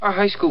Our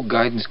high school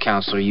guidance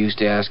counselor used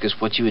to ask us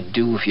what you would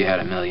do if you had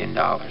 $1 million.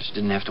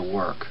 Didn't have to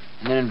work.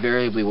 And then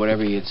invariably,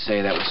 whatever you'd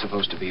say, that was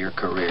supposed to be your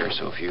career.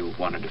 So if you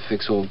wanted to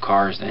fix old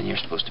cars, then you're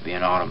supposed to be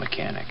an auto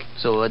mechanic.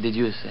 So what did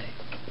you say?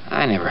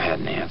 I never had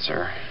an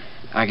answer.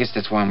 I guess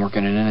that's why I'm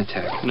working at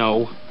Initech.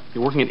 No,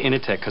 you're working at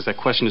Initech because that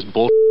question is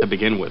bullshit to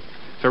begin with.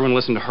 If everyone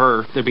listened to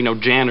her, there'd be no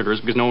janitors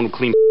because no one would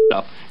clean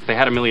up if they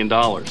had $1 million.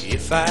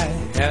 If I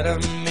had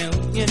 $1 million,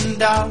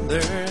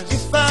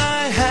 if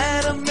I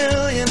had $1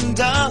 million.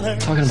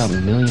 Talking about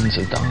millions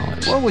of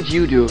dollars. What would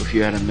you do if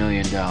you had $1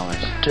 million?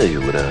 Tell you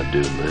what I'd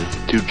do,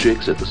 man. 2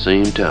 chicks at the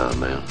same time,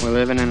 man. We're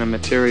living in a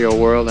material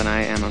world, and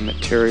I am a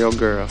material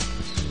girl.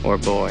 Or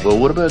boy. Well,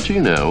 what about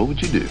you now? What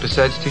would you do?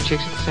 Besides 2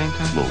 chicks at the same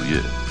time? Oh,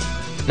 yeah.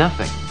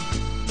 Nothing.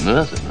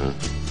 Nothing, huh?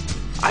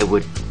 I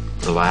would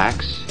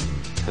relax.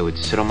 I would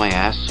sit on my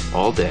ass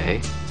all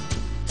day.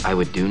 I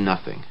would do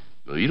nothing.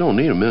 Well, you don't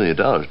need $1 million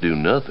to do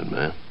nothing,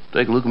 man.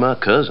 Take a look at my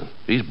cousin.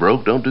 He's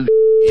broke, don't do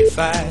If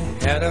I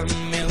had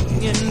 $1 million,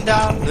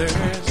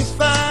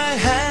 if I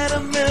had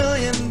 $1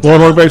 million.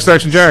 Welcome back to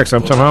Action Jacks.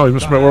 I'm Tom Howley.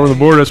 Mr. Matt, over the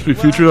board. SP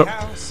Futures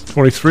up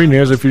 23.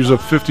 NASDAQ Futures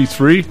up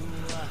 53.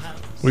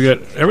 We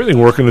got everything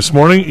working this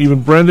morning.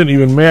 Even Brendan,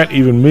 even Matt,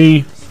 even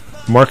me.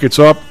 Market's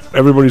up.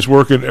 Everybody's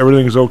working.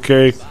 Everything's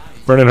okay.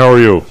 Brendan, how are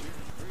you?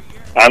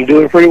 I'm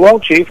doing pretty well,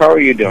 Chief. How are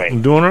you doing?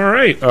 I'm doing all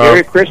right.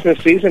 Merry Christmas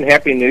season.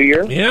 Happy New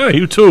Year. Yeah,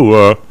 you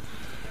too.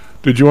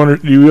 Did you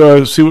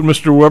see what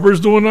Mr. Weber's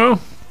doing now?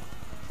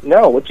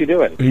 No, what's he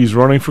doing? He's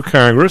running for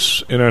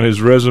Congress, and on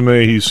his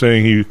resume, he's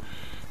saying he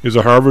is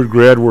a Harvard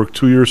grad, worked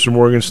 2 years for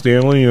Morgan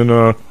Stanley,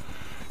 and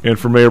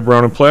for Mayor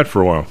Brown and Platt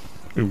for a while.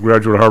 He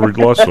graduated Harvard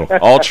Law School.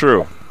 All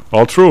true.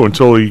 All true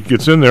until he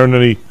gets in there, and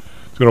then he's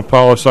going to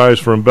apologize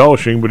for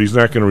embellishing, but he's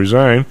not going to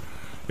resign,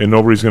 and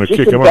nobody's going to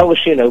kick him out.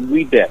 Just embellishing a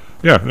wee bit.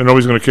 Yeah, and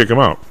nobody's going to kick him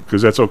out,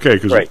 because that's okay.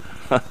 Cause right.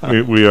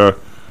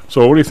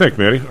 So what do you think,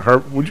 Matty?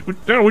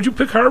 Would you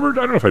pick Harvard?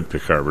 I don't know if I'd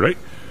pick Harvard.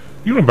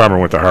 You and Bomber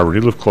went to Harvard.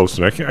 He lived close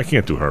to me. I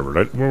can't do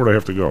Harvard. Where would I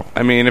have to go?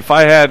 I mean, if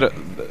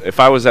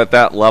I was at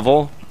that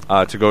level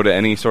to go to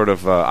any sort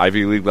of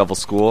Ivy League level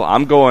school,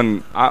 I'm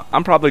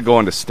probably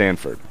going to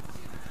Stanford.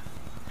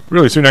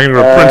 Really? So you're not going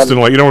to go to Princeton?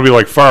 You don't want to be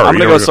like Farr. I'm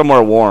going to go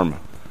somewhere warm.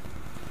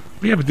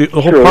 Yeah, but the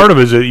whole part of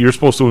it is that you're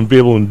supposed to be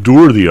able to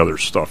endure the other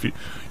stuff. You're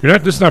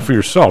not. This is not for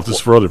yourself. This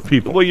is for other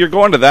people. Well, you're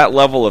going to that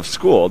level of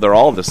school. They're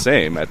all the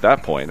same at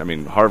that point. I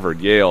mean,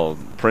 Harvard, Yale,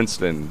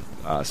 Princeton,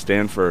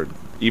 Stanford,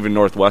 even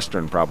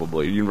Northwestern,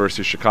 probably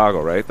University of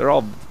Chicago. Right? They're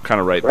all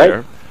kind of right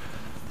there.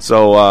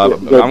 So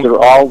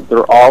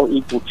they're all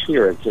equal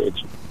tier.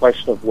 It's a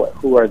question of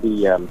who are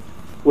the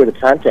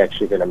contacts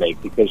you're going to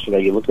make, because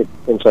you look at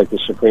things like the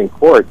Supreme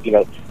Court.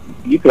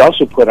 You could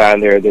also put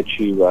on there that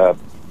you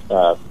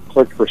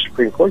clerked for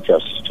Supreme Court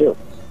justice too.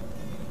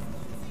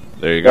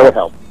 There you go. That would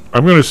help.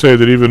 I'm going to say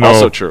that even though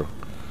also true,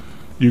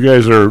 you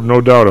guys are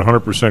no doubt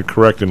 100%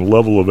 correct in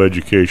level of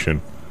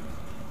education,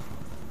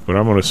 but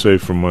I'm going to say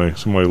from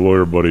some of my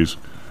lawyer buddies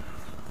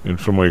and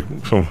from my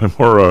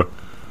more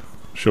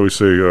shall we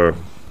say the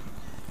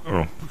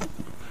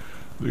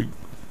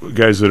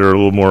guys that are a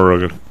little more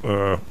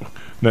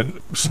not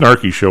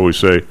snarky, shall we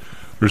say,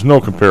 there's no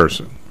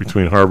comparison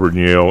between Harvard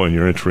and Yale and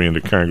your entry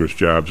into Congress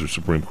jobs or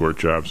Supreme Court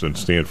jobs than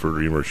Stanford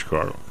or University of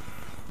Chicago.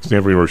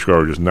 Stanford and University of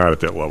Chicago are just not at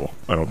that level,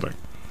 I don't think.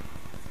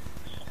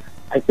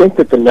 I think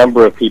that the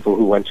number of people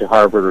who went to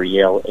Harvard or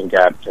Yale and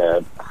got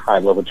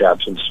high-level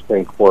jobs in the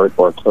Supreme Court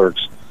or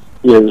clerks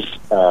is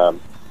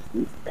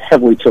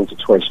heavily tilted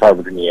towards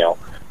Harvard and Yale.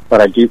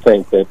 But I do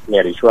think that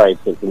Maddie's right,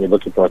 that when you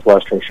look at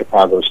Northwestern,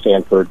 Chicago,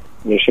 Stanford,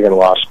 Michigan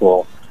Law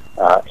School,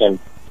 and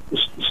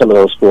some of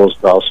those schools,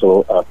 but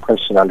also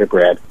Princeton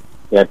undergrad,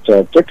 that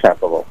they're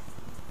comparable.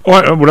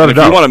 Well, without a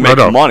doubt. If you want to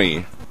make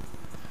money,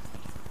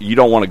 you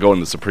don't want to go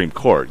in the Supreme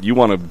Court. You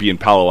want to be in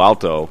Palo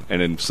Alto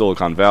and in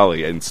Silicon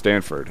Valley and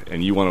Stanford,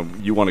 and you want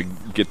to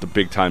get the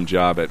big time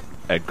job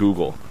at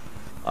Google.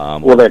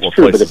 Well, that's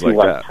true. But if you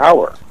want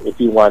power, if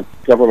you want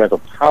governmental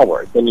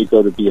power, then you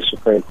go to be a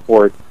Supreme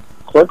Court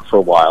clerk for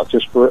a while,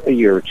 just for a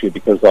year or two,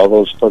 because all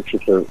those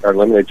clerkships are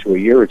limited to a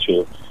year or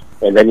two,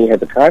 and then you have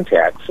the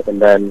contacts,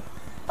 and then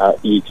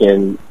you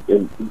can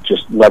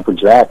just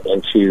leverage that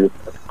into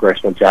a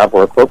congressional job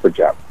or a corporate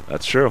job.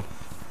 That's true.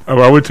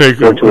 I would take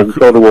go to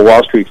a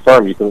Wall Street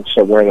firm. You can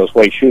start wearing those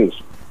white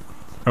shoes.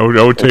 I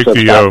would take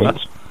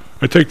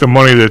I take the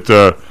money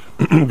that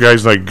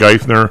guys like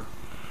Geithner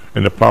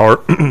and the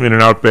power in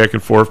and out back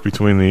and forth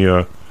between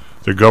the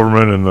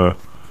government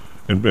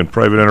and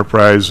private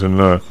enterprise,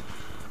 and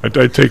I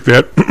take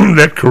that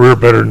that career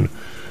better than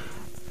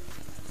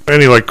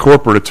any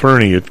corporate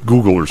attorney at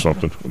Google or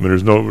something. I mean,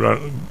 there's no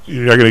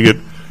you're not going to get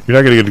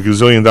 $1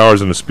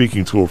 gazillion in a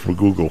speaking tool from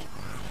Google.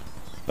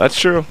 That's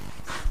true.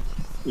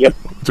 Yep.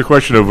 It's a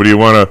question of, do you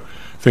want to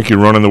think you're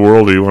running the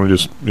world, or you want to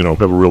just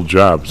have a real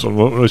job? So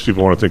most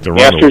people want to think they're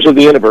running Masters of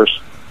the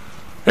universe.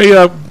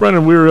 Hey,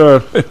 Brendan, we're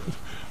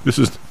this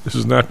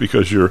is not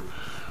because you're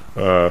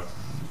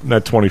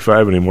not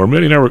 25 anymore.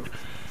 Mitty and I were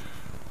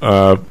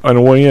on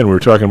the way in. We were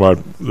talking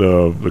about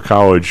the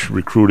college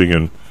recruiting,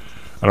 and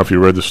don't know if you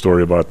read the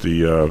story about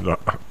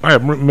I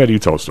have met you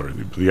tell a story,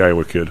 the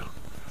Iowa kid.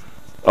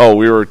 Oh,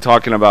 we were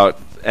talking about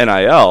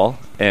NIL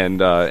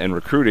and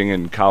recruiting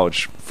in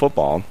college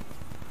football,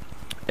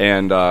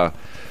 and I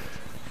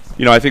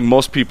think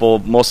most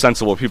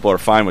sensible people are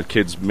fine with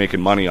kids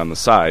making money on the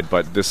side,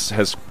 but this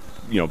has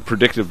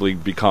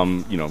predictably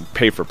become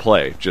pay for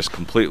play just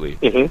completely.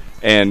 Mm-hmm.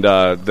 And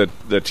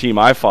the team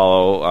I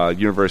follow,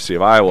 University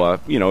of Iowa,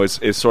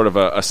 is sort of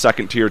a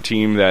second tier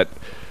team that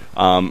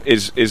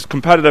is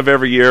competitive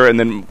every year, and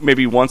then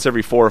maybe once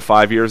every 4 or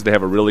 5 years they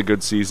have a really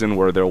good season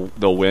where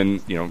they'll win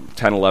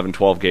 10, 11,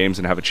 12 games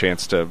and have a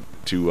chance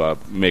to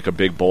make a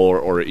big bowl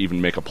or even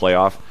make a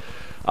playoff.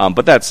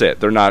 But that's it.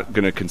 They're not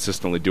going to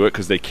consistently do it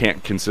because they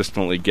can't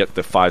consistently get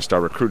the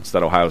 5-star recruits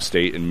that Ohio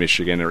State and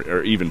Michigan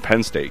or even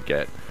Penn State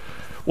get.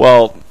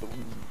 Well,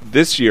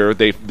 this year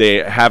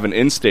they have an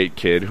in-state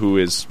kid who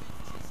is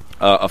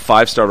a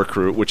 5-star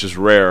recruit, which is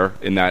rare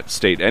in that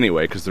state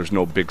anyway because there's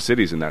no big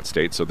cities in that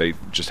state, so they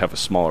just have a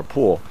smaller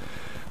pool.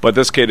 But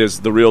this kid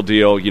is the real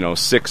deal,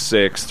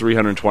 6'6",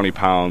 320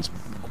 pounds,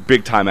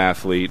 big-time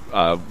athlete,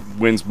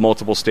 wins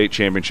multiple state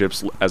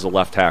championships as a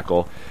left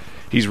tackle.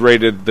 He's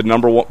rated the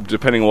number one,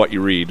 depending on what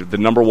you read, the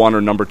number 1 or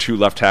number 2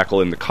 left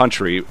tackle in the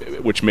country,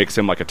 which makes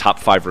him like a top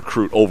 5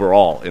 recruit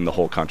overall in the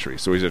whole country.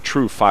 So he's a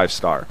true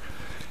 5-star.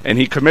 And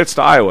he commits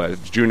to Iowa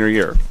his junior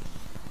year.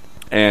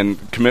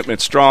 And commitment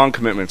strong,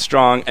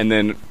 and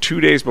then 2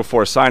 days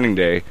before signing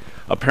day,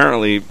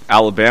 apparently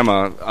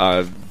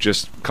Alabama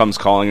just comes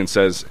calling and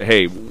says,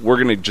 hey,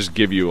 we're going to just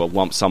give you a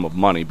lump sum of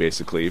money,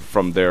 basically,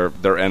 from their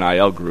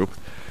NIL group.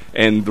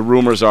 And the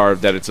rumors are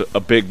that it's a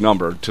big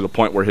number to the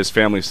point where his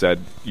family said,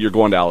 you're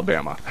going to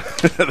Alabama.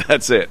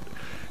 That's it.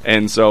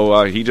 And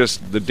so he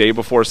just, the day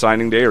before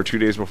signing day or 2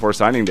 days before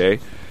signing day,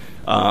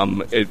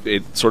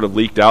 it sort of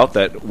leaked out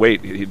that,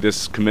 wait,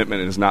 this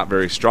commitment is not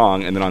very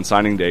strong. And then on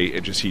signing day,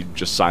 he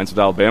just signs with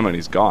Alabama and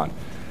he's gone.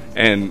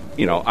 And,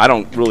 I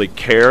don't really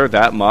care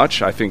that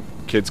much. I think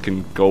kids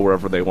can go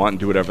wherever they want and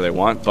do whatever they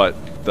want. But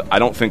I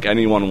don't think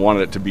anyone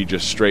wanted it to be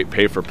just straight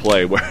pay for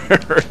play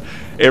where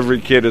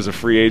every kid is a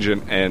free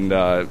agent and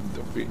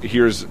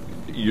here's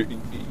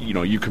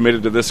you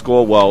committed to this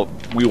school. Well,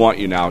 we want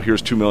you now.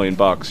 Here's $2 million.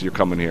 You're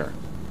coming here.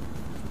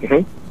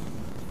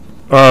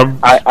 Mm-hmm.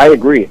 I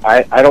agree.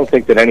 I don't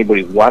think that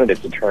anybody wanted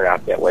it to turn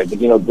out that way. But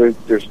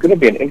there's going to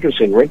be an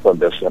interesting wrinkle in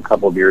this in a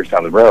couple of years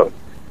down the road.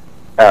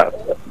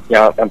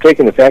 I'm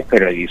taking the fact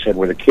pattern that you said,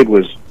 where the kid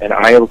was an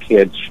Iowa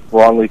kid,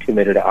 strongly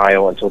committed to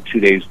Iowa until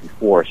 2 days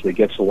before, so he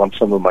gets a lump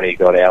sum of money to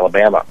go to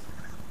Alabama.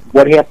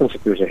 What happens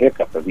if there's a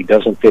hiccup? If he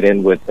doesn't fit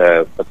in with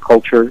the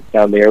culture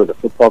down there, the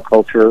football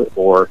culture,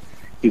 or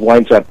he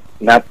winds up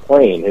not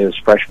playing his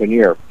freshman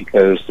year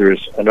because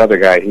there's another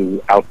guy who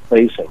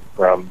outplays him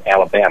from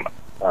Alabama,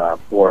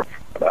 or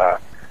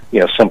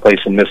someplace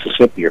in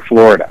Mississippi or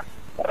Florida.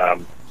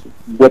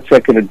 What's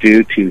that going to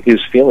do to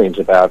his feelings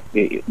about,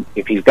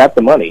 if he's got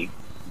the money,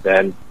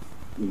 then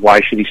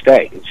why should he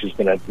stay? It's just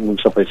going to move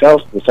someplace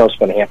else. This else is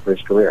going to hamper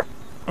his career.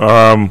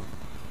 I'm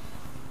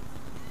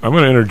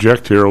going to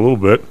interject here a little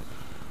bit.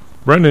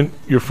 Brendan,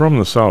 you're from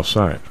the South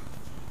Side.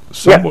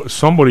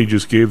 Somebody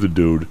just gave the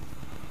dude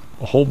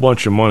a whole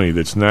bunch of money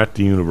that's not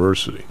the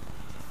university.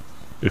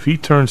 If he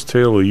turns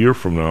tail a year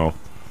from now,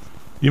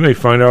 you may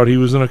find out he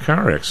was in a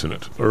car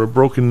accident or a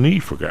broken knee,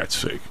 for God's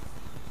sake.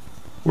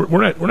 We're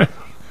not.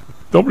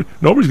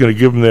 Nobody's going to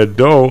give him that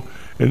dough,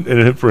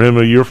 and for him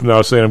a year from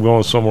now saying I'm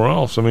going somewhere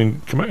else. I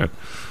mean, come on.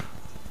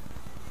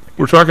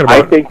 We're talking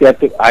about.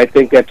 I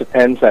think that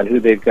depends on who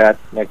they've got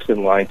next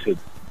in line to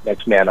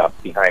next man up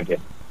behind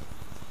him.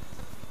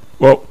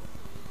 Well,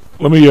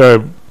 let me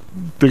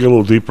dig a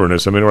little deeper in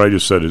this. I mean, what I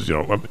just said is,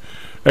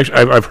 actually,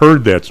 I've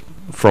heard that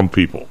from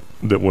people,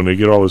 that when they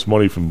get all this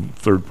money from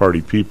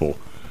third-party people,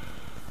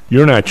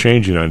 you're not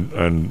changing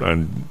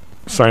on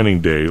signing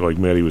day, like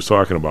Matty was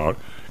talking about,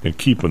 and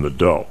keeping the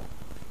dough.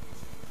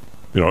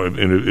 And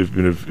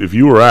if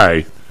you or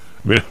I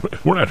mean,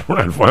 we're not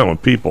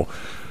violent people,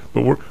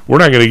 but we're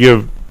not going to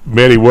give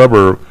Matty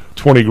Weber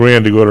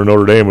 $20,000 to go to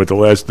Notre Dame at the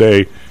last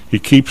day. He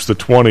keeps the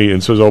 20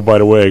 and says, "Oh, by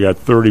the way, I got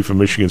 30 from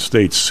Michigan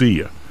State. See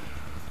ya."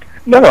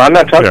 No, I'm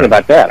not talking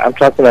about that. I'm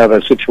talking about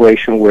a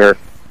situation where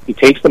he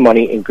takes the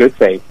money in good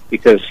faith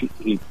because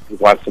he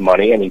wants the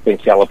money and he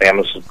thinks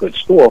Alabama's a good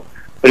school.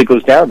 But he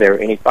goes down there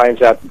and he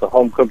finds out that the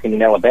home cooking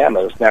in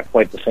Alabama is not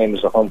quite the same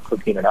as the home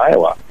cooking in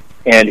Iowa.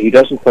 And he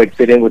doesn't quite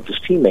fit in with his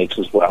teammates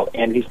as well.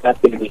 And he's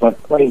not getting as much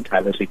playing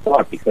time as he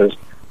thought because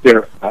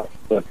the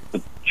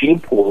gene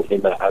pool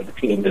on the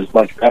team is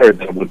much better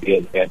than it would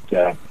be at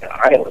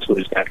Iowa, so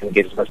he's not going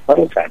to get as much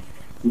playing time.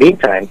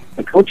 Meantime,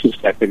 the coaching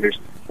staff figures,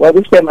 well,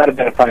 this guy might have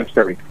been a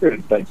 5-star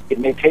recruit, but it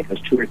may take us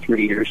 2 or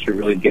 3 years to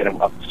really get him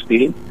up to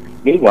speed.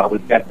 Meanwhile,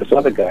 we've got this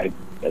other guy,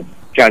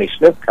 Johnny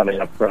Smith, coming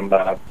up from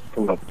a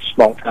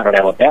small town in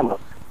Alabama,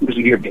 who's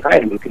a year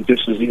behind him, who can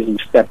just as easily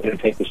step in and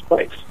take his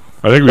place.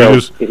 I think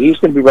if he's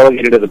going to be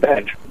relegated to the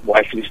bench,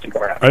 why should he stick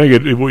around? I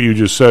think what you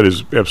just said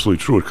is absolutely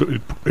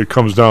true. It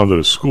comes down to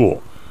the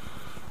school.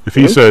 If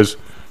he says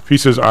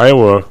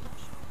Iowa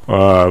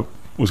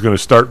was going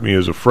to start me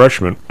as a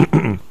freshman,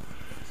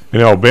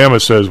 and Alabama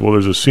says, well,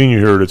 there's a senior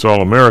here that's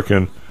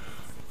All-American.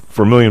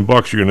 For $1 million,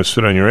 you're going to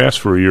sit on your ass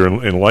for a year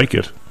and like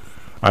it.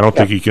 I don't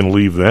think he can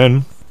leave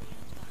then.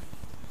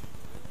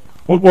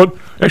 What?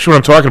 Actually, what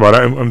I'm talking about,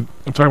 I'm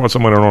talking about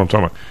something I don't know what I'm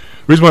talking about.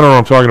 The reason why I don't know what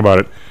I'm talking about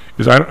it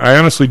is I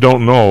honestly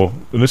don't know,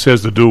 and this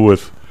has to do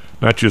with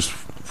not just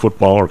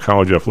football or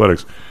college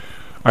athletics.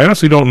 I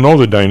honestly don't know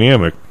the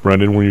dynamic,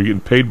 Brendan, when you're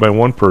getting paid by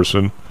one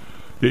person,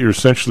 that you're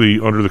essentially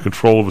under the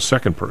control of a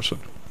second person.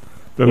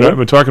 I've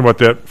been talking about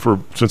that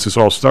since this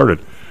all started.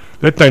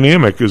 That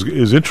dynamic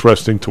is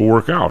interesting to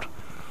work out.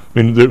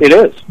 I mean, it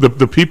is.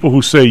 The people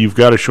who say you've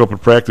got to show up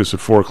at practice at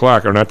 4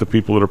 o'clock are not the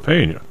people that are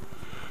paying you.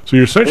 So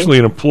you're essentially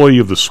an employee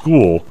of the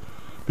school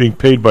being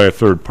paid by a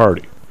third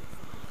party.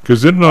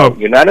 Because you're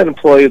not an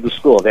employee of the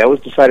school. That was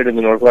decided in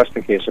the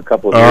Northwestern case a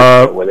couple of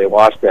years ago, where they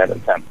lost that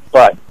attempt.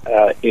 But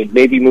it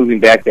may be moving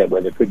back that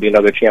way. There could be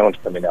another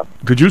challenge coming up.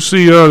 Did you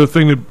see the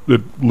thing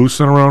that Lou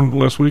sent around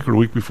last week or the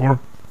week before?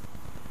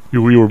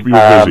 You were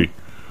busy.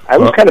 I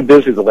was kind of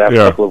busy the last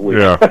couple of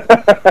weeks.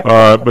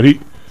 Yeah. But he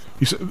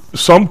said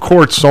some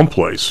court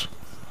someplace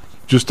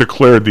just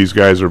declared these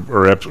guys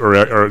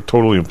are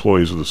totally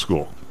employees of the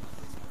school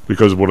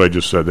because of what I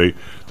just said.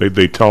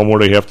 They tell them where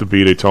they have to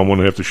be. They tell them when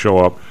they have to show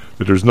up.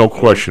 That there's no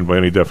question by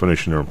any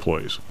definition they're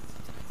employees.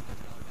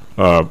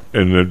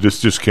 And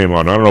this just came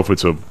out. I don't know if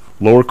it's a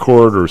lower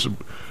court or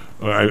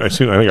I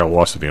think I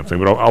lost the damn thing,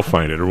 but I'll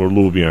find it, or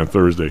Lou will be on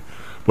Thursday.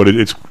 But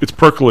it's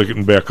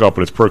percolating back up,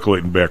 and it's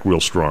percolating back real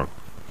strong.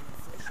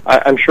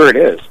 I'm sure it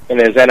is. And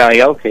as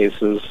NIL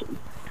cases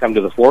come to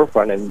the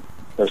forefront in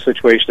the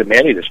situation that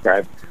Manny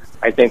described,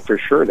 I think for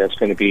sure that's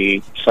going to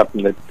be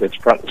something that's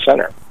front and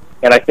center.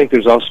 And I think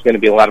there's also going to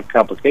be a lot of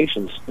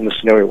complications in the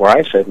scenario where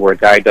I said where a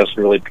guy doesn't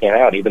really pan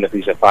out, even if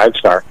he's a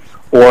 5-star,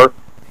 or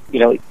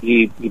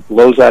he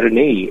blows out a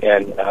knee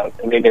and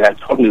maybe not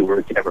totally where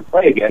he can never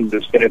play again.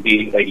 There's going to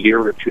be a year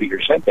or 2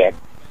 year setback.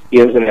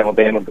 Is in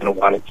Alabama going to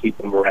want to keep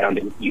him around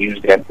and use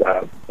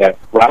that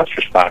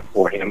roster spot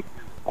for him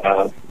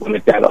when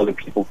they've got other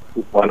people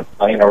who want to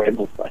play and are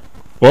able to play?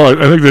 Well,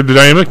 I think the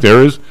dynamic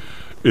there is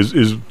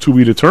to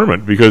be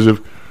determined, because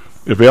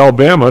if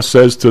Alabama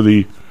says to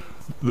the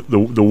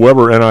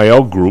Weber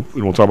NIL group,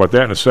 and we'll talk about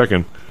that in a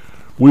second,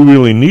 we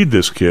really need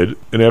this kid,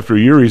 and after a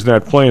year he's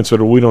not playing,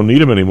 said, well, we don't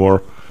need him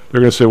anymore,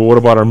 they're going to say, well, what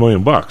about our $1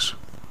 million?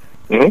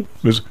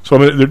 Mm-hmm. So I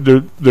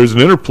mean, there's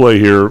an interplay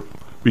here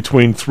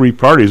between three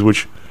parties,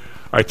 which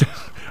I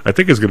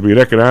think is going to be an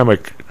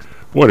economic.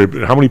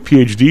 How many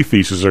PhD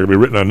theses are going to be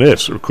written on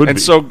this, or could be? And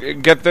so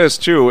get this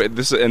too.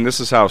 This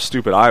is how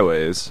stupid Iowa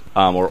is,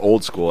 or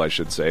old school, I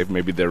should say.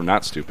 Maybe they're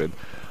not stupid.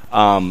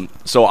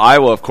 So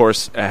Iowa, of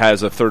course,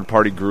 has a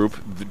third-party group,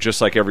 just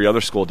like every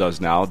other school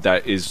does now,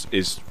 that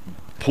is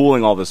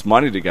pooling all this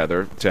money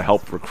together to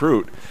help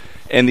recruit.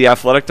 And the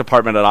athletic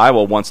department at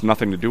Iowa wants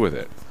nothing to do with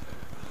it.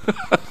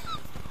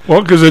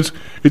 Well, because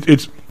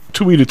it's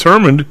to be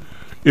determined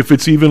if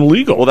it's even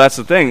legal. Well, that's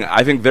the thing.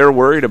 I think they're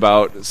worried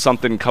about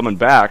something coming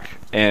back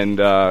and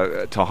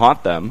to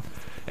haunt them.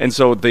 And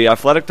so the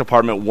athletic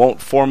department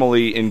won't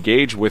formally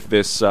engage with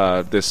this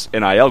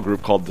NIL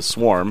group called the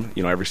Swarm.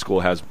 Every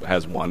school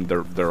has one,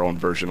 their own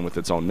version with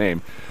its own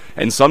name.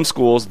 And some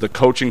schools, the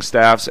coaching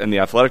staffs and the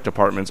athletic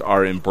departments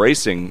are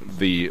embracing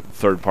the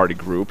third-party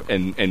group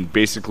and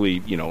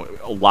basically,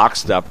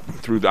 lockstep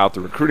throughout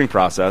the recruiting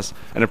process.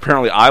 And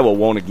apparently Iowa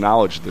won't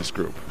acknowledge this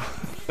group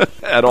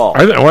at all.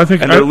 I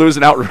think they're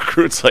losing out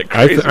recruits like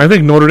crazy. I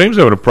think Notre Dame's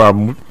having a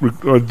problem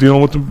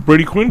dealing with the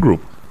Brady Quinn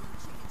group.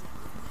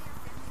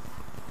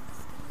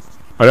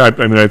 I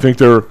mean, I think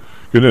they're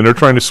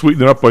trying to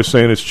sweeten it up by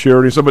saying it's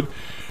charity and stuff. But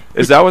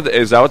is that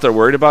what they're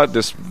worried about?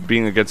 This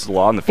being against the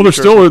law in the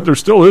future? Well, there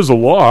still is a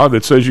law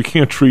that says you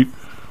can't treat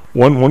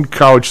one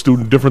college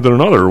student different than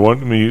another.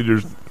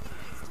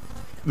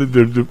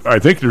 I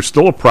think there's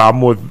still a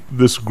problem with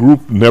this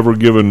group never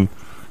giving,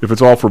 if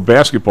it's all for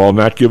basketball,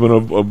 not giving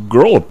a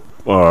girl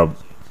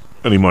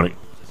any money.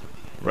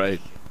 Right,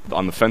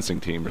 on the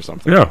fencing team or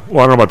something. Yeah,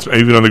 well, I don't know about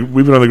even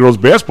on the girls'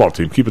 basketball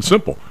team. Keep it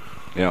simple.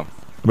 Yeah.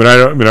 I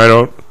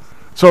don't.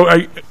 So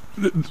I'm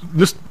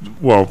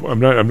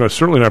not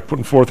certainly not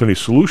putting forth any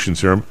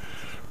solutions here.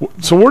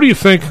 So where do you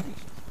think,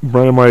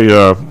 Brian,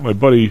 my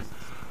buddy,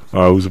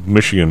 who's a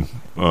Michigan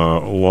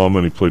alum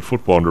and he played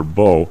football under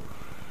Bo,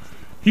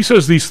 he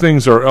says these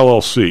things are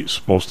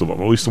LLCs, most of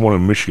them. At least the one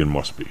in Michigan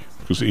must be,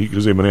 because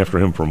they've been after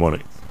him for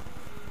money.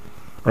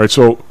 All right,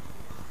 so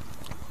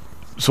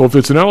if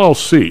it's an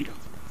LLC,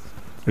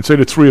 and say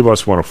the three of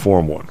us want to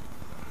form one,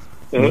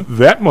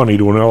 that money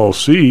to an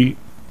LLC,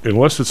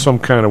 unless it's some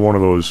kind of one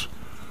of those,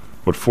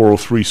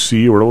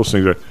 403C or those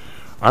things,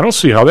 I don't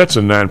see how that's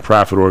a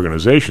non-profit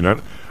organization. I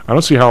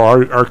don't see how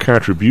our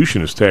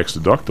contribution is tax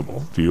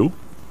deductible. Do you?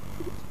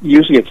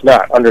 Usually it's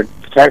not. Under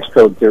the tax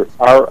code, there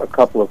are a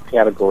couple of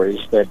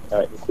categories that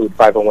include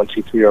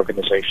 501c3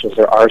 organizations.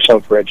 There are some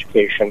for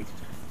education.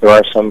 There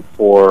are some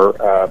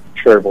for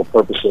charitable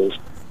purposes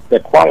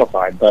that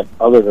qualify. But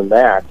other than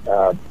that,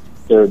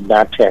 they're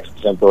not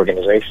tax-exempt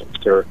organizations.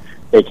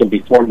 They can be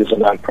formed as a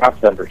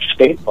nonprofit under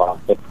state law,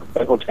 but for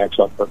federal tax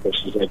law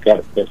purposes, they've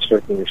got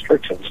certain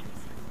restrictions.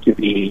 to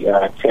be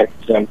tax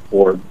exempt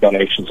for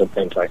donations and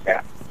things like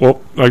that.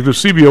 Well, like the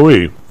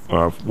CBOE,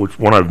 which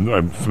one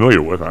I'm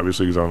familiar with,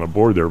 obviously he's on the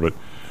board there, but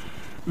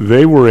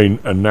they were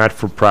a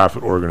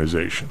not-for-profit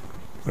organization.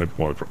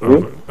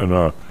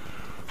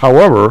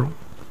 However,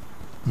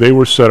 they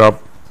were set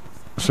up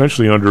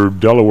essentially under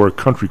Delaware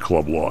Country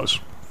Club laws,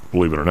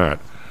 believe it or not,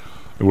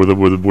 where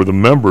the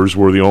members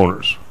were the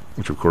owners,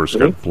 which of course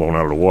got blown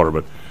out of the water.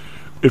 But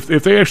if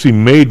they actually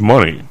made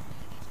money,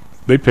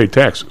 they paid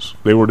taxes.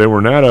 They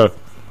were not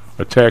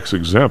a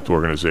tax-exempt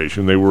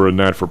organization. They were a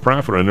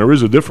not-for-profit, and there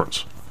is a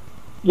difference.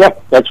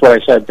 Yep, that's what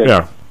I said,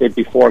 that they'd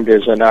be formed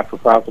as a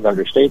not-for-profit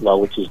under state law,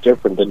 which is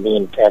different than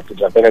being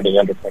tax-exempt entity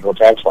under federal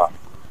tax law.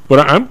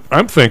 But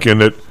I'm thinking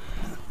that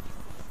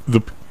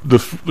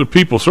the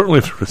people, certainly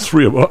if there are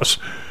three of us,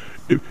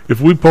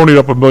 if we ponied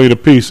up $1 million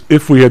apiece,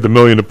 if we had the $1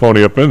 million to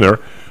pony up in there,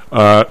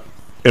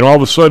 and all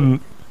of a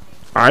sudden,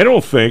 I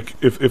don't think,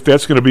 if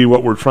that's going to be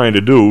what we're trying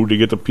to do, to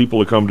get the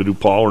people to come to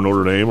DePaul or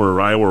Notre Dame or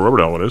Iowa or wherever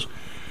the hell it is,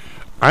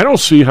 I don't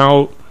see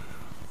how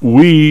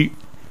we,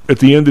 at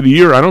the end of the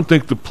year, I don't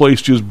think the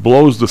place just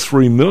blows the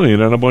 $3 million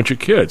on a bunch of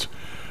kids.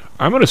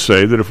 I'm going to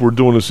say that if we're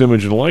doing this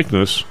image and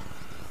likeness,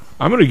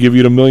 I'm going to give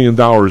you $1 million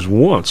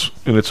once,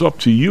 and it's up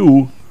to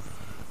you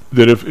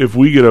that if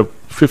we get a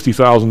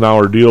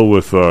 $50,000 deal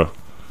with,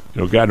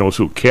 God knows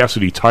who,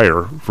 Cassidy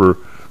Tire for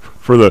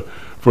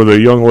the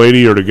young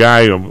lady or the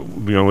guy,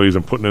 the young ladies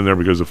I'm putting in there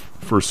because the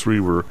first three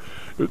were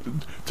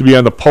to be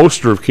on the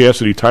poster of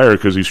Cassidy Tire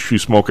because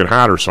she's smoking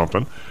hot or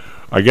something.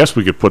 I guess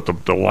we could put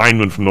the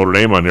lineman from Notre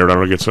Dame on there. I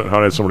don't know how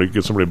did somebody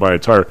get somebody to buy a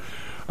tire.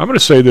 I'm going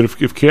to say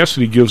that if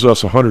Cassidy gives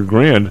us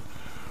 $100,000,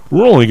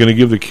 we're only going to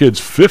give the kids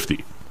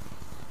 $50,000.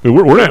 I mean,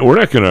 we're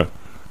not going to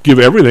give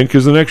everything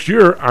because the next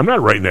year I'm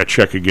not writing that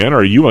check again.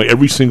 Are you?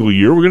 Every single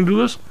year we're going to do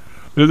this?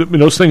 I mean,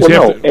 those things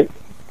have to.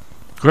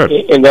 Go ahead.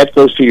 And that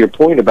goes to your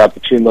point about the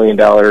 $2 million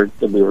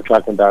that we were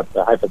talking about,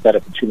 the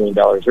hypothetical $2 million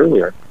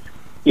earlier.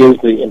 Is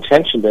the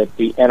intention that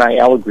the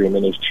NIL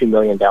agreement is $2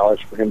 million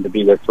for him to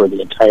be there for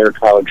the entire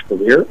college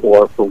career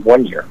or for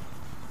 1 year?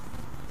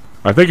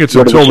 I think it's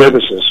until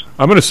services.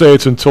 I'm going to say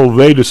it's until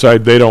they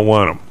decide they don't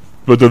want them.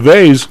 But the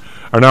theys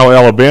are now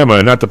Alabama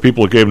and not the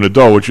people that gave them the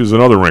dough, which is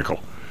another wrinkle.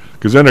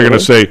 Because then they're going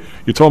to say,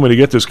 you told me to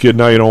get this kid,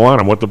 now you don't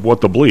want him. What the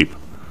bleep?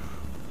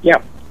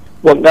 Yeah.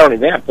 Well, not only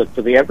that, but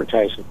for the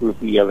advertising group,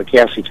 the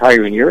Cassidy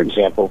Tire, in your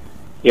example,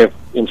 if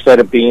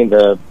instead of being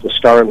the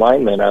star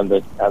lineman on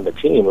the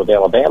team of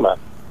Alabama,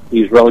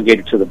 he's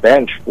relegated to the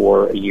bench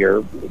for a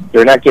year,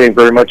 they're not getting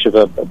very much of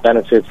a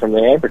benefit from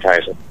the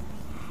advertising.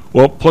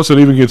 Well, plus it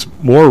even gets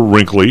more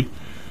wrinkly.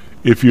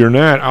 If you're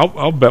not,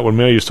 I'll bet when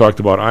Matty just talked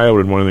about Iowa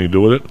didn't want anything to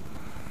do with it.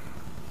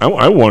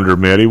 I wonder,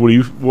 Matty,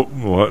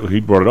 well, he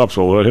brought it up,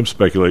 so I'll let him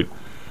speculate.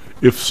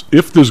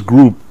 If this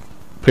group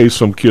pays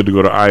some kid to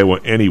go to Iowa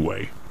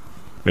anyway,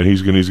 and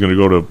he's going to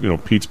go to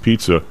Pete's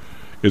Pizza,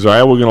 is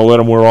Iowa going to let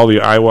him wear all the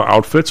Iowa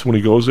outfits when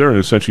he goes there and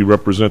essentially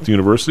represent the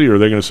university, or are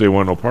they going to say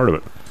want no part of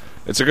it?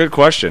 It's a good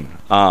question.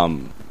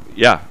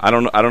 Yeah, I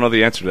don't know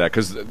the answer to that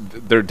because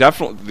they're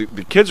definitely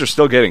the kids are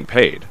still getting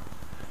paid.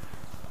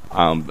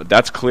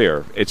 That's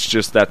clear. It's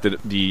just that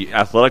the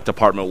athletic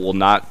department will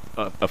not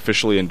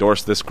officially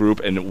endorse this group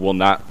and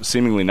will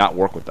seemingly not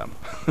work with them.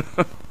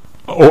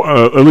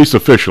 At least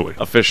officially.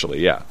 Officially,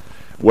 yeah.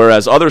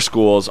 Whereas other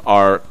schools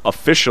are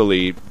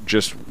officially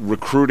just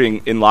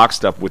recruiting in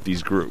lockstep with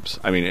these groups.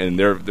 I mean, and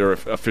they're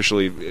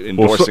officially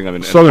endorsing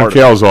them. Southern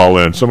Cal's all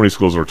in. So many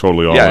schools are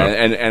totally all in. Yeah,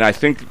 and I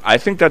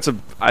think that's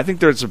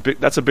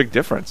a big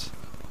difference.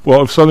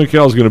 Well, if Southern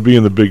Cal is going to be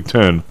in the Big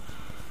Ten,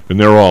 and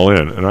they're all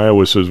in, and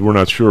Iowa says we're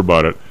not sure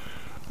about it,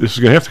 this is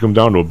going to have to come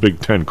down to a Big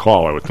Ten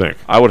call, I would think.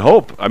 I would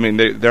hope. I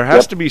mean, there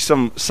has to be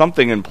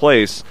something in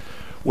place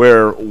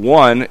where,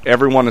 one,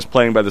 everyone is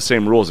playing by the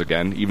same rules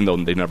again, even though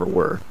they never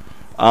were.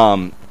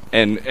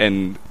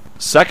 And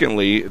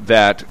secondly,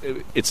 that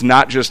it's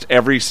not just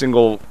every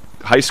single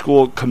high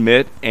school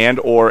commit and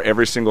or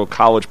every single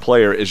college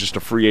player is just a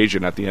free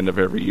agent at the end of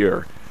every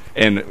year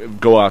and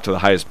go out to the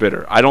highest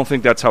bidder. I don't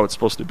think that's how it's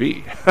supposed to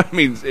be. I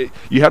mean,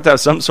 you have to have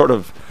some sort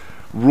of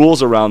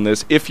rules around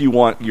this if you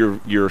want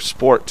your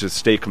sport to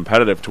stay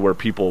competitive to where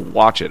people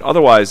watch it.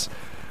 Otherwise,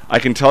 I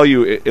can tell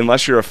you,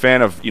 unless you're a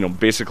fan of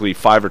basically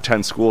 5 or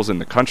 10 schools in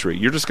the country,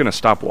 you're just going to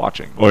stop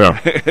watching. Oh yeah,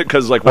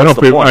 because what's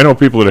the point? I know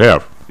people that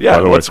have. Yeah,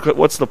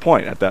 what's the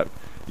point at that?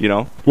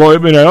 Well, I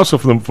mean, I also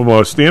from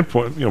a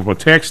standpoint, from a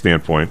tax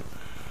standpoint,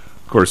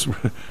 of course,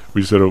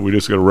 we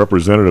just got a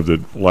representative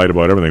that lied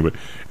about everything. But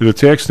from a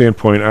tax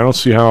standpoint, I don't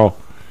see how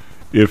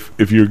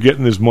if you're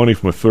getting this money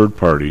from a third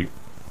party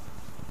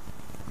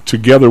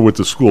together with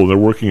the school, they're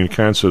working in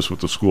concert with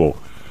the school.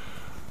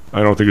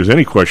 I don't think there's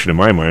any question in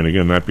my mind,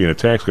 again, not being a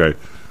tax guy,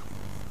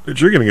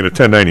 that you're going to get a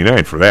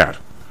 1099 for that.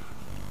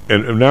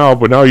 And now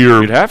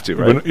you're... You'd have to,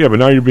 right? But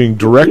now you're being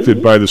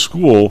directed by the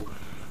school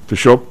to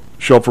show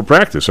up for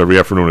practice every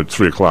afternoon at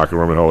 3 o'clock, or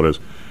whatever the hell it is.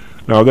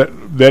 Now, it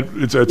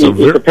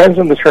depends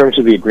on the terms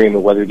of the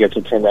agreement whether it gets a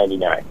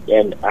 1099.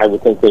 And I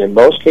would think that in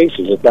most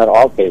cases, if not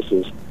all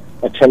cases,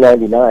 a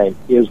 1099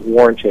 is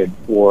warranted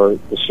for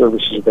the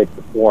services they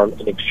perform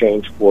in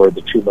exchange for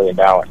the $2 million.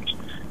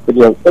 But,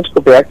 let's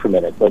go back for a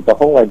minute. The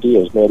whole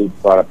idea, as Maddie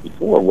brought up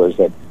before, was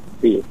that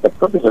the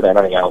purpose of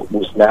NIL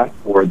was not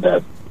for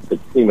the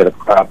cream of the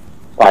crop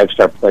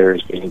 5-star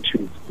players getting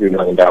 $2-3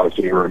 million a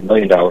year or $1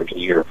 million a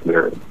year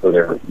for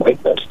their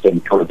likeness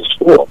and go to the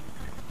school.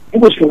 It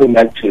was really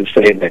meant to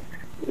say that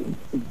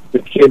the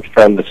kid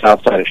from the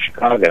south side of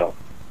Chicago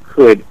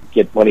could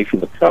get money from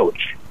the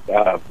coach.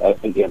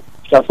 Again,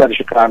 south side of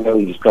Chicago,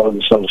 he's going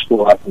to some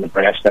school out in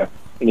Nebraska,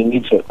 and he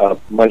needs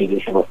money to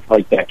have a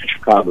flight back to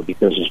Chicago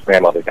because his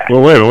grandmother died.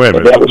 Well, wait a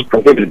minute. That was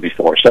prohibited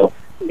before. So,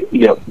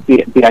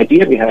 the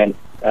idea behind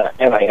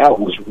NIL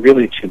was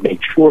really to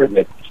make sure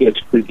that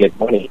kids could get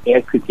money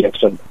and could get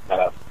some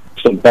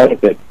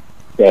benefit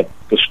that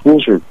the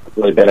schools are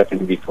really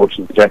benefiting before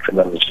to the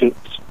detriment of the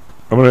students.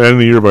 I'm going to end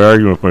the year by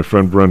arguing with my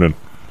friend Brendan.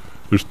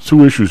 There's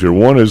two issues here.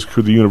 One is,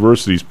 could the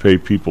universities pay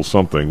people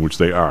something, which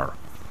they are?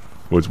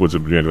 What's it, like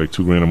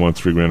 $2,000 a month,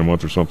 $3,000 a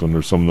month, or something?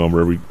 There's some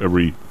number.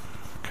 Every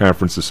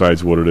conference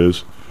decides what it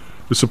is.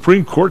 The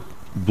Supreme Court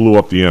blew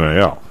up the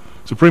NIL.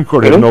 Supreme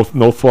Court had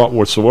no thought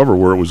whatsoever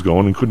where it was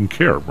going and couldn't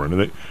care,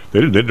 Brendan.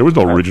 They didn't. There was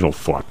no original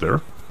thought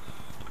there.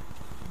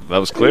 That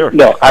was clear.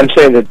 No, I'm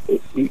saying that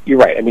you're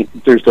right. I mean,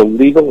 there's the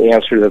legal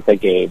answer that they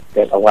gave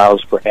that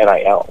allows for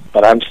NIL,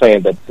 but I'm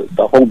saying that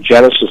the whole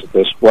genesis of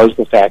this was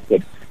the fact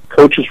that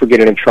coaches were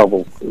getting in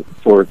trouble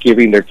for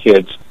giving their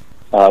kids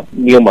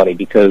meal money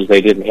because they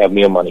didn't have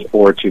meal money,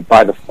 or to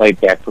buy the flight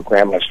back for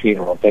grandma's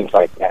funeral, things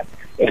like that.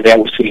 And that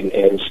was seen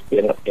as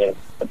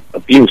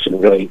abuse,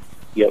 and really,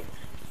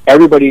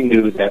 everybody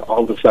knew that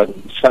all of a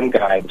sudden some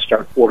guy, the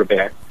star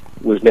quarterback,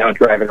 was now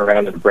driving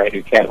around in a brand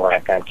new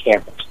Cadillac on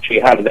campus. Gee,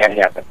 how did that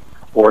happen?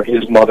 Or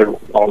his mother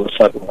all of a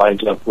sudden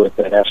winds up with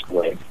an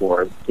Escalade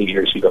for the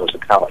years he goes to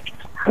college.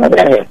 How did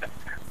that happen?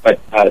 But,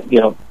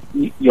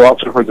 you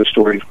also heard the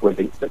stories where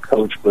the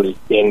coach was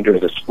dinged or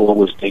the school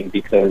was dinged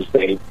because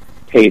they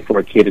paid for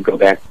a kid to go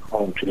back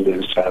home to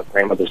his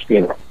grandmother's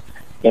funeral.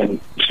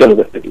 And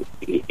so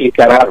it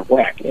got out of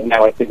whack, and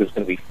now I think it's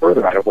going to be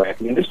further out of whack.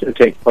 I mean, this is going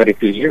to take quite a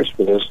few years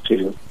for this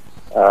to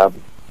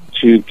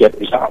get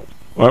resolved.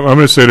 Well, I'm going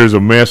to say there's a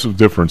massive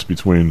difference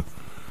between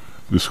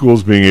the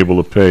schools being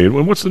able to pay.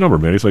 And what's the number,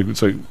 man? And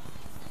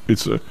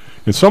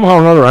somehow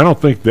or another, I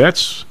don't think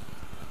that's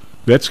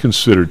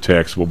considered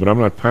taxable, but I'm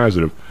not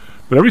positive.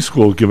 But every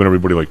school is giving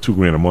everybody like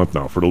 $2,000 a month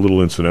now for the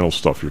little incidental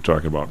stuff you're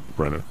talking about,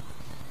 Brendan.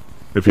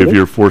 If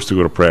you're forced to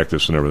go to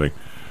practice and everything.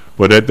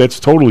 But that's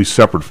totally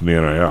separate from the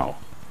NIL.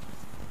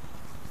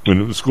 I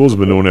mean, the schools have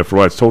been doing that for a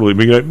while. It's totally.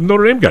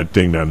 Notre Dame got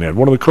dinged on that.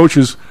 One of the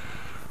coaches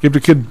gave the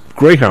kid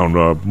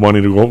Greyhound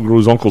money to go to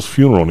his uncle's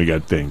funeral, and he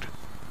got dinged.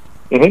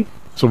 Mm-hmm.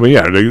 So, but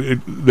yeah,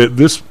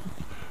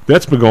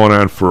 that's been going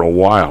on for a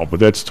while, but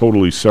that's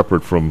totally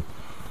separate from.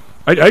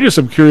 I just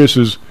am curious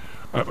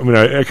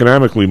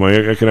economically, my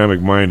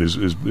economic mind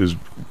is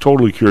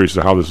totally curious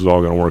to how this is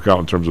all going to work out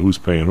in terms of who's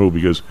paying who,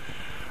 because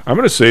I'm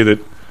going to say that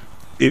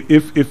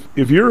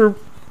if you're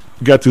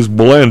got this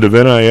blend of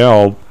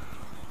NIL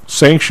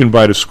sanctioned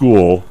by the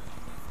school,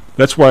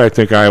 that's why I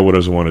think Iowa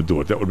doesn't want to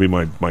do it. That would be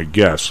my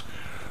guess.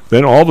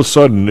 Then all of a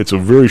sudden, it's a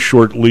very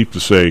short leap to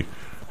say,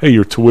 hey,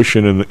 your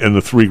tuition and the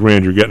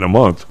 $3,000 you're getting a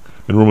month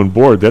and room and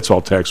board, that's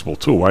all taxable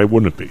too. Why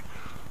wouldn't it be?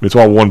 It's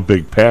all one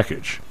big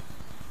package.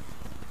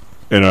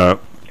 And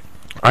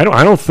I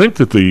don't think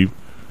that the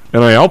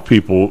NIL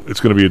people,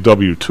 it's going to be a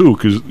W-2,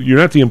 because you're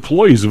not the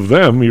employees of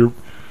them.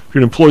 If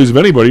you're employees of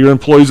anybody, you're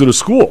employees of the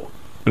school.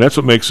 And that's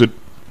what makes it,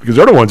 because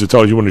they're the ones that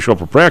tell you when to show up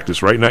for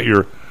practice, right? Not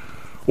your,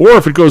 or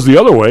if it goes the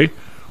other way,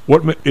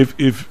 what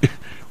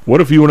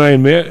if you and I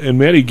and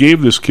Maddie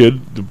gave this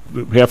kid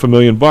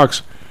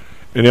 $500,000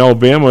 in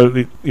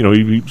Alabama,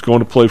 he's going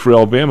to play for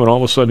Alabama, and all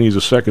of a sudden he's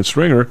a second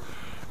stringer,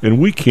 and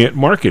we can't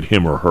market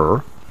him or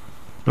her.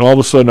 And all of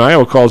a sudden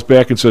Iowa calls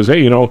back and says,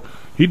 hey,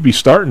 he'd be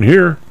starting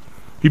here.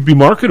 He'd be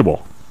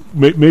marketable.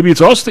 Maybe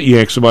it's us that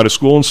yanks him out of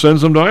school and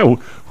sends him to Iowa.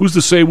 Who's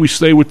to say we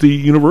stay with the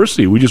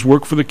university? We just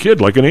work for the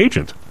kid like an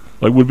agent,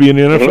 like would be in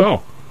the NFL.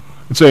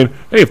 Mm-hmm. And saying,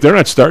 hey, if they're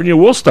not starting you,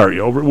 we'll start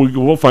you.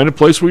 We'll find a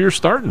place where you're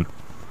starting.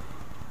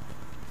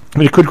 I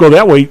mean, it could go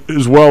that way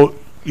as well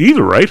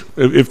either, right?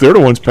 If they're the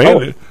ones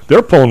paying it.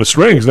 They're pulling the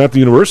strings, not the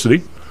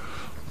university.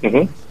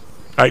 Mm-hmm.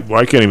 I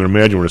can't even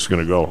imagine where it's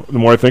going to go. The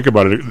more I think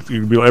about it,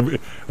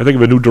 I think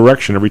of a new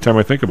direction every time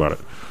I think about it.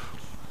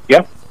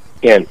 Yeah,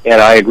 and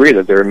I agree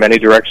that there are many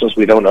directions.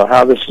 We don't know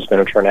how this is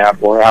going to turn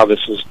out or how this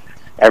is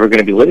ever going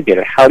to be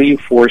litigated. How do you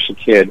force a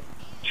kid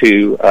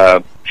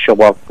to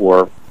show up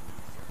for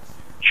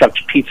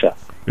Chuck's Pizza?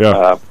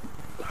 Yeah.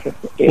 Well,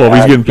 if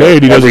he's getting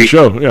paid, he doesn't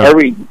show. Yeah.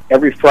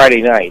 Every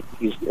Friday night,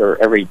 he's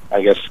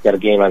got a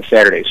game on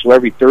Saturday. So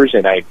every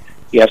Thursday night,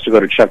 he has to go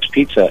to Chuck's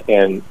Pizza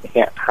and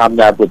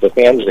hobnob with the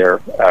fans there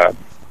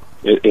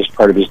is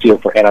part of his deal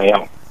for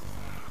NIL.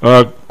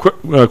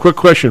 Quick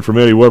question for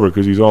Matty Weber,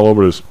 because he's all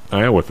over this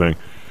Iowa thing.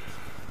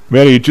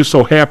 Matty, it just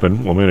so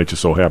happened,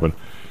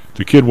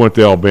 the kid went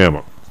to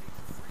Alabama.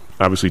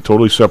 Obviously,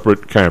 totally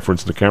separate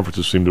conference. The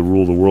conferences seem to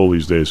rule the world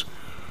these days.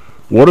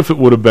 What if it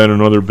would have been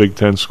another Big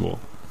Ten school?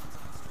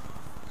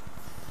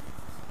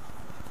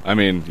 I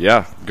mean,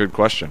 yeah, good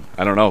question.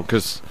 I don't know,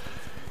 because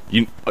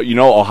you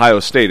know Ohio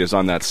State is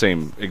on that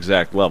same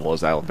exact level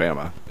as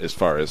Alabama as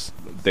far as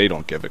they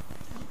don't give it.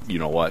 You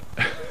know what?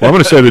 Well, I'm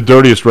going to say the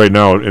dirtiest right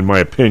now, in my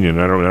opinion.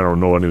 I don't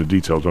know any of the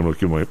details. I'm going to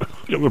give my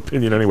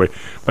opinion anyway.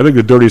 I think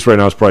the dirtiest right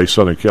now is probably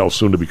Southern Cal,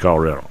 soon to be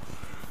Colorado.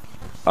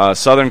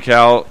 Southern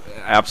Cal,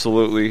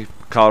 absolutely.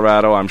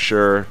 Colorado, I'm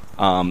sure.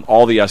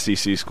 All the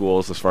SEC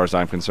schools, as far as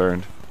I'm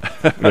concerned.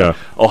 Yeah.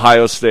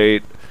 Ohio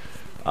State,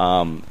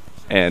 they're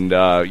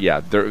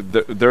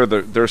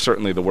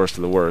certainly the worst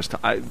of the worst.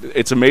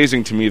 It's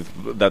amazing to me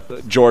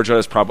that Georgia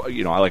is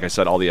probably, like I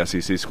said, all the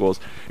SEC schools.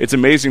 It's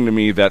amazing to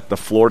me that the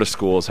Florida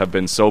schools have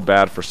been so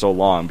bad for so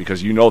long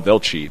because they'll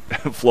cheat.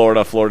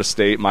 Florida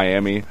State,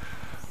 Miami,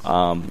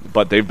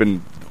 but they've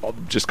been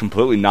just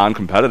completely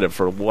non-competitive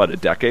for a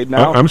decade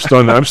now. I'm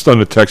stunned. I'm stunned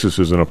that Texas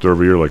isn't up there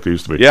every year like they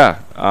used to be. Yeah.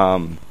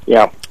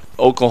 Yeah.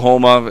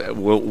 Oklahoma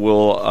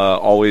will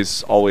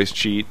always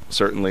cheat,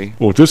 certainly.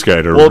 Well, with this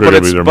guy,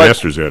 they're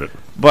masters at it.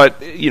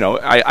 But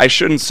I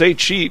shouldn't say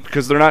cheat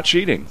because they're not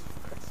cheating.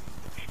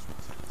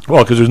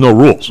 Well, because there's no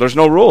rules. There's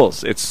no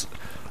rules. It's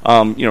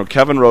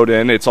Kevin wrote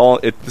in. This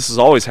has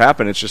always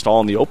happened. It's just all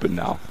in the open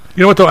now.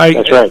 You know what though?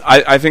 That's right.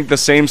 I think the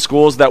same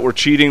schools that were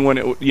cheating when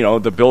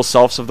the Bill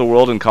Selfs of the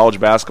world in college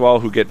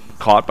basketball who get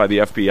caught by the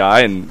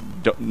FBI and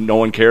no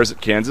one cares at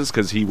Kansas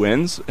because he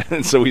wins,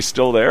 and so he's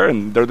still there,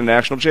 and they're the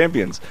national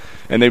champions,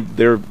 and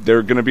they're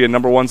going to be a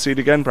number 1 seed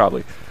again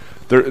probably.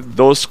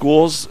 Those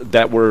schools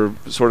that were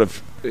sort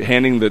of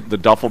handing the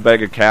duffel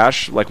bag of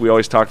cash, like we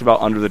always talked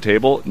about, under the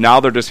table, now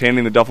they're just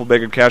handing the duffel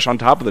bag of cash on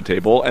top of the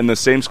table, and the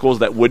same schools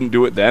that wouldn't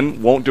do it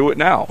then won't do it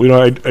now.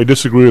 I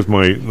disagree with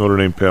my Notre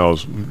Dame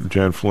pals,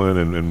 John Flynn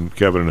and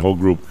Kevin and the whole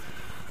group.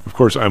 Of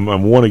course,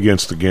 I'm one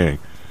against the gang.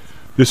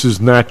 This is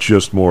not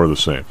just more of the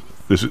same.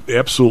 This is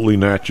absolutely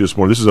not just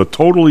more. This is a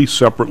totally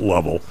separate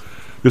level.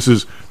 This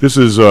is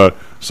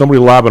somebody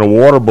lobbing a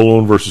water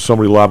balloon versus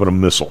somebody lobbing a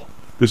missile.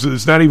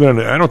 It's not even.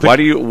 I don't think. Why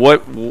do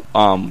you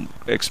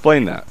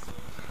explain that?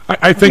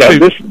 I think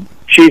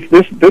Chief.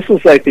 This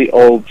is like the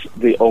old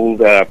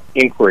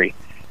inquiry.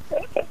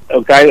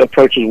 A guy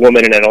approaches a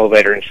woman in an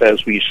elevator and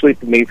says, "Will you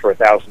sleep with me for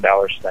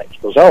 $1,000 tonight?" She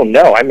goes, "Oh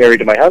no, I'm married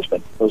to my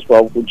husband." He goes,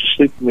 "Well, would you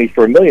sleep with me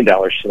for $1 million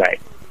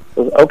tonight?"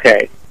 He goes,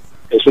 "Okay."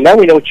 So now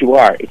we know what you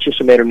are. It's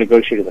just a matter of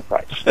negotiating the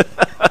price.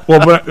 Well,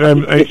 but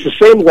it's the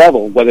same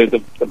level, whether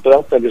the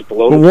belt that is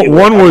below the table.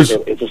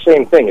 It's the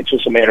same thing. It's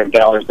just a matter of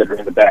dollars that are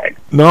in the bag.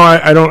 No,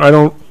 I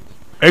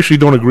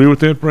don't agree with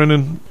that,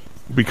 Brendan,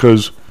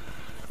 because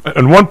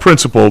on one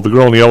principle, the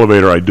girl in the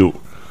elevator, I do,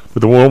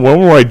 but the one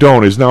where I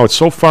don't is now it's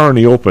so far in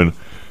the open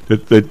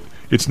that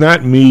it's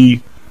not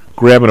me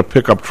grabbing a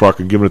pickup truck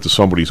and giving it to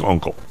somebody's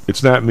uncle.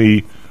 It's not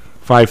me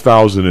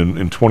 $5,000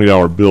 in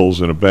 $20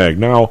 bills in a bag.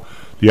 Now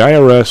the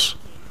IRS.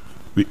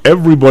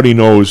 Everybody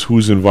knows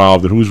who's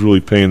involved and who's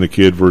really paying the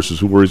kid versus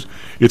who is.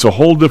 It's a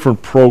whole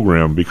different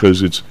program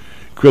because it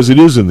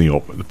is in the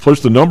open.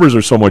 Plus, the numbers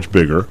are so much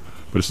bigger,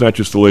 but it's not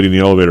just the lady in the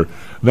elevator.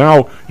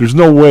 Now, there's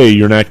no way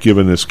you're not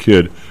giving this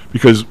kid,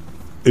 because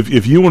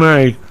if you and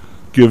I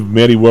give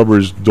Maddie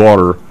Weber's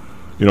daughter,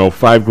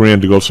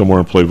 $5,000 to go somewhere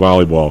and play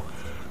volleyball,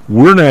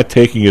 we're not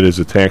taking it as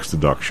a tax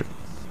deduction,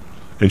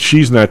 and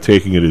she's not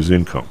taking it as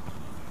income.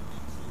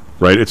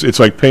 Right? It's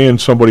like paying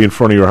somebody in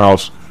front of your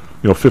house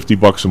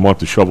 $50 a month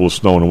to shovel the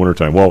snow in the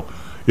wintertime. Well,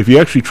 if you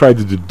actually tried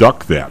to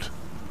deduct that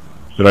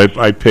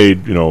I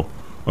paid, the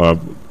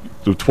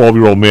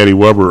 12-year-old Maddie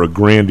Weber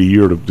 $1,000 a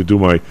year to do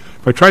my.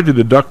 If I tried to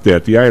deduct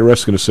that, the IRS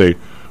is going to say,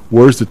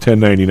 "Where's the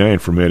 1099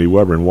 for Maddie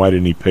Weber, and why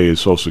didn't he pay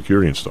his Social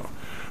Security and stuff?"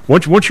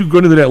 Once you go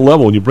into that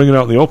level and you bring it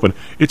out in the open,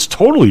 it's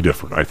totally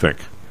different, I think.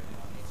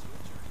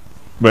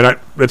 But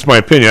that's my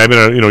opinion. I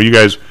mean, you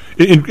guys.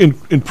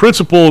 In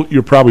principle,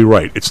 you're probably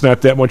right. It's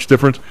not that much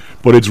different,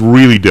 but it's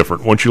really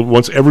different.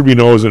 Once everybody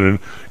knows and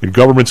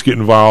governments get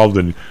involved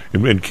and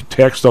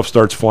tax stuff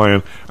starts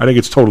flying, I think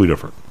it's totally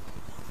different.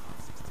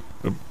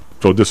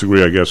 So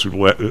disagree, I guess.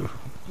 You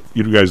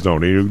guys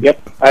don't. You?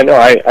 Yep, I know.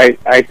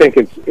 I think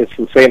it's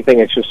the same thing.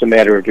 It's just a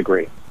matter of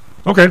degree.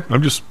 Okay,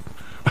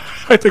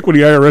 I think when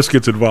the IRS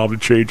gets involved, it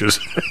changes.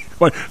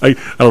 I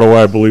don't know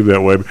why I believe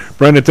that way. But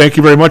Brendan, thank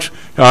you very much.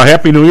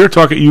 Happy New Year.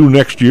 Talk at you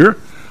next year.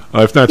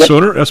 If not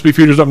sooner. SP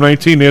Futures up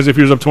 19, NASDAQ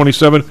Futures up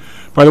 27.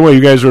 By the way,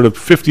 you guys are the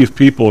 50th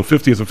people,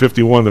 50th and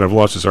 51 that I've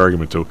lost this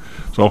argument to.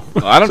 So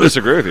I don't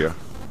disagree with you.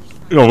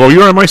 Well,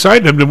 you're on my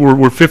side. We're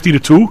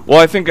 50-2. Well,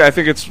 I think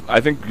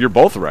you're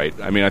both right.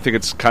 I mean, I think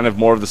it's kind of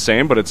more of the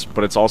same, but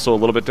it's also a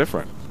little bit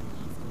different.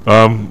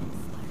 Yeah,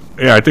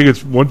 I think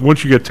it's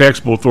once you get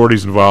taxable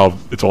authorities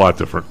involved, it's a lot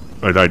different.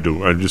 I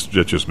do. That's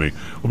just me.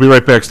 We'll be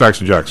right back.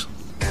 Stocks and Jocks.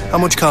 How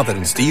much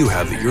confidence do you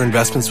have that your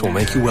investments will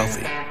make you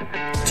wealthy?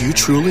 Do you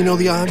truly know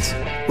the odds?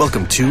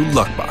 Welcome to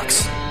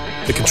Luckbox,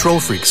 the control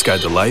freak's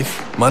guide to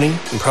life, money,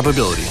 and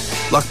probability.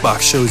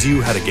 Luckbox shows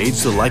you how to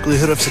gauge the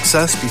likelihood of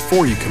success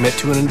before you commit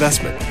to an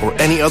investment or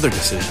any other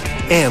decision.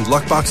 And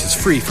Luckbox is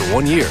free for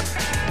 1 year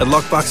at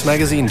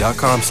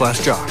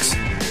luckboxmagazine.com/jocks.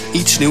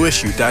 Each new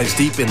issue dives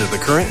deep into the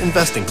current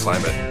investing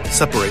climate,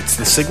 separates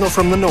the signal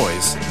from the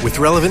noise with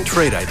relevant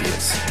trade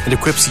ideas, and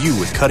equips you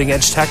with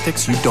cutting-edge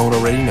tactics you don't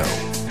already know.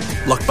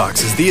 Luckbox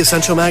is the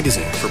essential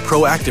magazine for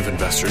proactive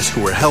investors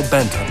who are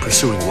hell-bent on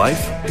pursuing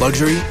life,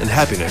 luxury, and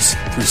happiness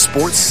through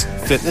sports,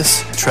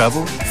 fitness,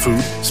 travel,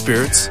 food,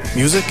 spirits,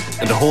 music,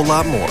 and a whole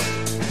lot more.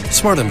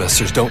 Smart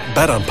investors don't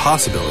bet on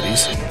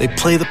possibilities, they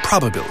play the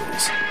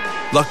probabilities.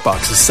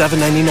 Luckbox is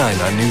 $7.99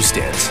 on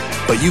newsstands,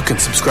 but you can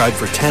subscribe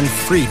for 10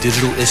 free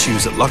digital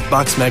issues at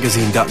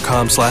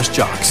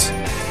luckboxmagazine.com/jocks.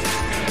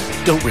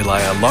 Don't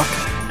rely on luck.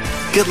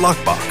 Get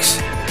Luckbox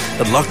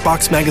at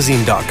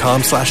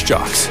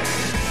luckboxmagazine.com/jocks.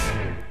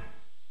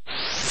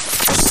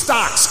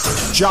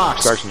 Stocks,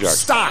 jocks, Stocks and jocks.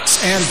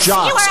 Stocks and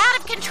jocks. You are out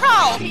of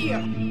control.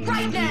 Here,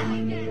 right now,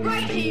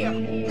 right here,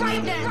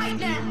 right now, right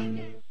now.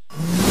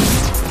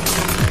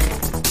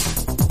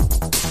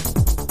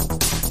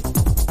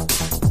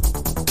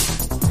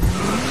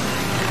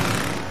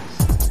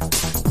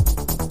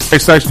 Hey,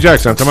 Stocks and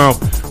Jocks, I'm Tom Al.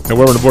 And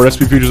we're on the board.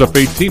 SP Futures up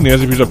 18, NASDAQ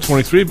Futures up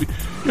 23. It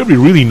would be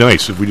really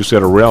nice if we just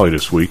had a rally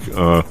this week.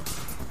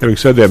 Having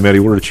said that, Matty,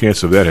 what are the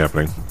chances of that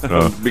happening?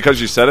 Because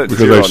you said it.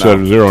 Because I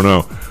said zero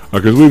now.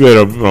 Because we've had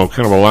a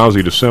kind of a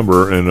lousy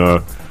December,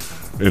 and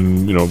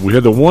we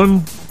had the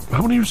one.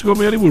 How many years ago,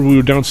 Matty, when we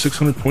were down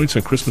 600 points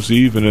on Christmas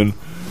Eve, and then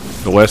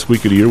the last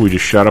week of the year we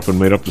just shot up and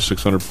made up to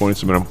 600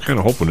 points. I mean, I'm kind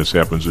of hoping this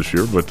happens this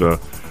year, but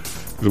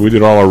we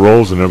did all our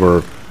rolls and have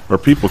our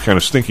people kind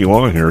of stinky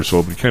long here, so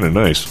it'll be kind of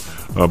nice.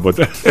 But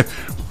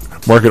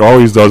market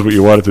always does what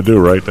you want it to do,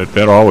 right?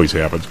 That always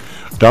happens.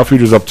 Dow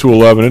Futures up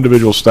 211.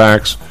 Individual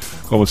stocks.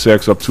 Goldman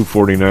Sachs up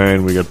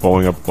 249. We got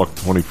Boeing up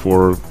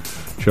 $1.24.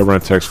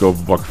 Chevron Texaco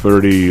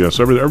 $1.30.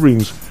 So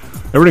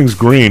everything's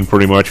green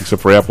pretty much,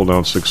 except for Apple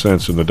down 6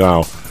 cents in the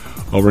Dow.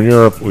 Over in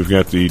Europe, we've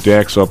got the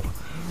DAX up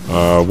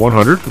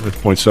 100,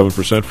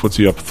 0.7%.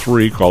 FTSE up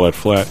 3. Call that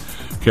flat.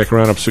 CAC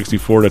around up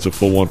 64. That's a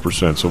full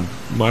 1%. So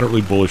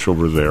moderately bullish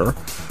over there.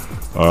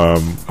 I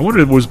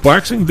wonder, it was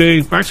Boxing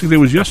Day. Boxing Day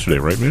was yesterday,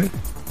 right, man?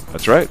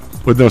 That's right.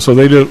 But no, so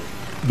they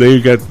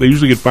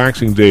usually get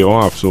Boxing Day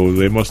off, so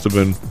they must have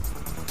been.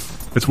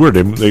 It's weird.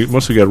 They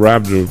must have got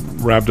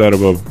robbed out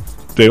of a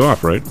day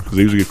off, right? Because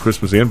they usually get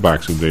Christmas and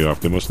Boxing Day off.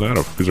 They must not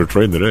have, because they're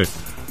trading today.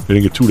 They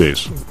didn't get 2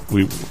 days.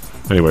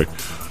 Anyway,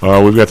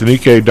 we've got the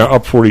Nikkei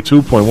up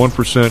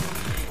 42.1%.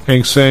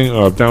 Hang Seng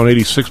down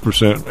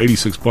 86%,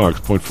 $86,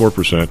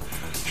 0.4%.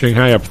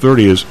 Shanghai up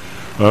 30. Is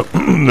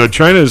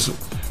China's.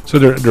 So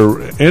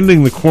they're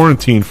ending the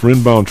quarantine for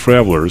inbound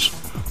travelers.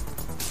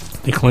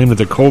 They claim that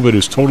the COVID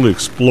has totally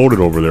exploded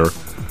over there.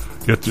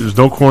 Yet there's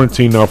no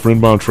quarantine now for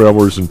inbound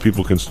travelers, and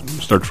people can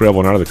start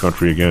traveling out of the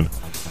country again.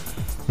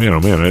 Man,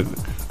 oh man, I'm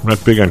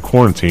not big on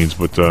quarantines,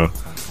 but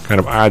kind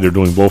of odd they're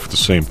doing both at the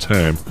same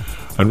time.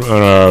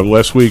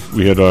 Last week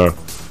we had on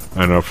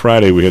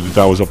Friday we had the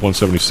Dow was up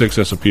 176,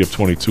 S&P up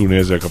 22,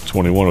 NASDAQ up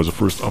 21. It was the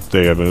first up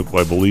day, I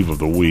believe, of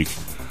the week.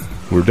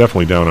 We were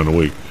definitely down on the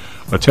week.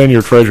 A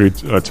 10-year Treasury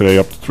today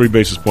up 3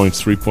 basis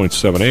points,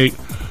 3.78.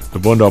 The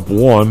Bund up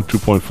 1,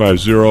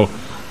 2.50.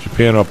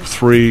 Japan up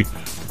 3,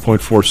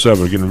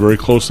 0.47. Getting very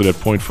close to that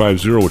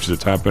 0.50, which is the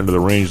top end of the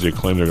range. They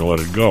claim they're going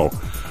to let it go.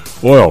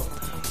 Oil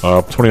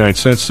up 29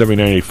 cents,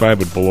 79.85,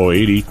 but below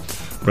 80.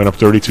 Brent up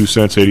 32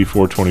 cents,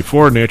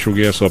 84.24. Natural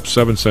gas up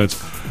 7 cents,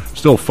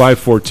 still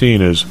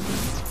 5.14. Is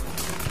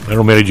I don't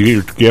know, man, did you get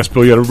your gas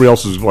bill yet? Everybody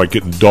else is like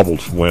getting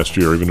doubled from last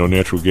year, even though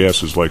natural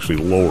gas is actually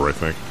lower, I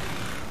think.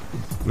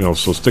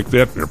 So stick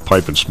that in your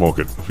pipe and smoke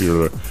it. If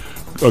you're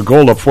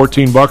gold up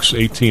 $14,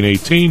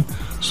 18.18.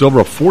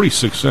 Silver up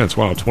 46 cents.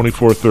 Wow,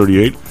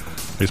 24.38.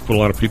 They just put a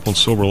lot of people in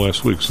silver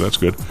last week, so that's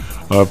good.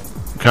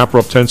 Copper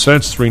up 10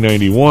 cents,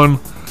 3.91.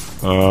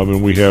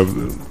 And we have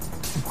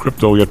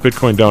crypto. We got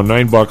Bitcoin down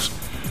 $9,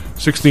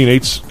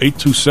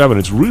 16.827.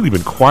 It's really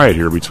been quiet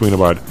here between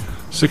about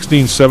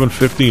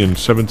 16.750 and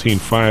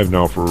 17.5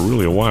 now for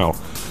really a while.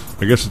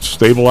 I guess it's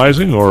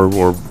stabilizing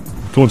or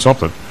doing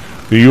something.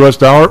 The U.S.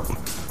 dollar.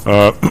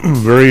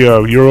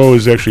 Euro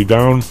is actually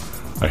down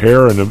a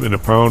hair, and the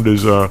pound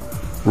is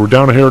we're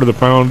down a hair to the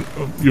pound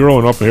euro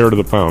and up a hair to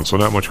the pound, so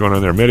not much going on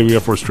there. Matty, we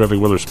have for us traffic,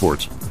 weather,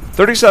 sports.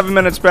 37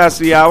 minutes past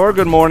the hour.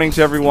 Good morning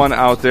to everyone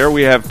out there.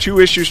 We have 2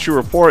 issues to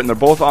report, and they're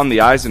both on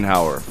the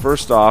Eisenhower.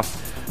 First off,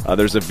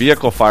 there's a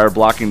vehicle fire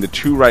blocking the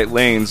 2 right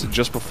lanes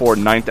just before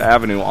 9th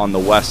Avenue on the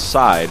west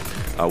side,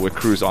 with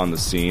crews on the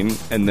scene.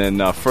 And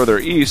then further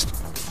east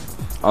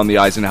on the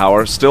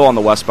Eisenhower, still on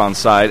the westbound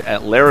side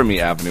at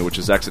Laramie Avenue, which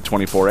is exit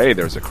 24A,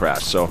 there's a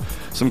crash. So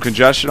some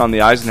congestion on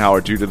the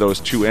Eisenhower due to those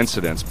 2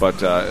 incidents, but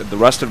the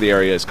rest of the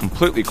area is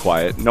completely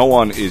quiet. No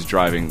one is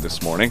driving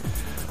this morning.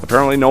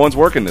 Apparently no one's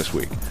working this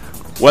week.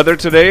 Weather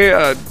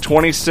today,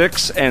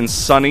 26 and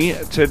sunny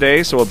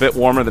today, so a bit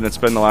warmer than it's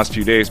been the last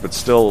few days, but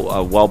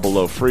still well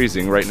below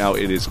freezing. Right now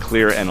it is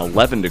clear and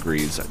 11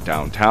 degrees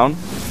downtown.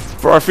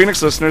 For our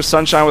Phoenix listeners,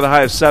 sunshine with a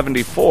high of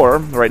 74.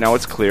 Right now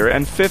it's clear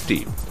and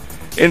 50.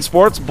 In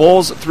sports,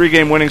 Bulls'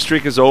 3-game winning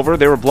streak is over.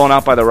 They were blown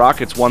out by the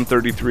Rockets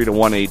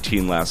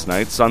 133-118 last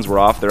night. Suns were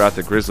off. They're at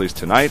the Grizzlies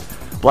tonight.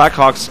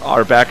 Blackhawks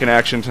are back in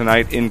action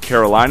tonight in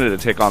Carolina to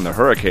take on the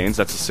Hurricanes.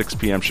 That's a 6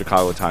 p.m.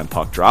 Chicago time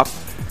puck drop.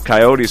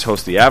 Coyotes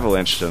host the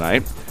Avalanche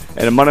tonight.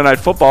 And in Monday Night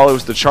Football, it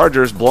was the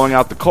Chargers blowing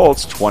out the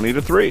Colts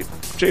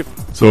 20-3. Chief.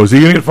 So is he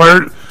going to get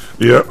fired?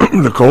 Yeah,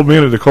 the cold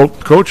man or the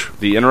coach?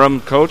 The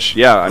interim coach?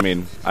 Yeah, I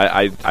mean,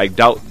 I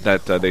doubt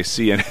that they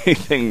see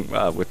anything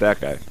with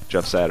that guy,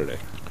 Jeff Saturday.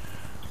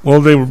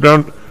 Well, they were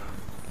down.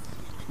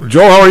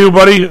 Joe, how are you,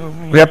 buddy?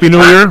 Happy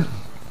New Year.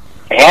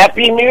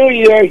 Happy New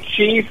Year,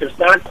 Chief. It's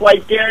not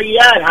quite there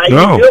yet. How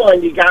you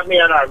doing? You got me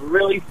on a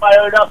really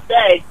fired up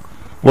day.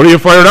 What are you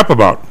fired up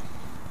about?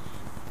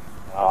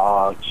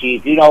 Oh,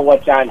 Chief, you know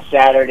what's on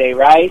Saturday,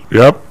 right?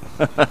 Yep.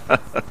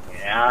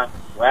 Yeah.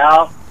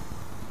 Well,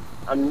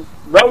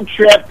 road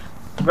trip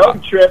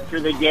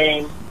for the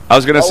game. I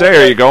was going to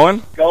say, are you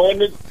going? Going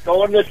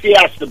to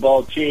Fiesta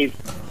Bowl, Chief.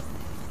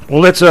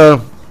 Well, that's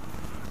a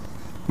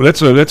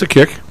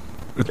kick.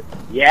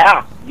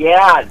 Yeah.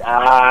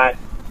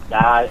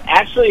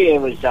 Actually,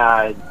 it was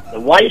the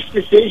wife's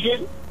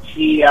decision.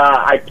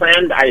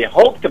 I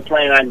hope to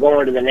plan on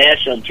going to the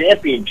national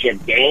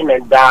championship game,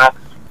 and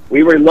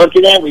we were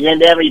looking at. We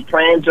didn't have any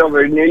plans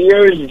over New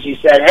Year's, and she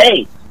said,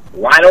 "Hey,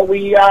 why don't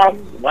we go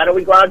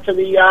out to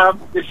the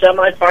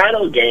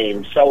semifinal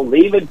game?" So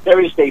leaving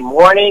Thursday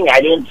morning.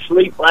 I didn't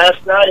sleep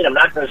last night. I'm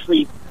not going to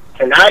sleep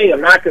tonight.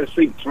 I'm not going to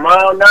sleep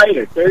tomorrow night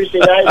or Thursday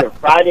night or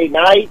Friday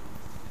night.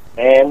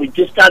 And we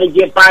just got to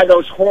get by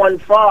those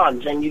Horned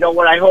Frogs. And you know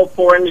what I hope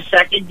for in the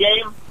second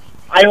game?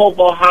 I hope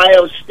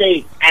Ohio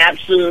State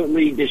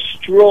absolutely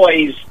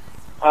destroys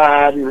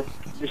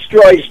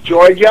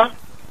Georgia.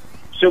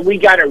 So we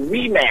got a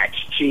rematch,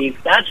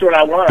 Chief. That's what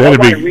I want. I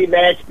want a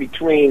rematch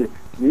between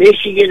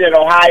Michigan and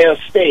Ohio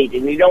State.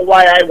 And you know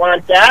why I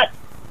want that?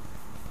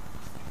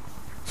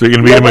 So you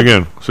can beat them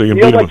again. So you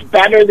can beat them. What's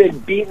better than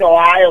beating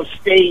Ohio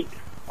State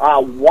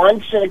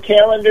once in a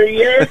calendar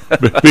year?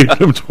 Beat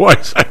them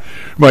twice.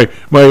 My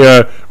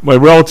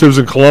relatives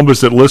in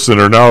Columbus that listen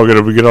are now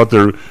going to get out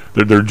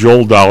their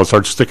Joel doll and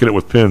start sticking it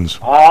with pins.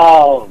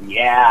 Oh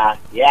yeah.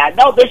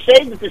 No, they're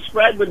saying that the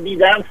spread would be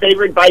down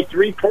favored by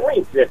 3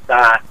 points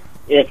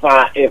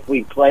if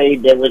we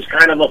played. It was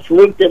kind of a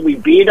fluke that we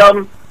beat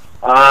them.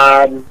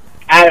 I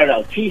don't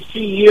know.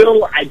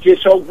 TCU, I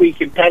just hope we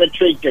can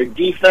penetrate their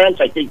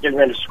defense. I think they're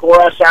going to score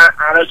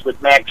on us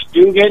with Max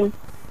Dugan.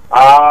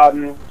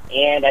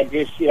 And I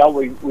just, we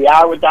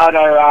are without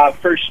our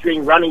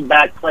first-string running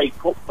back, Clay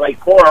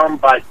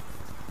Corum, but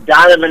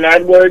Donovan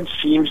Edwards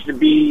seems to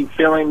be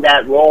filling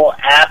that role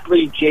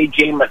aptly.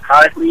 J.J.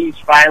 McCarthy's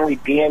finally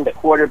being the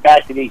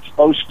quarterback that he's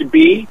supposed to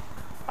be.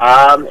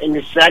 In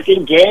the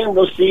second game,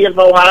 we'll see if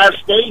Ohio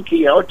State,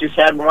 just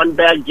had one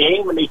bad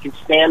game and they can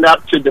stand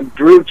up to the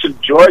brutes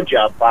of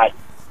Georgia. But,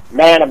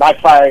 man, am I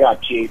firing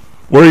up, Chief.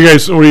 Where are you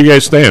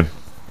guys staying?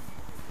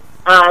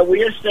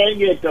 We are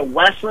staying at the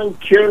Westland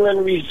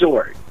Kierland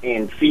Resort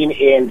in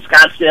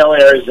Scottsdale,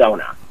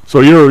 Arizona.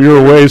 So you're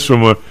a ways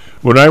from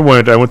when I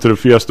went to the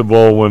Fiesta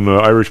Bowl when the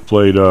Irish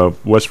played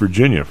West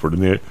Virginia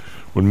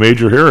when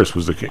Major Harris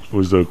was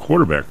the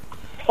quarterback.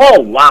 Oh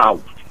wow!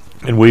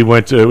 And we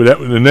went to that,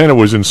 and then it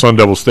was in Sun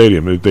Devil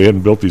Stadium. They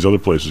hadn't built these other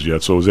places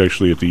yet, so it was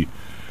actually at the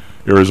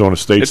Arizona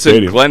State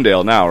Stadium. It's in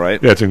Glendale now, right?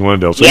 Yeah, it's in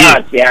Glendale. So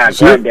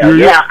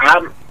Glendale.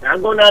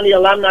 I'm going on the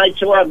alumni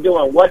tour. I'm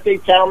doing what they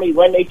tell me,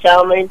 when they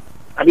tell me.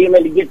 I'm even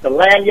going to get the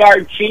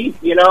lanyard, Chief,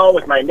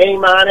 with my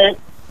name on it.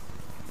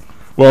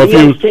 Well,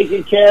 if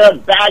taken care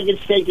of,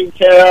 baggage taken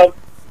care of.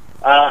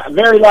 A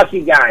very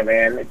lucky guy,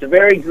 man. It's a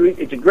great year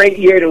it's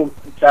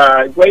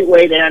a great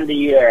way to end the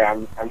year.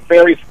 I'm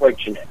very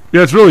fortunate.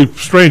 Yeah, it's really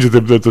strange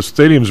that the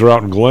stadiums are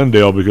out in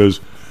Glendale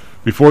because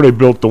before they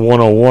built the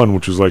 101,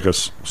 which is like a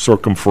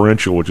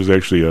circumferential, which is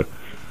actually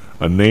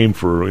a name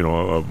for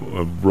a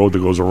road that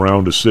goes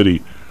around the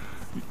city,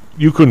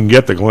 you couldn't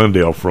get to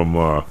Glendale from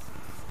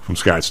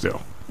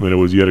Scottsdale. I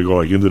mean, you had to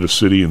go into the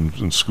city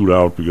and scoot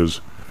out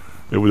because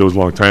it was a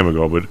long time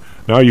ago. But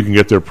now you can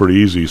get there pretty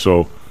easy.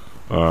 So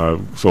the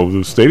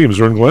stadiums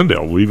are in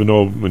Glendale. Even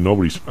though I don't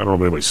know if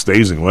anybody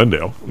stays in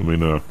Glendale. I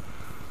mean,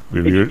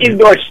 it's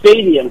indoor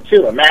stadium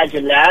too.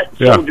 Imagine that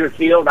Soldier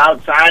Field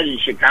outside in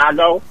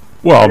Chicago.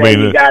 Well,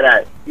 and you got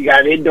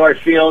an indoor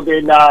field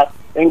in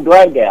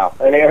Glendale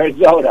in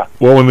Arizona.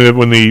 Well,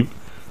 when the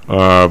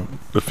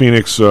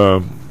Phoenix.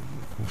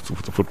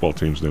 What's the football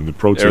team's name? The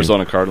pro team.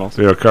 Arizona Cardinals.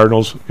 Yeah,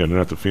 Cardinals. Yeah, they're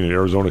not the Phoenix.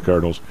 Arizona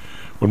Cardinals.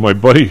 When my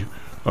buddy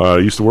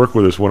used to work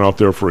with us went out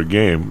there for a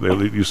game, they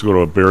used to go to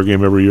a Bear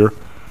game every year.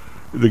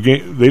 The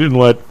game they didn't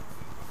let,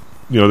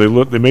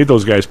 they made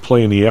those guys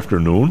play in the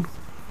afternoon,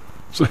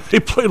 so they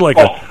played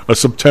a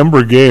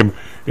September game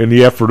in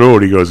the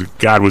afternoon. He goes,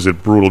 God, was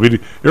it brutal? I mean,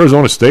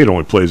 Arizona State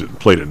only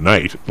played at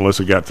night unless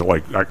it got to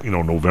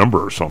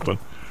November or something.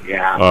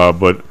 Yeah.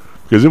 But.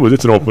 Because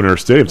it's an open air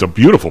stadium. It's a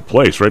beautiful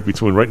place, right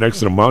next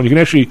to the mountain. You can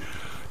actually,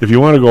 if you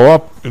want to go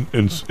up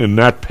and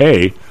not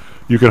pay,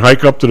 you can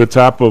hike up to the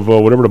top of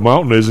whatever the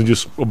mountain is and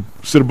just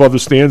sit above the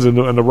stands and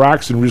the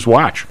rocks and just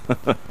watch.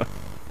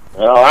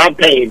 Oh, I'm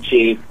paying,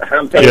 Chief.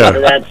 I'm paying for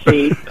that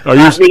seat.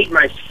 I'm meeting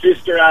my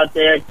sister out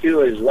there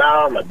too as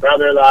well. My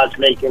brother-in-law's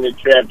making the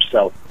trip,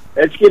 so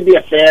It's going to be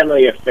a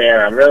family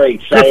affair. I'm really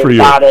excited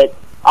about it.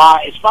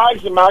 As far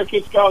as the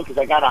markets go, because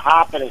I got to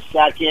hop in a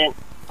second,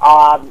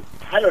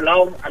 I don't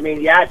know. I mean,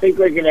 yeah, I think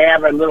we're going to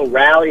have a little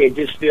rally. It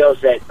just feels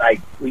that,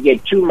 like, we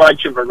get too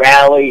much of a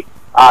rally.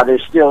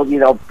 There's still,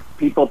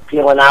 people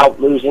peeling out,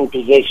 losing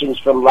positions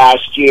from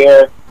last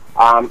year.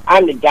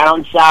 On the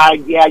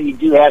downside, yeah, you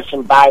do have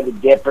some buy the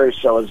dippers,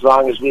 so as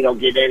long as we don't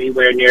get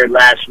anywhere near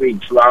last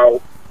week's low.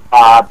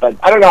 But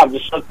I don't know, I'm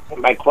just looking at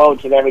my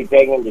quotes and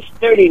everything, and this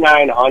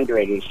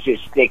 3,900 is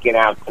just sticking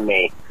out to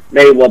me.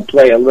 Maybe we'll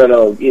play a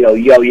little,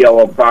 yo-yo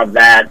above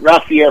that.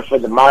 Rough year for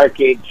the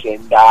markets,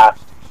 and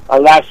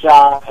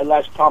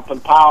unless Pump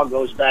and Powell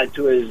goes back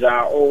to his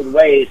old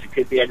ways, it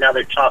could be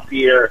another tough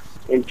year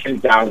in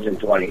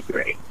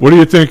 2023. What do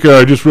you think,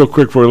 just real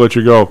quick before I let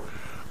you go,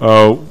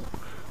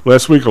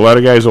 last week a lot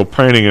of guys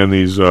opining on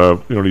these,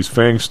 these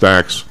FANG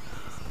stocks.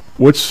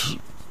 What's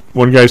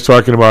one guy's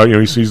talking about,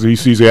 he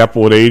sees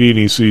Apple at 80 and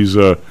he sees,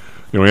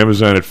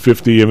 Amazon at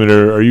 50. I mean,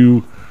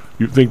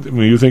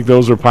 you think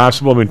those are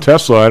possible? I mean,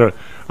 Tesla,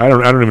 I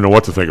don't even know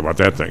what to think about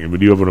that thing. But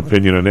do you have an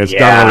opinion on that? It's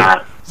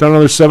down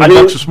another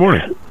 $7 this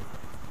morning.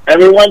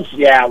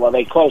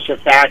 They close their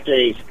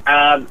factories.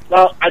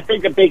 Well, I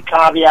think a big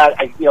caveat,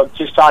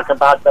 just talk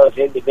about those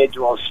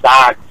individual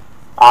stocks.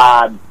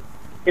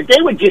 If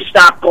they would just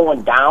stop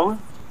going down,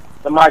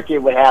 the market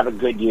would have a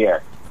good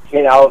year.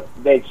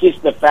 It's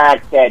just the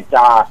fact that,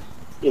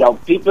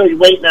 people are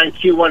waiting on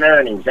Q1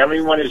 earnings.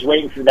 Everyone is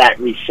waiting for that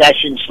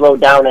recession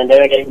slowdown in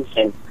earnings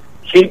and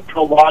keep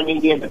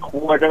prolonging in the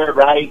quarter,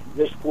 right?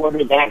 This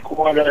quarter, that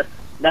quarter.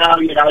 Now,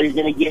 you're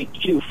going to get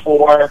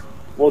Q4.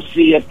 We'll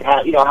see if,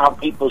 how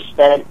people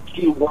spend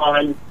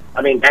Q1.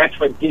 I mean, that's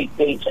what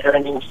dictates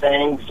earnings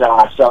things.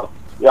 I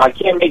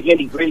can't make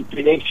any great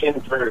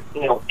prediction for,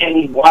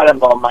 any one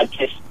of them.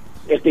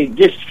 If they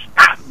just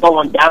stop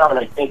going down,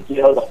 I think,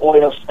 the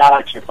oil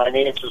stocks or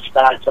financial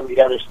stocks, some of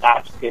the other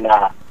stocks can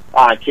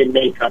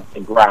make up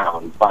the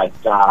ground. But,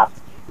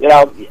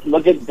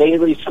 look at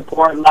daily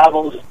support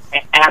levels.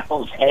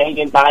 Apple's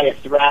hanging by a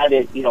thread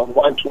at,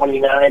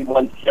 129,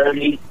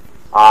 130.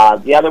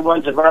 The other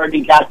ones have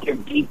already got their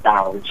beat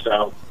down.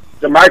 So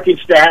the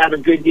market's to have a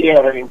good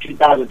year in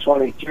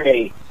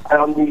 2023. I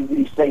don't need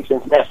these things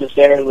to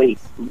necessarily,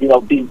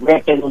 be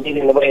ripping,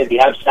 leading the way to the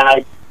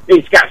upside. They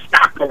just got to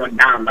stop going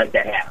down like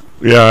they have.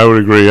 Yeah, I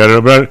would agree.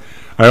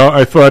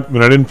 I thought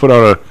when I didn't put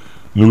out a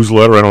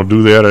newsletter, I don't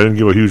do that. I didn't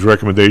give a huge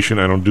recommendation.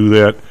 I don't do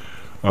that.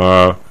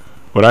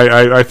 But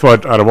I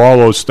thought out of all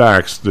those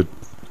stocks that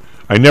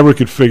I never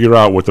could figure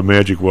out what the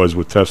magic was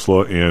with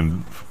Tesla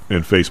and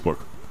Facebook.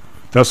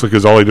 Tesla,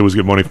 because all they did was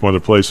get money from other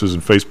places,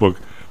 and Facebook,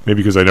 maybe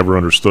because I never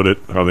understood it,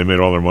 how they made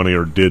all their money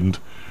or didn't.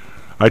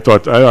 I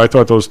thought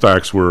those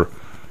stocks they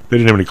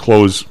didn't have any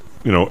close,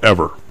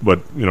 ever.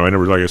 But I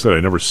never, like I said, I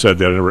never said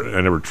that.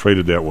 I never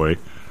traded that way.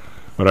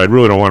 But I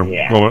really don't want to.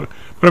 Yeah. But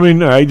I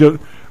mean, I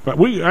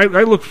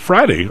looked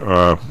Friday.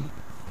 I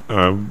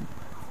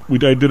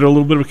did a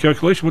little bit of a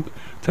calculation.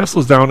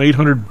 Tesla's down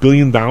 $800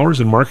 billion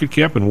in market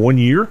cap in 1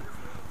 year.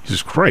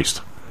 Jesus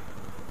Christ,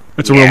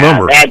 that's a real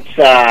number.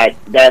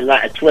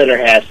 That Twitter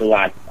has a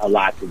lot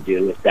to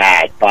do with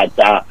that. But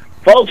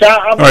folks,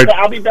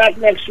 I'll be back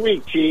next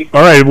week, Chief.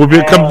 All right,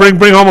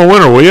 bring home a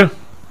winner, will you?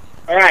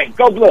 All right,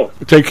 go blue.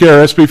 Take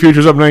care. SP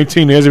Futures up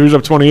 19. NASDAQ Futures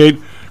up 28.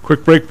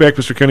 Quick break. Back,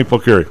 Mr. Kenny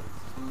Polcari.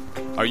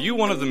 Are you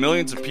one of the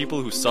millions of people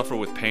who suffer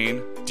with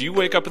pain? Do you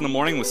wake up in the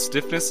morning with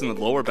stiffness in the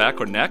lower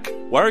back or neck?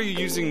 Why are you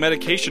using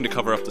medication to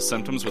cover up the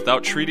symptoms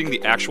without treating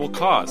the actual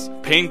cause?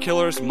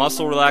 Painkillers,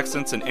 muscle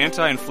relaxants, and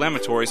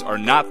anti-inflammatories are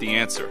not the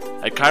answer.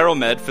 At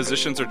ChiroMed,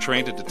 physicians are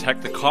trained to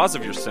detect the cause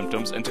of your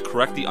symptoms and to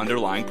correct the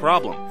underlying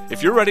problem.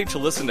 If you're ready to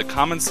listen to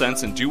common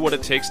sense and do what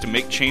it takes to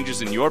make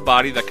changes in your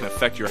body that can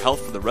affect your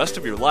health for the rest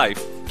of your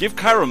life, give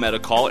ChiroMed a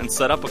call and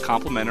set up a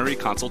complimentary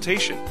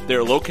consultation. They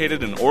are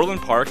located in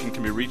Orland Park and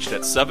can be reached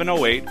at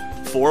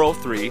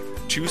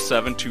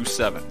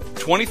 708-403-2727.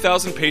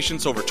 20,000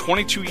 patients over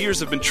 22 years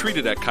have been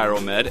treated at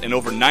ChiroMed, and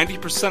over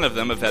 90% of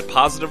them have had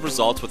positive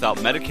results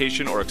without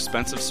medication or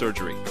expensive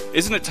surgery.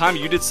 Isn't it time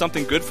you did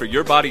something good for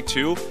your body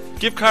too?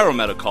 Give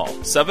ChiroMed a call,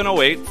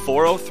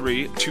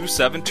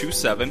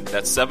 708-403-2727.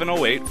 That's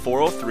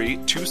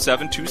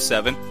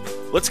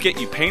 708-403-2727. Let's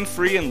get you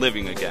pain-free and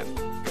living again.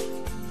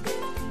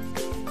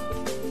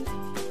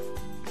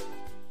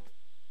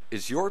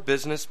 Is your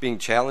business being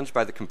challenged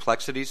by the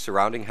complexities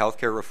surrounding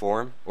healthcare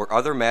reform or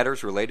other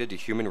matters related to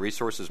human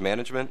resources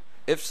management?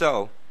 If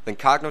so, then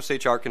Cognos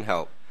HR can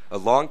help. A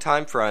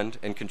longtime friend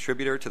and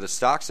contributor to the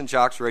Stocks and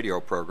Jocks radio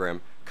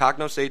program,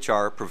 Cognos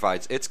HR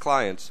provides its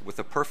clients with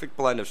a perfect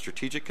blend of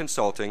strategic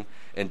consulting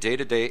and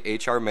day-to-day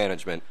HR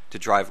management to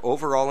drive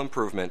overall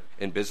improvement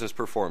in business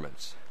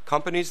performance.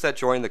 Companies that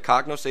join the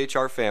Cognos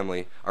HR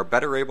family are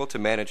better able to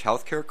manage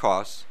healthcare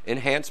costs,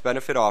 enhance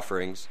benefit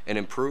offerings, and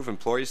improve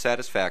employee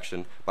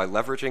satisfaction by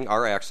leveraging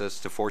our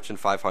access to Fortune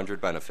 500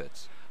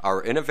 benefits.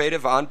 Our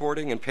innovative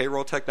onboarding and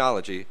payroll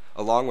technology,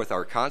 along with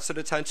our constant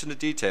attention to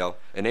detail,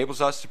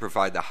 enables us to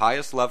provide the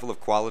highest level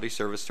of quality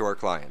service to our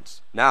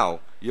clients.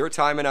 Now, your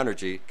time and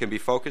energy can be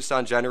focused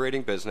on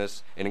generating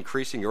business and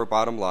increasing your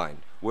bottom line.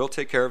 We'll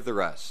take care of the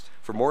rest.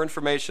 For more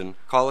information,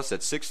 call us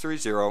at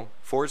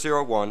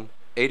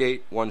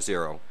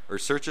 630-401-8810 or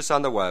search us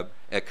on the web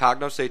at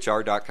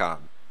cognoshr.com.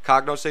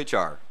 Cognos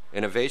HR,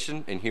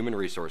 Innovation in Human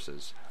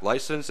Resources.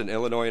 Licensed in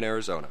Illinois and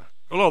Arizona.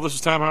 Hello, this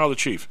is Tom Howell, the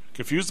Chief.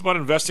 Confused about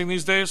investing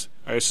these days?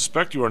 I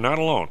suspect you are not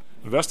alone.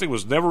 Investing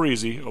was never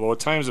easy, although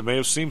at times it may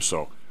have seemed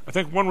so. I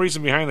think one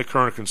reason behind the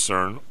current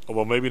concern,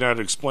 although maybe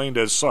not explained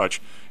as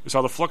such, is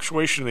how the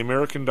fluctuation in the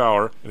American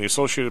dollar and the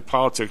associated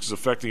politics is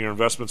affecting your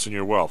investments and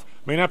your wealth.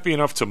 It may not be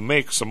enough to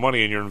make some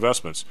money in your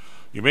investments.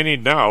 You may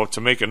need now to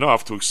make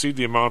enough to exceed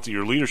the amount that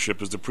your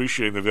leadership is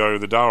depreciating the value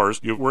of the dollars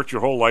you've worked your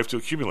whole life to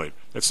accumulate.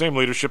 That same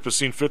leadership has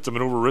seen fit to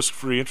maneuver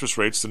risk-free interest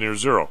rates to near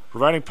zero.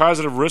 Providing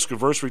positive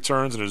risk-averse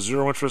returns in a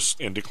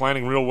zero-interest and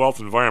declining real wealth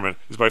environment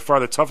is by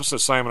far the toughest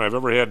assignment I've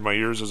ever had in my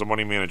years as a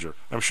money manager.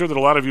 I'm sure that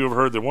a lot of you have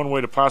heard that one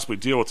way to possibly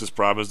deal with this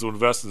problem is to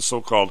invest in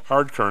so-called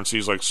hard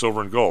currencies like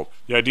silver and gold.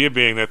 The idea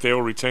being that they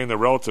will retain their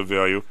relative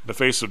value in the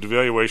face of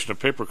devaluation of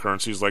paper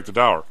currencies like the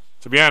dollar.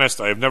 To be honest,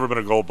 I have never been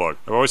a gold bug.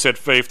 I've always had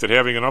faith that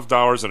having enough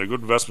dollars and a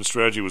good investment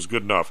strategy was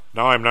good enough.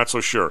 Now I'm not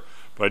so sure.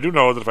 But I do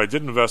know that if I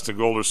did invest in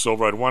gold or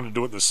silver, I'd want to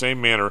do it in the same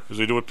manner as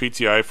we do at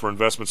PTI for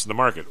investments in the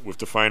market, with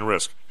defined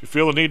risk. If you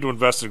feel the need to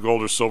invest in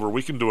gold or silver,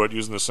 we can do it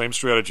using the same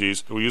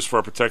strategies that we use for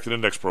our protected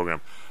index program.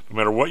 No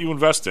matter what you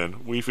invest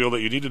in, we feel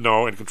that you need to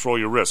know and control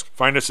your risk.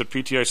 Find us at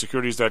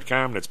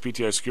PTIsecurities.com. That's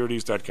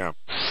PTIsecurities.com.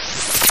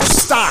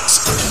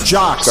 Stocks,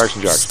 jocks, Stocks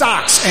and jocks.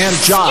 Stocks and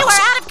jocks. You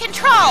are out of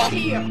control.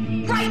 Here,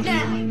 right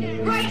now,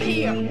 right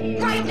here,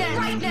 right now,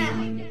 right now.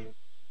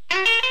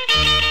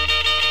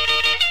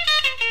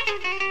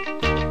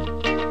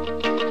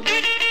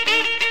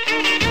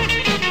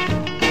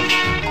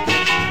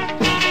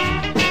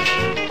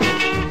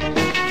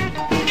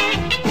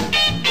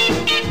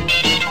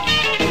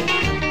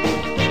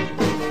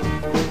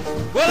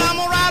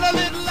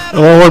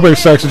 Hello, welcome back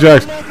to Stocks and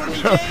Jocks.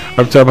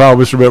 I'm Tom Howell,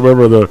 Mr.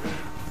 Member of the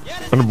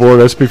on the board.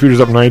 SP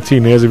futures up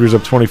 19, NASDAQ futures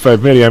up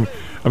 25. Maybe I'm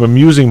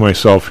amusing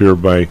myself here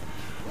by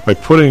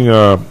putting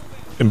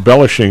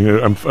embellishing.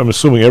 I'm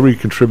assuming every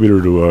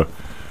contributor to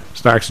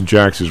Stocks and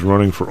Jocks is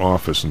running for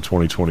office in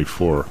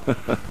 2024.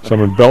 So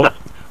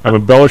I'm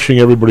embellishing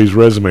everybody's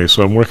resume.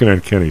 So I'm working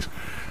on Kenny's.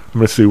 I'm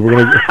going to see.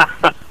 We're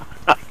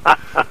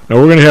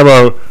gonna have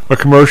a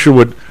commercial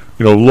with.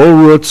 Low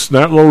roots,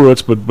 not low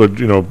roots, but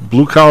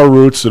blue collar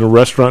roots in a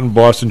restaurant in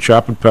Boston,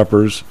 chopping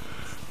peppers.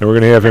 And we're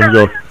going to have him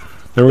go.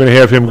 Then we're going to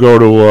have him go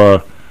to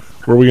where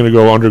are we going to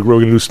go? We're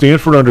going to do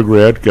Stanford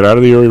undergrad. Get out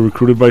of the area,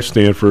 recruited by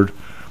Stanford.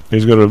 And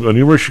he's going to a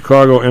University of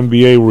Chicago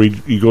MBA where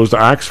he goes to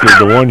Oxford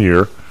the 1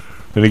 year.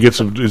 Then he gets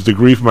his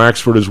degree from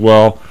Oxford as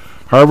well.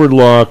 Harvard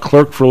Law,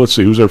 clerk for, let's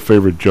see, who's our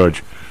favorite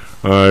judge?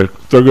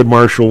 Thurgood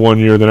Marshall 1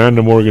 year. Then on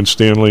to Morgan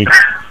Stanley.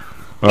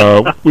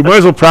 We might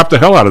as well prop the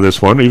hell out of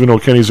this one, even though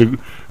Kenny's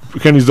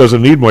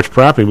doesn't need much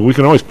propping, but we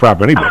can always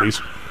prop anybody's.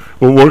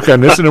 We'll work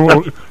on this, and then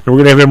we're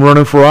going to have him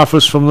running for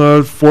office from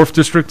the 4th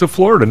District of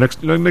Florida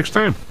next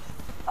time.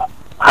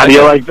 How do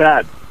you like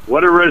that?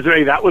 What a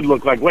resume that would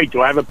look like. Wait,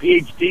 do I have a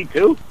PhD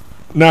too?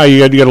 No,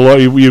 you got a lot.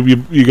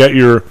 You got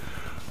your.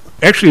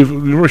 Actually,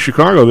 University of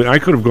Chicago, I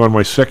could have gone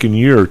my second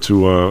year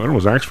to I don't know, it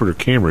was Oxford or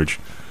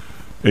Cambridge,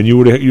 and you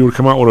would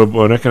come out with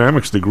an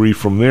economics degree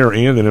from there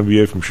and an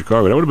MBA from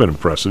Chicago. That would have been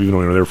impressive, even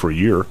though you were there for a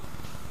year.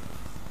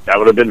 That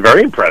would have been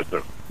very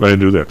impressive. I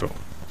didn't do that though.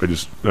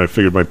 I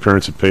figured my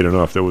parents had paid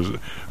enough. I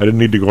didn't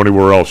need to go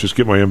anywhere else. Just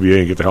get my MBA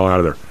and get the hell out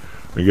of there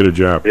and get a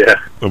job.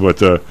 Yeah. But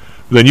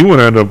then you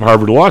went on to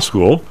Harvard Law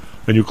School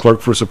and you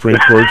clerked for a Supreme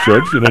Court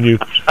judge, and then you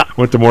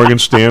went to Morgan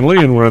Stanley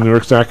and went on the New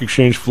York Stock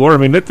Exchange floor. I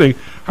mean, that thing.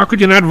 How could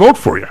you not vote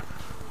for you?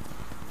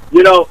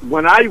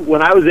 When I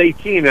was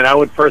 18 and I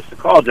went first to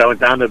college, I went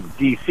down to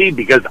D.C.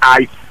 because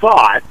I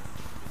thought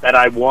that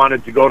I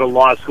wanted to go to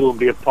law school and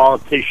be a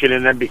politician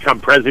and then become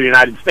president of the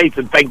United States,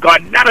 and thank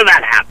God none of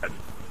that happened.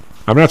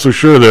 I'm not so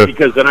sure that...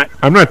 Because then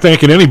I'm not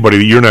thanking anybody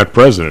that you're not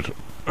president.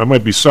 I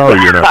might be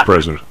sorry you're not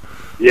president.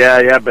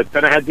 Yeah, but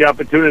then I had the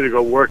opportunity to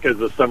go work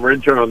as a summer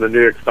intern on the New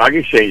York Stock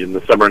Exchange in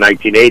the summer of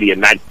 1980,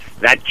 and that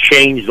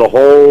changed the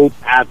whole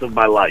path of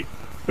my life.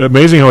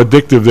 Amazing how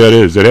addictive that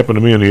is. That happened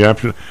to me in the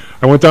option.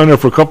 I went down there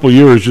for a couple of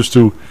years just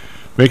to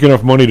make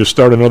enough money to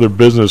start another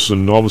business,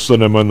 and all of a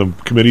sudden I'm on the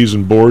committees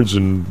and boards,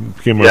 and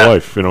became my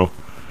life,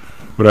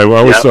 But I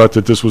always thought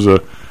that this was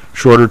a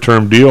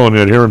shorter-term deal, and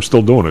here I'm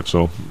still doing it,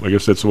 so I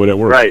guess that's the way that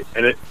works. Right,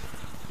 and it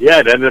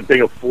ended up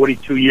being a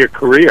 42-year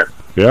career.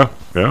 Yeah.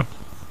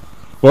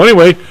 Well,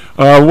 anyway,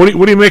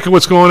 what do you make of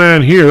what's going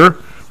on here?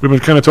 We've been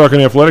kind of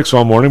talking athletics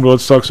all morning, but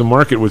let's talk some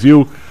market with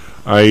you.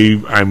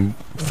 I'm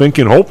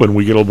hoping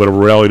we get a little bit of a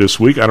rally this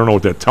week. I don't know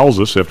what that tells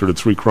us after the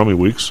 3 crummy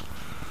weeks.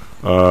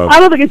 I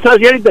don't think it tells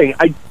you anything.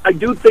 I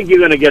do think you're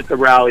going to get the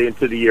rally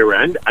into the year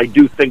end. I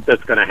do think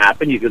that's going to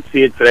happen. You can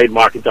see it today.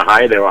 Markets are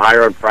higher. They were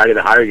higher on Friday.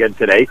 They're higher again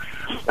today.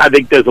 I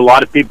think there's a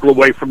lot of people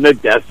away from their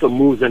desks, so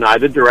moves in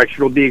either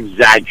direction will be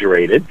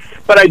exaggerated.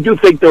 But I do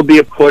think there'll be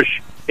a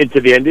push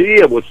into the end of the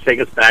year, which take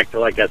us back to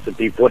like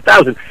S&P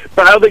 4000.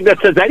 But I don't think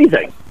that says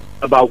anything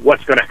about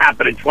what's going to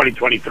happen in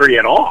 2023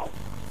 at all.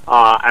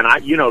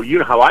 And you know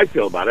how I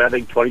feel about it. I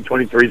think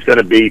 2023 is going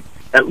to be,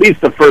 at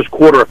least the first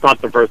quarter, if not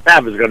the first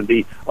half, is going to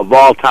be a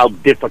volatile,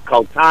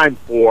 difficult time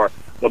for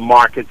the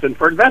markets and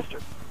for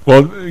investors.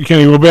 Well,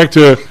 Kenny, go back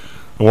to,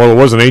 well, it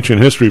wasn't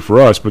ancient history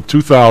for us, but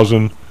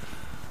 2000,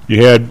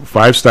 you had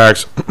 5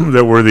 stocks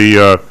that were they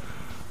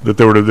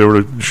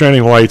were the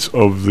shining lights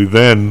of the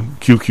then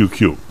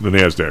QQQ, the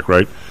NASDAQ,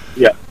 right?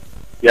 Yeah.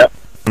 Yep.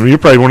 I mean, you're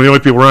probably one of the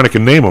only people around that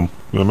can name them.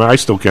 I mean, I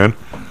still can.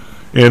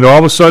 And all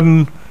of a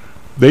sudden,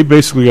 they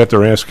basically got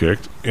their ass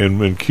kicked, and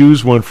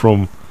Qs went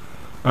from,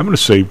 I'm going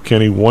to say,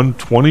 Kenny,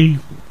 120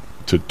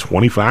 to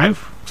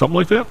 25, something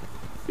like that.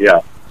 Yeah.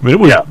 I mean,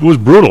 it was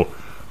brutal.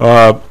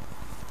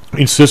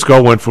 And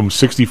Cisco went from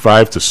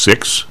 65 to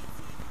 6,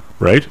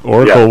 right?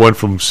 Oracle went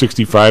from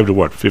 65 to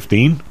what,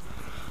 15?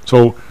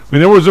 So, I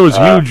mean, there was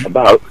huge.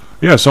 About.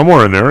 Yeah,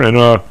 somewhere in there. And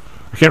I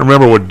can't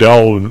remember what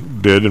Dell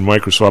did in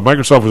Microsoft.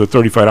 Microsoft was at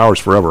 35 hours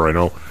forever, I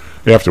know,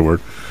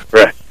 afterward.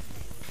 Right.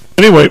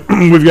 Anyway,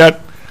 we've got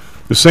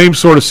the same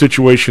sort of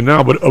situation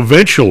now, but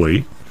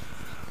eventually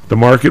the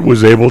market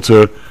was able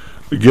to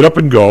get up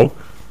and go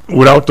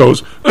without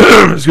those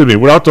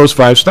without those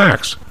 5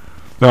 stocks.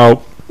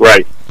 Now,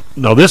 right.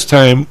 Now this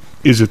time,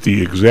 is it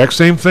the exact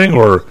same thing,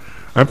 or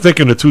I'm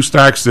thinking the 2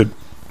 stocks that,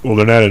 well,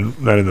 they're not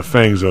in the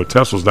FANGs.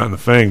 Tesla's not in the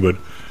FANG, but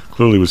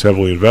clearly was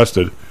heavily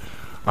invested.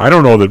 I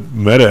don't know that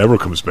Meta ever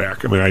comes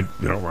back. I mean, I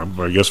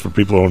guess for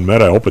people who own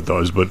Meta, I hope it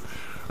does, but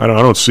I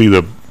don't see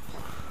the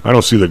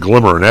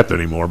glimmer in that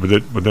anymore.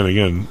 But then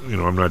again,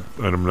 I'm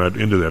not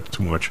into that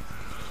too much.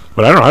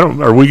 But I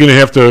don't. Are we going to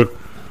have to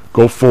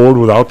go forward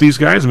without these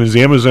guys? I mean, is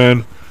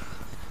Amazon?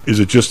 Is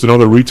it just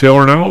another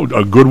retailer now?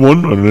 A good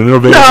one, an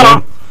innovative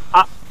one?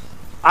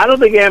 I don't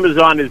think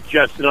Amazon is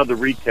just another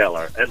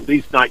retailer. At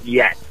least not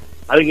yet.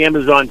 I think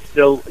Amazon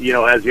still,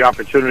 has the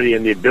opportunity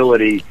and the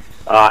ability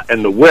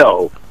and the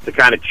will to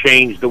kind of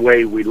change the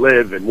way we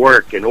live and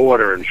work and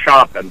order and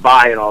shop and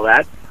buy and all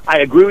that. I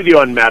agree with you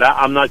on Meta.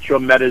 I'm not sure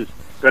Meta's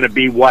going to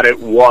be what it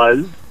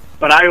was.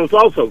 But I was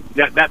also,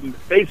 that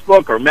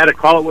Facebook or Meta,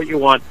 call it what you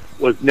want,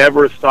 was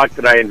never a stock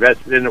that I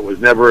invested in. It was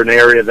never an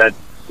area that,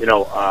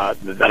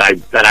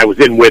 that I was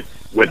in with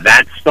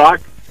that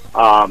stock.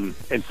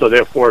 And so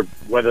therefore,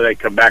 whether they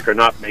come back or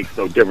not makes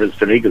no difference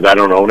to me because I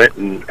don't own it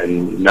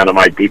and none of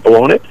my people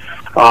own it.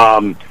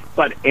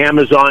 But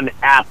Amazon,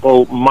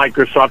 Apple,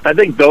 Microsoft, I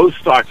think those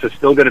stocks are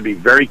still going to be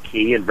very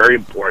key and very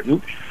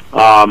important.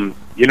 And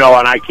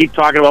I keep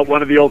talking about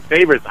one of the old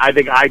favorites. I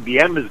think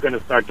IBM is going to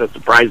start to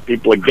surprise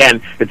people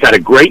again. It's had a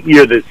great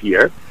year this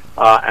year,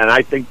 and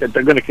I think that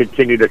they're going to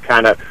continue to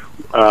kind of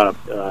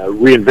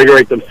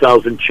reinvigorate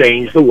themselves and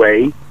change the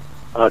way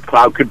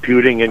cloud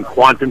computing and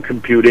quantum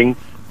computing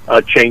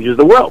changes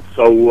the world.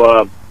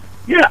 So,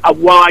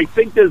 I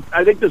think there's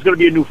going to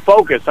be a new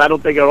focus. I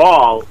don't think at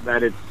all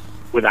that it's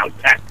without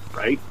tech,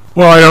 right?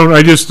 Well,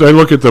 I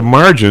look at the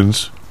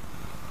margins.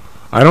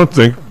 I don't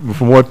think,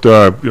 from what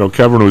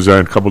Kevin was on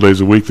a couple days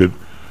a week, that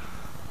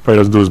probably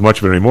doesn't do as much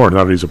of it anymore.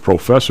 Now that he's a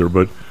professor,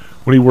 but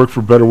when he worked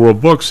for Better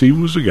World Books, he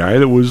was a guy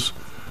that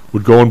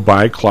would go and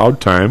buy Cloud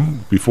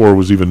Time before it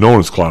was even known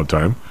as Cloud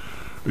Time.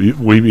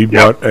 He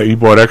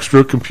bought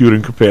extra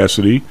computing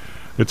capacity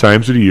at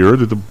times of the year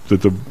that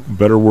the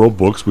Better World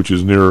Books, which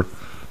is near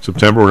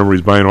September, whenever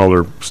he's buying all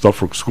their stuff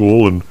for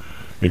school and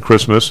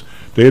Christmas,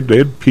 they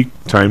had peak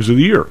times of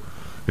the year,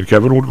 and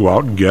Kevin would go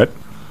out and get.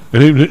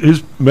 And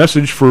his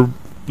message for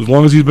as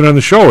long as he's been on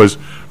the show is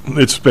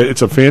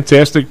it's a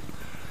fantastic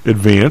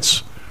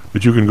advance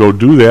that you can go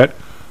do that.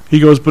 He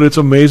goes, but it's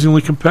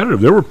amazingly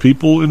competitive. There were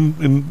people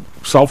in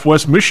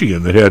Southwest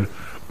Michigan that had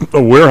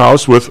a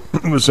warehouse with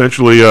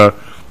essentially a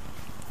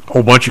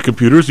whole bunch of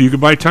computers that you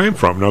could buy time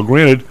from. Now,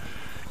 granted,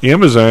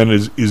 Amazon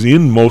is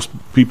in most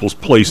people's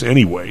place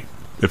anyway,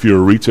 if you're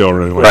a retailer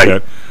or anything like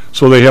that.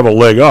 So they have a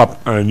leg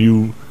up on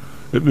you.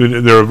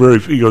 They're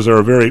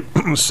a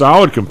very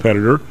solid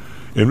competitor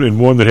and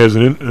one that has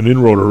an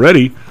inroad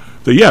already.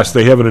 That yes,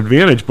 they have an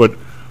advantage, but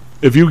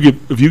if you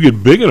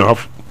get big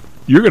enough,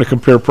 you're going to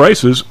compare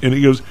prices, and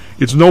he goes,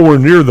 it's nowhere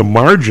near the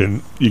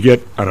margin you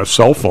get on a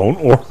cell phone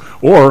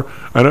or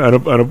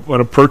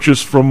on a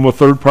purchase from a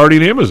third party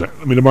in Amazon.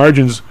 I mean, the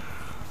margins.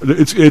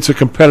 It's a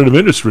competitive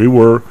industry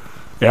where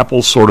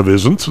Apple sort of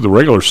isn't the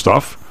regular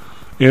stuff,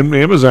 and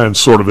Amazon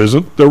sort of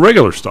isn't the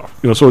regular stuff.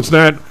 So it's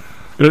not.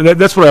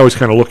 That's what I always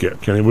kind of look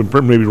at, Kenny,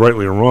 maybe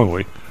rightly or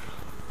wrongly.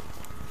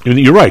 And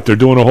you're right; they're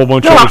doing a whole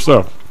bunch of other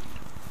stuff.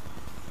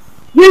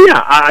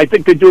 Yeah, I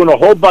think they're doing a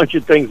whole bunch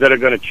of things that are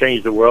going to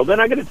change the world. And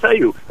I got to tell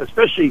you,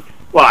 especially,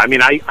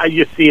 I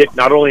just see it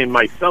not only in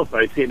myself,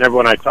 but I see it in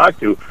everyone I talk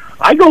to.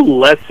 I go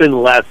less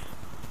and less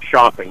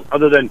shopping,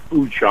 other than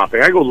food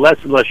shopping. I go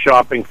less and less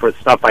shopping for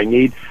stuff I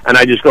need, and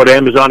I just go to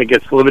Amazon. It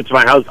gets delivered to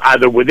my house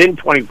either within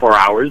 24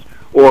 hours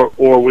or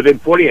within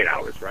 48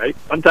 hours, right?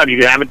 Sometimes you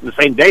can have it the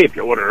same day if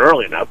you order it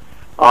early enough.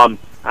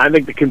 I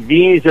think the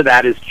convenience of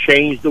that has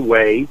changed the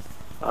way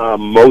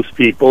most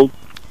people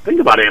think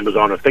about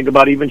Amazon or think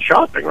about even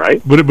shopping,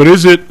 right? But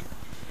is it?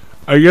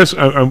 I guess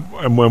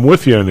I'm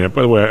with you on that.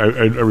 By the way,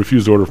 I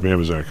refuse to order from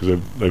Amazon because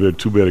I've had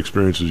 2 bad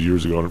experiences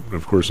years ago. And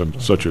of course, I'm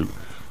such a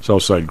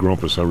Southside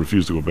grumpus, I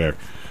refuse to go back.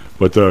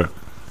 But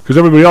because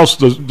everybody else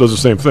does the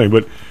same thing.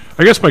 But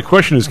I guess my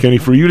question is, Kenny,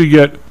 for you to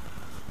get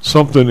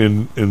something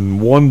in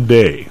 1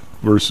 day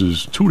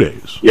versus 2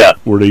 days,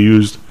 where they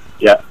used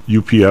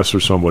UPS or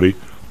somebody.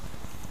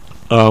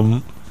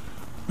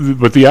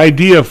 But the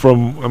idea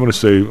from I won't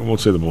say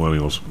the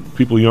millennials,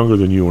 people younger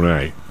than you and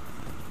I,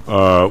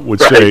 would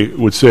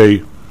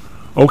say,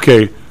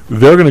 okay,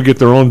 they're going to get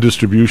their own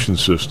distribution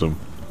system,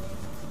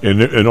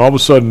 and all of a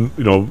sudden,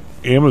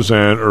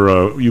 Amazon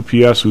or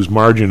UPS, whose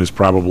margin is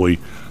probably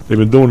they've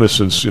been doing this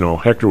since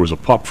Hector was a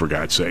pup, for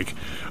God's sake,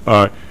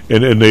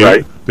 and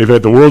they've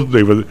had the world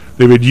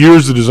they've had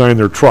years to design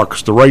their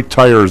trucks, the right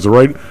tires, the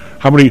right.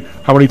 How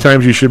many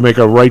times you should make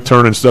a right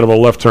turn instead of a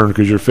left turn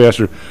because you're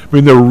faster? I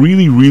mean, they're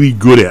really, really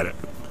good at it,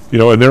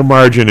 and their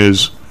margin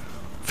is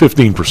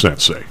 15%,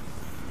 say,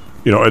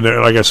 and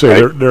like I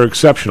say, they're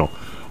exceptional.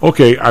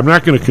 Okay, I'm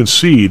not going to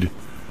concede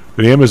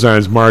that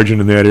Amazon's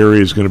margin in that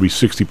area is going to be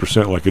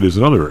 60% like it is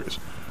in other areas.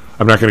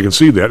 I'm not going to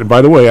concede that. And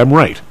by the way, I'm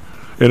right.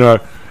 And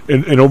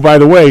oh, by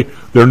the way,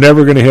 they're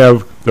never going to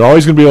have. They're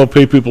always going to be able to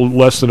pay people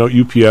less than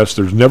UPS.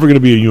 There's never going to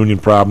be a union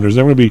problem. There's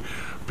never going to be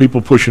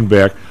people pushing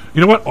back. You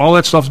know what? All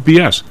that stuff's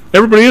BS.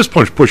 Everybody is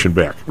pushing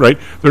back, right?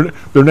 They're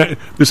not.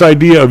 This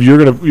idea of you're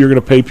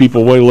gonna pay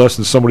people way less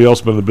than somebody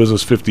else been in the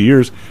business 50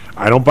 years.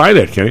 I don't buy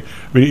that, Kenny.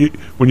 I mean,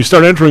 when you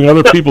start entering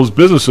other people's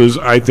businesses,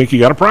 I think you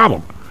got a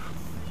problem.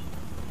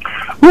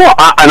 Well,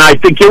 and I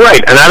think you're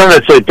right. And I don't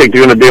necessarily think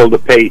they're going to be able to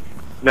pay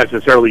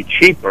necessarily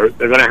cheaper.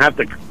 They're going to have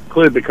to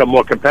clearly become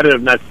more competitive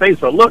in that space.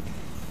 So look,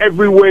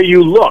 everywhere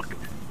you look,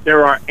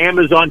 there are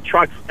Amazon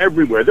trucks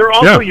everywhere. There are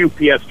also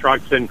UPS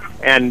trucks and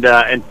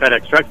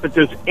FedEx trucks, but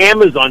there's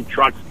Amazon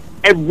trucks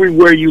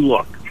everywhere you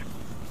look.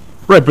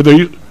 Right, but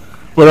Kenny,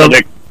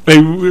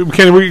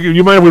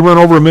 you mind if we run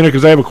over a minute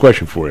because I have a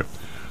question for you?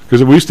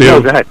 Because we used to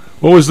have.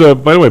 What was the?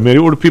 By the way,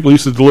 man, what do people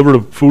used to deliver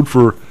the food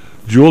for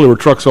Jewel? There were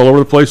trucks all over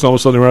the place, and all of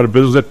a sudden they were out of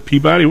business. Was that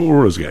Peabody? What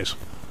were those guys?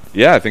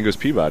 Yeah, I think it was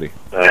Peabody.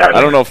 I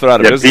don't know if they're out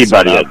of business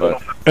Peabody, or not,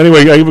 but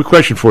anyway, I have a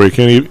question for you,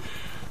 Kenny.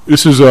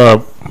 This is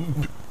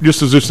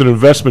just as it's an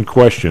investment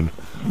question.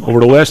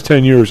 Over the last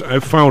 10 years,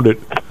 I've found it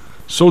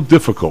so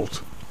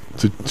difficult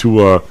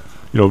to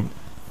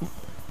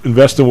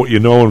invest in what you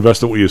know,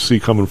 invest in what you see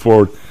coming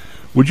forward.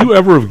 Would you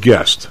ever have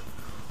guessed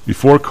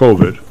before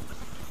COVID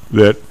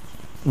that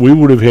we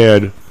would have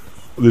had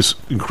this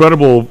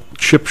incredible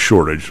chip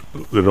shortage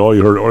that all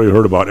you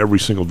heard about every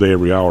single day,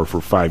 every hour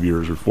for 5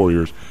 years or 4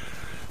 years?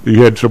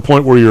 You had to a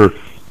point where your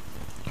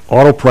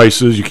auto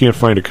prices, you can't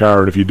find a car,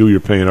 and if you do, you're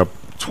paying up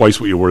twice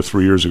what you were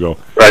 3 years ago.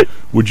 Right.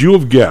 Would you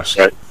have guessed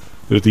that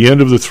at the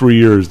end of the 3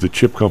 years, the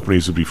chip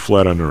companies would be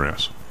flat on their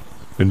ass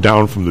and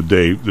down from the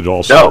day that it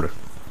all started? No.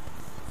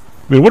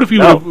 I mean, what if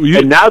you...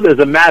 And now there's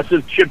a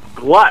massive chip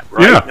glut,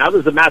 right? Yeah. Now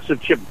there's a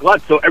massive chip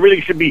glut, so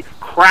everything should be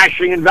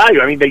crashing in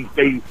value. I mean,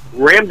 they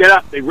ramped it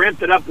up. They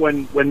ramped it up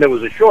when there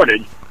was a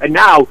shortage, and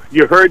now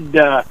you heard...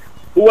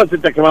 who was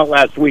it that came out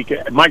last week?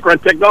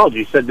 Micron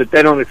Technology said that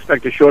they don't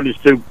expect the shortage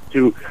to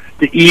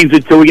ease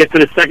until we get to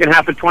the second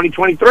half of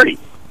 2023.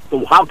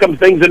 So how come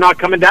things are not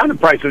coming down in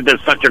price if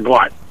there's such a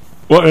glut?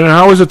 Well, and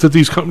how is it that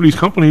these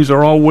companies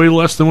are all way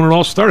less than when it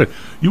all started?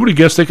 You would have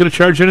guessed they could have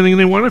charged anything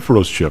they wanted for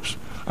those chips.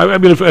 I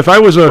mean, if I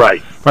was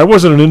if I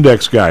wasn't an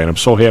index guy, and I'm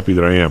so happy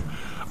that I am,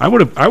 I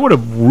would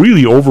have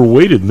really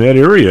overweighted in that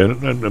area,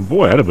 and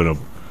boy, I'd have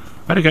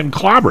gotten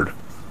clobbered.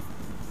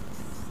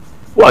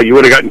 Well, you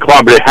would have gotten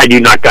clobbered had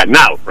you not gotten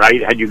out,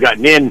 right? Had you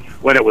gotten in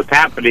when it was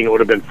happening, it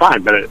would have been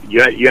fine. But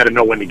you had to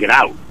know when to get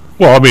out.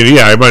 Well, I mean,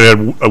 yeah, I might have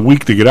had a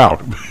week to get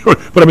out,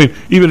 but I mean,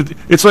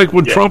 it's like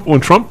when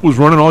Trump was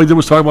running, all he did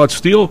was talk about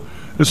steel.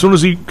 As soon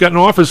as he got in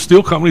office,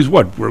 steel companies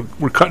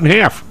were cut in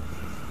half.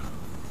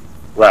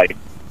 Right.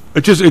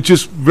 It's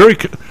just very.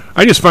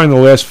 I just find the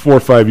last 4 or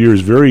 5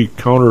 years very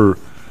counter.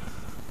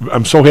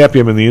 I'm so happy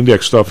I'm in the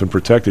index stuff and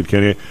protected,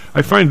 Kenny.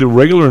 I find the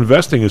regular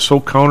investing is so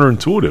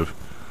counterintuitive.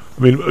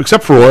 I mean,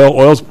 except for oil.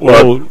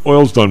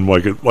 Oil's done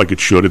like it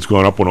should. It's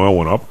gone up when oil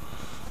went up,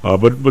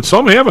 but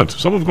some haven't.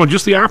 Some have gone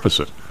just the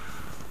opposite.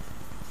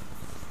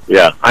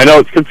 Yeah, I know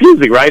it's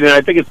confusing, right? And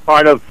I think it's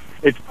part of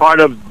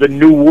the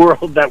new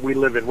world that we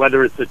live in.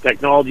 Whether it's the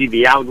technology,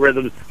 the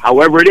algorithms,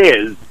 however it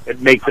is, it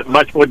makes it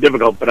much more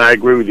difficult. But I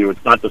agree with you;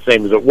 it's not the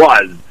same as it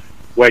was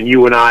when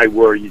you and I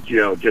were,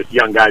 just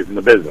young guys in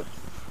the business.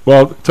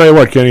 Well, tell you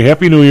what, Kenny,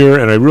 Happy New Year,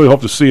 and I really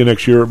hope to see you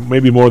next year,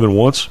 maybe more than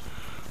once.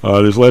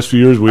 These last few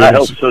years, I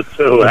hope so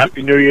too.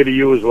 Happy New Year to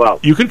you as well.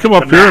 You can come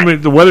up here. I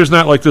mean, the weather's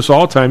not like this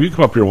all the time. You can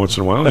come up here once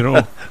in a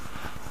while,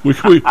 we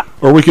could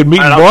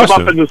meet in Boston. I'll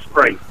come up in the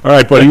spring. All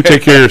right, buddy. You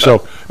take care of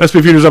yourself.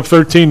 SP Futures up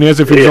 13.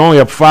 Nasdaq Futures only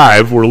up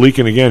 5. We're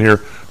leaking again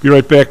here. Be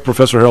right back.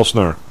 Professor Harold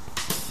Snar.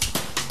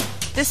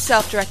 This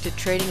self-directed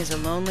trading is a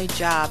lonely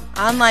job.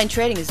 Online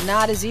trading is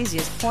not as easy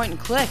as point and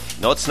click.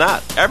 No, it's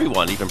not.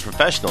 Everyone, even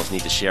professionals,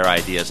 need to share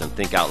ideas and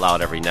think out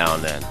loud every now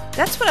and then.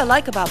 That's what I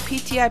like about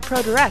PTI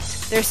Pro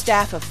Direct. Their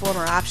staff of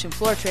former option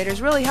floor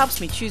traders really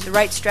helps me choose the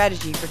right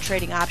strategy for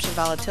trading option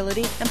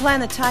volatility and plan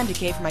the time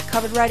decay for my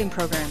covered writing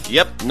program.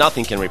 Yep,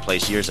 nothing can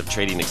replace years of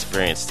trading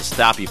experience to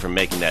stop you from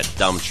making that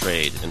dumb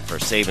trade and for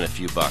saving a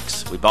few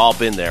bucks. We've all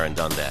been there and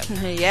done that.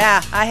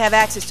 Yeah, I have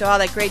access to all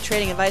that great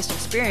trading advice and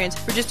experience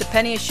for just a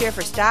penny a share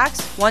for stocks,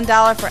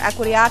 $1 for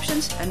equity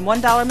options, and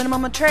 $1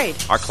 minimum a trade.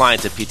 Our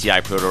clients at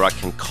PTI Pro Direct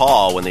can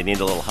call when they need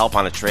a little help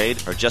on a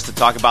trade or just to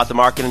talk about the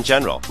market in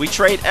general. We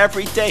trade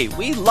every day.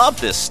 We love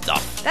this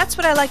stuff. That's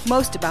what I like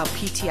most about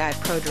PTI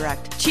Pro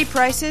Direct. Cheap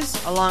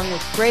prices, along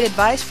with great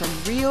advice from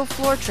real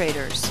floor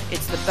traders.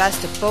 It's the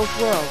best of both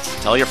worlds.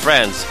 Tell your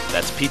friends.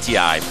 That's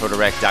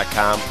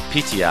PTIProDirect.com,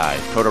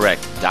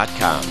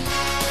 PTIProDirect.com.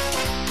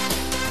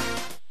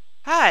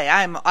 Hi,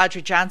 I'm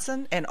Audrey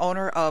Johnson, an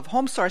owner of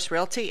Home Source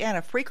Realty and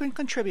a frequent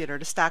contributor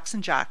to Stocks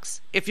and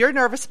Jocks. If you're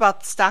nervous about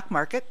the stock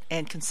market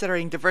and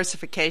considering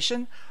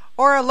diversification,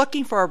 or are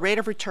looking for a rate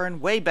of return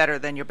way better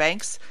than your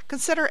banks,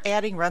 consider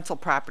adding rental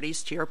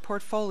properties to your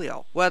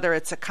portfolio. Whether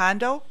it's a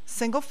condo,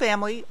 single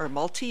family, or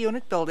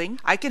multi-unit building,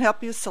 I can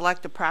help you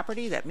select a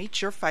property that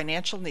meets your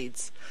financial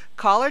needs.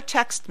 Call or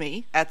text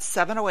me at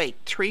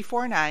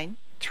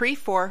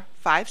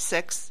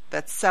 708-349-3456.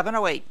 That's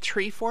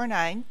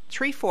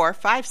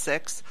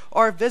 708-349-3456,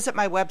 or visit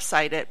my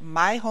website at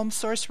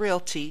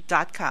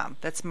myhomesourcerealty.com.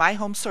 That's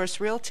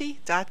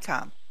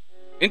myhomesourcerealty.com.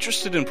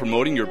 Interested in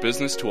promoting your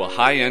business to a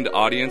high-end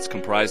audience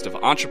comprised of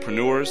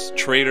entrepreneurs,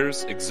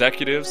 traders,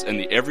 executives, and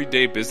the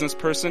everyday business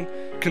person?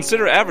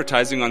 Consider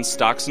advertising on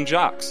Stocks and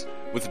Jocks.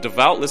 With a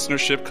devout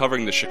listenership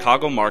covering the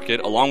Chicago market,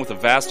 along with a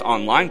vast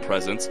online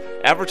presence,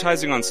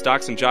 advertising on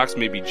Stocks and Jocks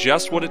may be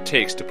just what it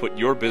takes to put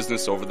your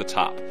business over the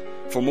top.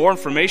 For more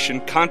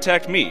information,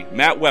 contact me,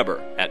 Matt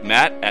Weber, at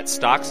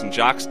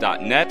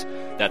matt@stocksandjocks.net.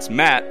 That's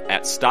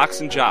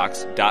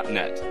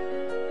matt@stocksandjocks.net.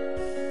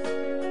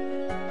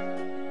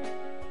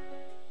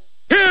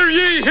 Hear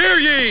ye, hear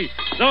ye!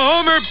 The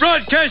Homer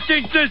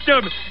Broadcasting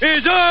System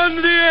is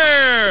on the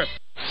air!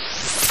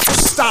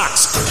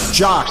 Stocks,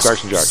 jocks,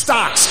 Stocks and jocks.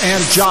 Stocks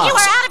and jocks. You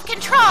are out of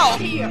control!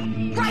 Here,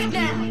 right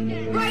now,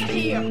 right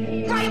here,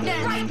 right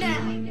now, right now.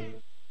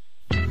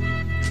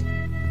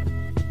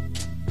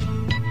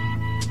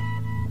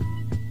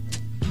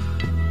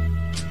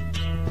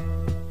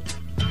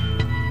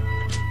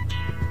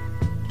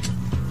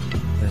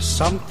 There's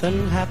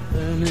something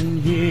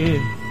happening here.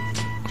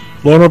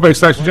 Blowing up by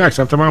Stocks and Jocks.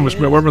 I'm Tom Matt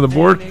Weber on the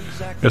board.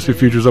 SP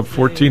Futures up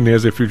 14.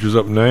 Nasdaq Futures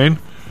up 9.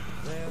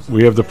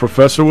 We have the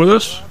professor with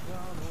us.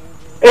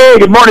 Hey,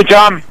 good morning,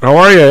 Tom. How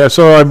are you?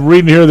 So I'm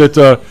reading here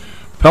that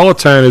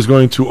Peloton is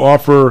going to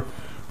offer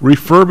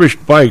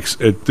refurbished bikes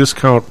at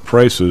discount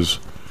prices.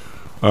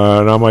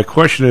 Now my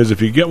question is,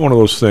 if you get one of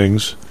those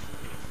things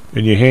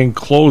and you hang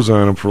clothes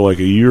on them for like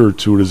a year or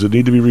two, does it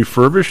need to be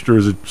refurbished or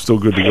is it still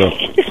good to go?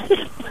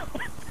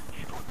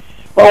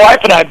 My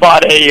wife and I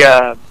bought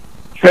a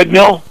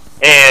treadmill,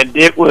 and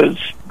it was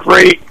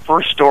great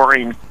for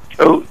storing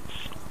totes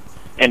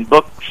and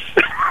books.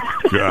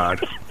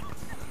 God.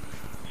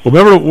 Well,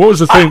 remember, what was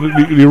the thing?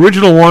 The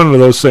original one of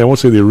those, I won't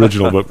say the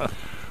original, but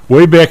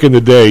way back in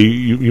the day,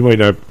 you might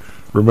not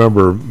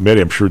remember, Maddie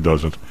I'm sure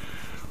doesn't.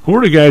 Who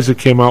were the guys that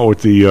came out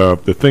with the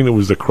thing that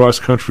was the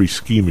cross-country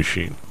ski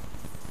machine?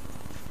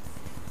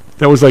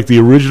 That was like the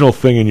original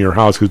thing in your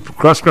house, because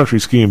cross-country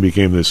skiing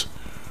became this,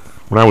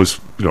 when I was,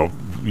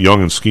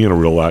 young and skiing a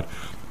real lot,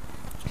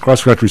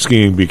 cross-country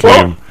skiing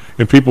became,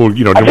 and people,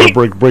 didn't want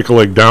to break a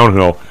leg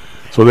downhill,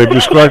 so they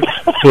described,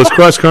 this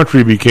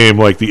cross-country became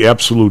like the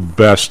absolute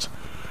best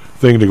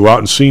thing to go out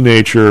and see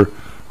nature,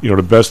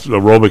 the best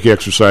aerobic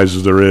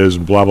exercises there is,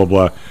 and blah, blah,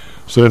 blah.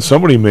 So then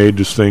somebody made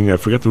this thing, I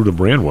forget who the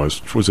brand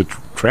was it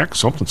Track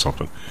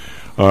something,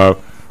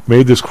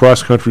 made this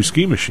cross-country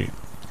ski machine.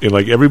 And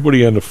like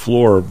everybody on the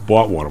floor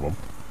bought one of them.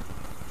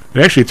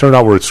 And actually it turned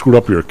out where it screwed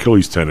up your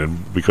Achilles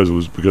tendon because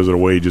of the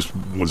way it just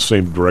went the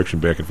same direction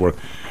back and forth.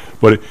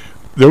 But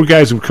there were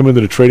guys who would come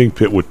into the trading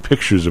pit with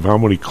pictures of how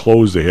many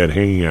clothes they had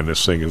hanging on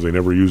this thing because they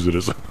never used it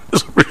as a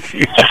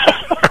machine.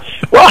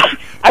 Well,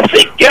 I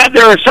think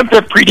there was something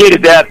that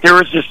predated that. There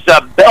was this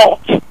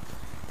belt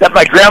that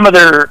my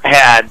grandmother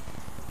had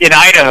in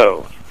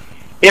Idaho.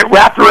 It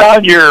wrapped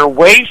around your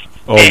waist,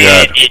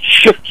 and it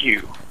shook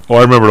you. Oh,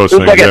 I remember those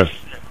things, It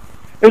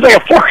was like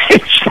a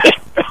 4-inch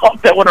belt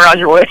that went around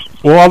your waist.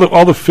 Well,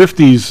 all the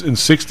 50s and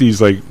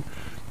 60s,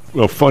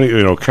 funny,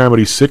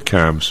 comedy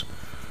sitcoms,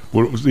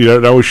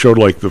 that always showed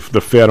like the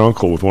fat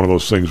uncle with one of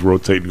those things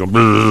rotating, going,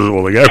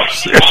 well, the guy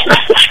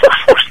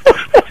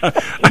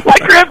my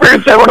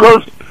grandparents had one of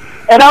those,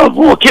 and I was a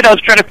little kid. I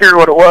was trying to figure out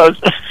what it was.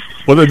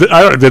 Well,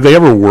 did they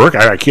ever work?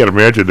 I can't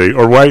imagine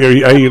why.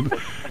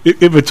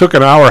 If it took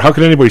an hour, how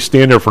could anybody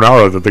stand there for an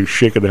hour that thing's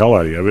shaking the hell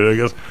out of you? I mean, I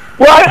guess.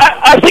 Well,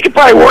 I think it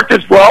probably worked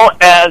as well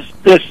as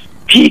this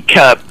pea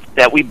cup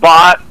that we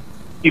bought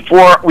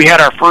before we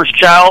had our first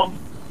child,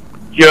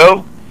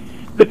 Joe,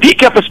 the pee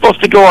cup is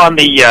supposed to go on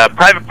the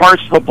private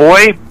parts of a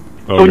boy.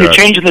 So when you're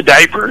changing the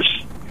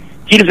diapers,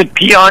 he doesn't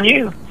pee on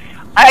you.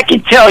 I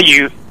can tell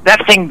you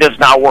that thing does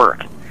not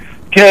work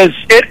because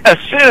it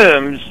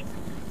assumes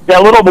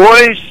that little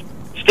boys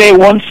stay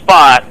one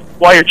spot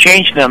while you're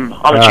changing them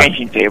on the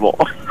changing table.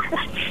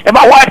 And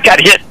my wife got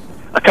hit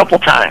a couple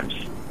times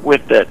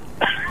with it.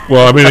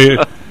 Well, I mean,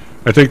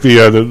 I think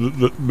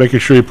the making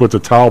sure you put the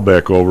towel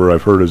back over,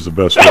 I've heard, is the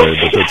best way.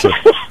 But that's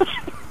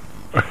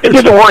it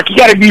doesn't work. You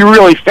got to be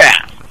really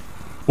fast.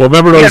 Well,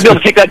 remember those? You got to be able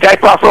to take that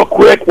diaper off real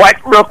quick,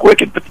 wipe real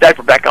quick, and put the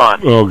diaper back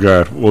on. Oh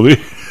God! Well,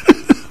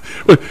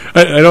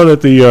 I know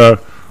that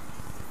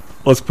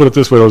let's put it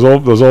this way: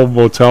 those old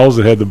motels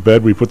that had the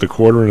bed where you put the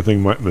quarter and the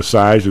thing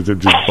massaged, it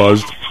just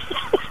buzzed.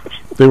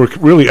 They were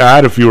really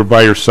odd if you were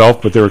by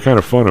yourself, but they were kind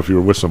of fun if you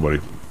were with somebody.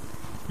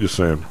 Just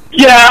saying.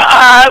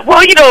 Yeah, well,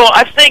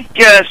 I think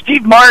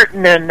Steve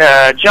Martin and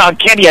John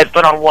Candy had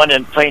fun on one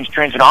in Planes,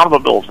 Trains, and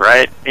Automobiles,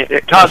 right?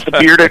 It caused the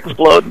beer to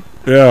explode.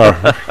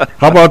 Yeah.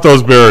 How about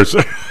those bears?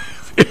 Those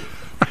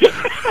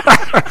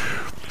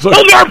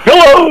are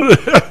pillows!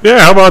 Yeah,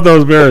 how about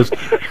those bears? I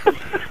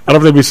don't know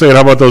if they'd be saying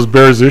how about those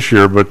bears this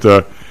year, but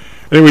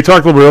anyway, we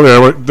talked a little bit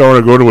earlier. I don't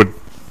want to go to it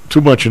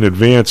too much in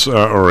advance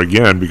or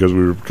again because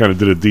we kind of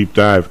did a deep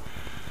dive.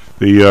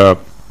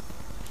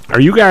 Are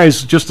you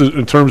guys, just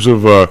in terms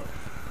of,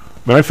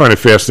 I find it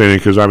fascinating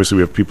because obviously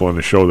we have people on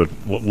the show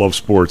that love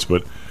sports,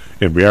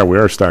 and we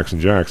are Stocks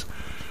and Jocks.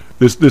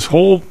 This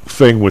whole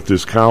thing with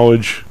this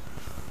college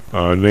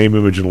name,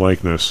 image, and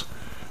likeness,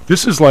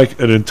 this is like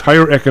an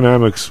entire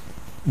economics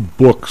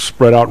book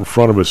spread out in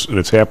front of us, and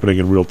it's happening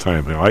in real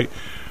time. Now,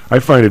 I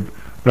find it,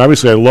 and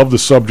obviously I love the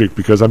subject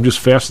because I'm just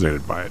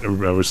fascinated by it.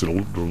 Obviously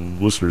the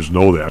listeners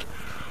know that,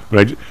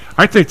 but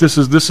I think this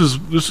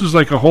is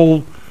like a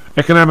whole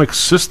economic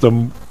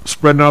system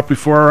spreading out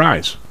before our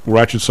eyes. We're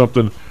watching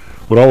something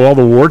with all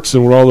the warts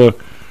and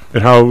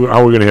and how we're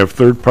going to have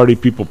third-party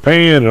people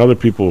paying and other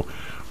people,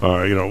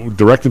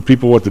 directing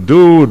people what to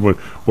do, and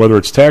whether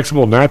it's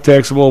taxable, not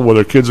taxable,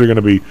 whether kids are going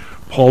to be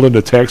hauled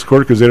into tax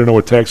court because they don't know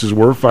what taxes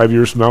were 5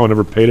 years from now and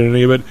never paid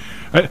any of it.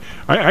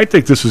 I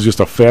think this is just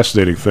a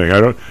fascinating thing.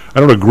 I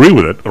don't agree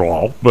with it at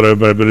all, but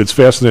it's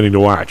fascinating to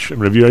watch. I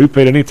mean, have you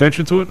paid any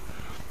attention to it?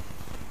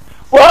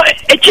 Well,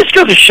 it just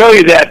goes to show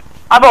you that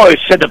I've always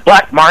said that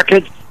black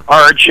markets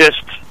are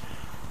just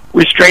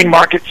restrained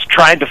markets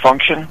trying to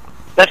function.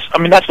 That's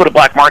what a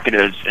black market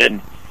is.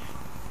 And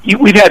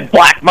we've had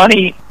black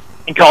money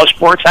in college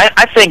sports.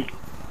 I think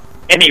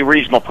any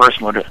reasonable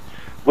person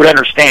would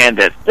understand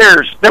that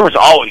there was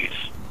always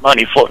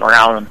money floating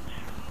around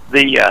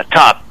the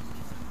top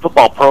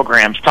football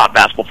programs, top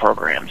basketball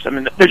programs. I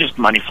mean, there's just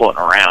money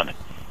floating around.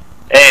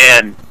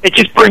 And it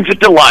just brings it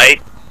to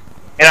light.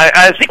 And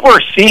I think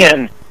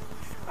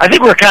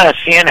we're kind of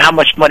seeing how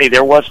much money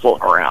there was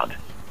floating around.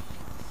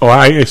 Oh,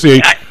 I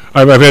see.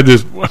 I've had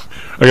this.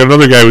 I got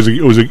another guy.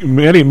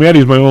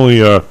 Maddie's my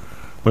only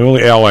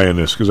ally in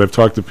this because I've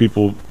talked to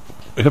people.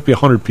 It have to be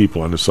 100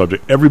 people on this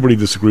subject. Everybody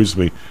disagrees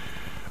with me.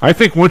 I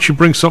think once you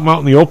bring something out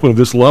in the open at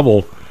this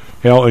level,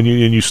 hell, and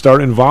you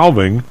start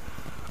involving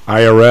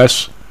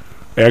IRS,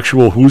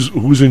 actual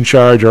who's in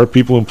charge, are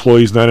people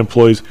employees, not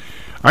employees.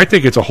 I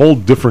think it's a whole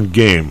different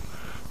game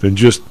than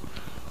just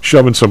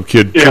shoving some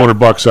kid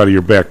 $200 out of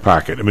your back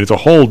pocket. I mean, it's a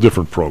whole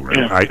different program.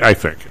 Yeah. I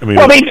think.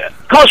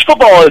 College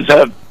football is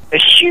a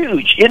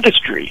huge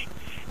industry,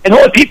 and the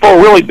only people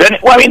who really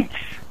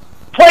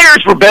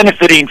players were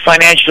benefiting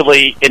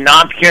financially in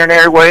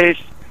non-pecuniary ways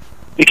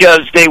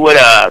because they would.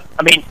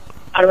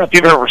 I don't know if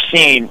you've ever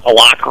seen a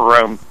locker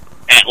room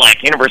at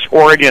like University of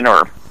Oregon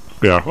or.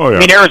 Yeah. Oh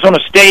yeah. Arizona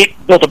State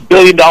built $1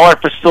 billion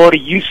facility.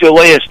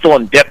 UCLA is still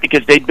in debt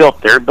because they built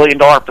their $1 billion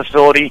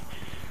facility.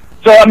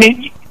 So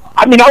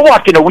I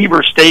walked into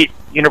Weber State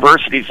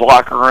University's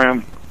locker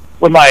room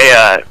when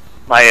my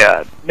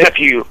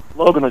nephew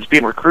Logan was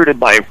being recruited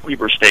by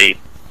Weber State.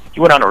 He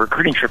went on a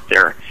recruiting trip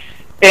there,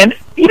 and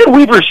even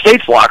Weber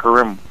State's locker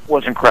room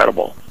was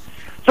incredible.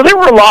 So there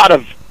were a lot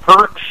of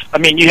perks. I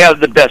mean, you have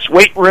the best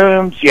weight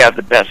rooms, you have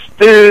the best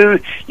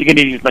food, you can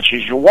eat as much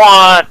as you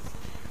want.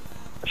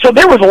 So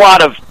there was a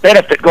lot of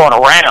benefit going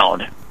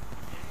around.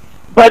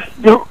 But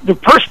the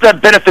person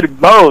that benefited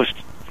most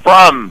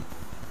from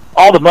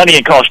all the money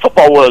in college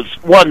football was,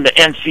 one, the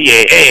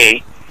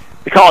NCAA,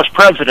 the college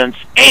presidents,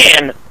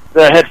 and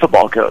the head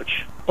football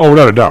coach. Oh,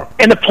 without a doubt.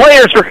 And the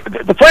players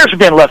are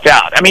being left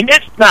out. I mean, this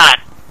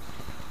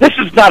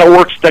is not a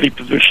work-study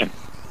position.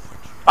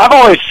 I've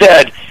always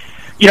said,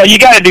 you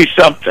got to do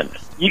something.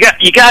 You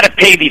got to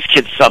pay these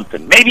kids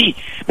something. Maybe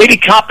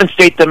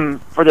compensate them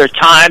for their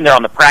time. They're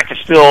on the practice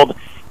field,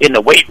 in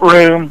the weight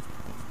room,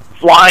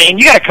 flying.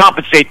 You got to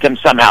compensate them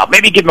somehow.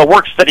 Maybe give them a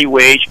work-study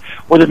wage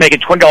where they're making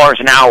 $20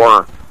 an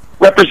hour,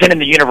 representing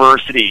the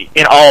university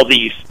in all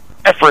these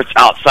efforts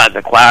outside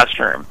the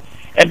classroom.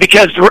 And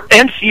because the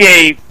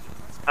NCAA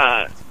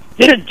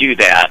didn't do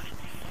that,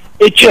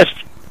 it just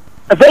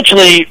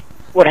eventually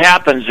what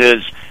happens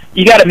is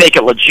you got to make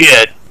it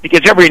legit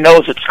because everybody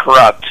knows it's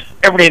corrupt.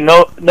 Everybody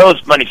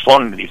knows money's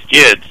flowing into these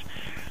kids.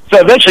 So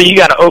eventually you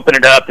got to open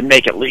it up and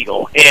make it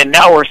legal. And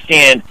now we're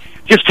seeing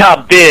just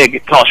how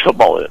big college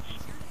football is.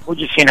 We're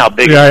just seeing how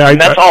big it is. And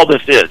that's all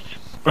this is.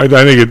 I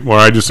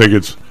just think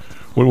it's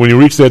when you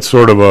reach that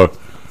sort of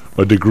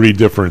a degree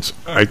difference,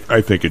 I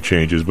think it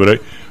changes.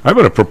 But I've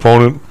been a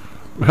proponent.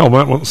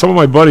 Hell, some of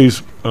my buddies,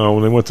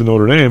 when they went to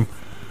Notre Dame,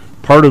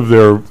 part of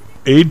their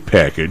aid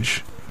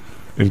package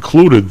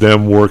included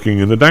them working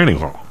in the dining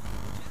hall.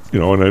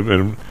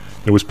 And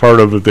it was part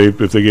of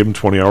if they gave them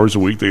 20 hours a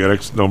week, they got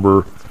X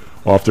number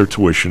off their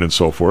tuition and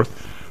so forth.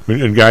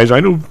 And guys, I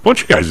knew a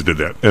bunch of guys that did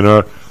that. And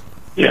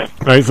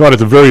I thought at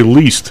the very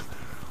least,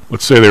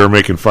 let's say they were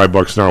making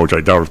 $5 an hour, which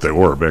I doubt if they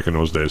were back in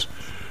those days.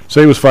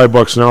 Say it was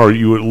 $5 an hour,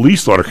 you at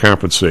least ought to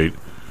compensate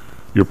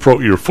your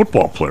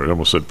football player. I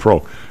almost said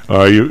pro.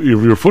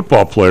 Your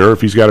football player,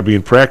 if he's got to be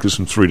in practice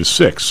from 3 to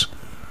 6.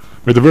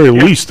 At the very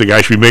least, the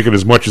guy should be making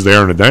as much as they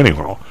are in the dining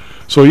hall.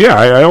 So yeah,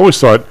 I always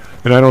thought,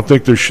 and I don't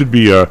think there should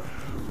be a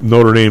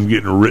Notre Dame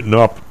getting written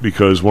up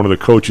because one of the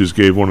coaches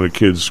gave one of the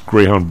kids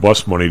Greyhound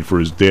bus money for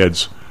his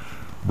dad's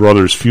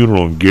brother's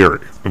funeral in Gary.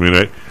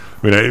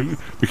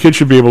 The kid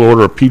should be able to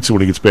order a pizza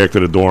when he gets back to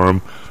the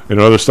dorm and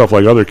other stuff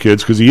like other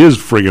kids because he is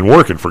friggin'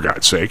 working, for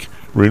God's sake.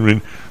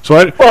 So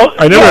I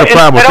never had a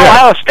problem with that.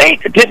 At Ohio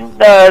State, didn't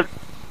that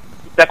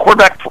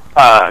quarterback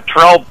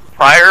Terrell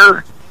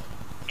Pryor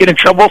get in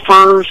trouble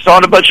for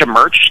selling a bunch of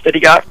merch that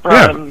he got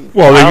from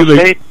Ohio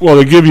State?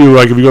 They give you,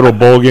 like, if you go to a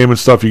bowl game and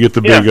stuff, you get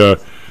the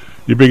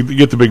you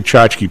get the big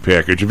tchotchke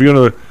package. If you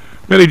go to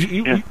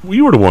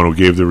you were the one who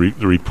gave the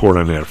report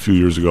on that a few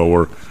years ago,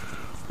 or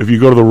if you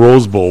go to the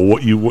Rose Bowl,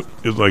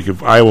 like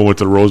if Iowa went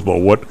to the Rose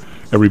Bowl, what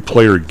every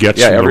player gets.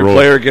 Yeah, every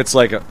player gets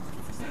like an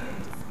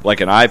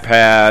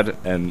iPad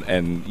and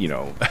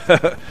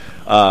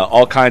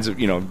all kinds of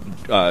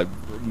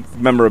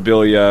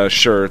memorabilia,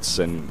 shirts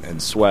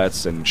and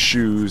sweats and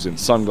shoes and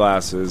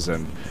sunglasses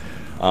and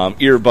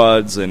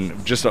earbuds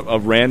and just a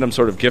random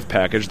sort of gift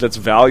package that's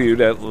valued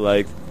at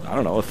like, I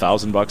don't know,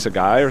 $1,000 a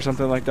guy or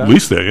something like that. At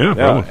least that,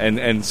 yeah.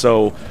 And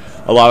so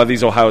a lot of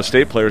these Ohio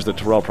State players, the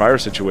Terrell Pryor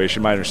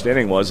situation, my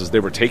understanding was they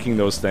were taking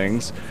those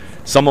things.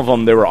 Some of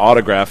them they were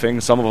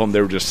autographing, some of them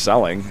they were just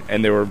selling,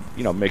 and they were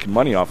making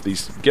money off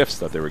these gifts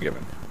that they were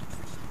given.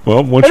 Well,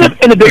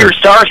 and the bigger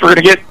stars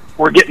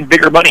we're getting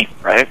bigger money,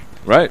 right?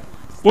 Right.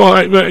 Well,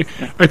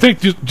 I think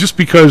just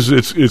because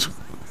it's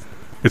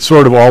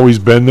sort of always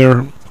been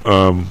there.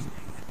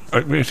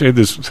 I say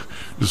this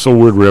is so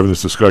weird we're having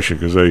this discussion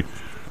because I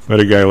met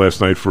a guy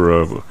last night for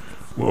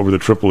over the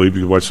Triple E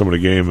to watch some of the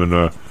game,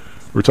 and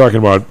we're talking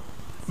about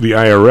the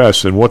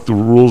IRS and what the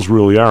rules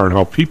really are and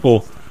how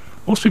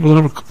most people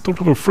don't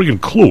have a freaking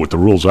clue what the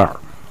rules are.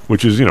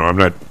 Which is, I'm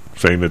not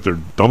saying that they're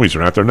dummies or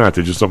not. They're not.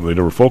 They're just something they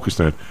never focused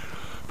on.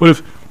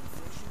 But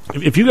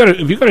if you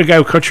got a guy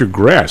who cuts your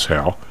grass,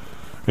 Hal,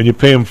 and you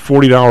pay him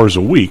 $40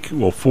 a week,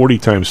 well, 40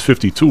 times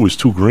 52 is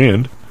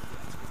 $2,000.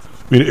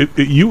 I mean,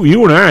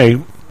 you and I,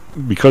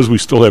 because we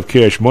still have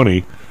cash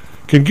money,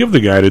 can give the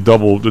guy the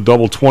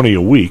double 20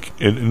 a week,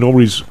 and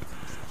nobody's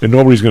going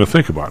to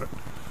think about it.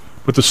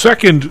 But the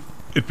second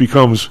it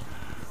becomes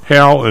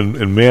Hal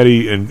and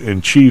Maddie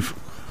and Chief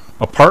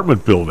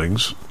apartment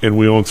buildings, and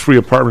we own 3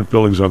 apartment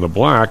buildings on the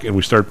block, and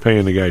we start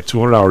paying the guy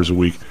 $200 a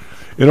week,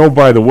 and oh,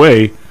 by the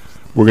way,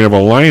 we're going to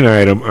have a line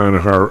item on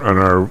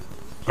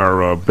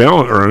our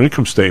balance or an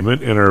income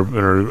statement and our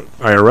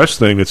IRS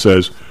thing that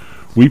says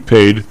we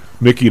paid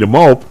Mickey the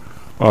Mope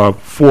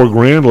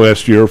 $4,000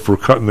 last year for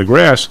cutting the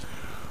grass.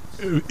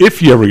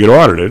 If you ever get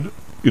audited,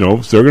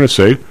 they're going to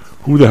say,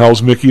 "Who the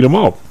hell's Mickey the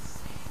Mope?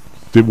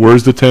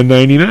 Where's the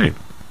 1099?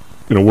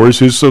 Where's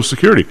his Social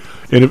Security?"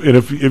 And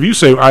if you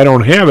say I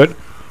don't have it,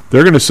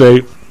 they're going to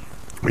say,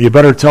 "You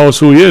better tell us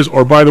who he is."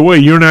 Or by the way,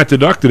 you're not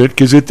deducting it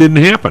because it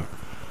didn't happen,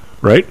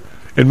 right?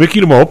 And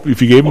Mickey the Mope,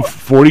 if you gave him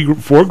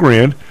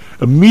 $4,000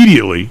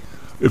 immediately,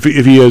 if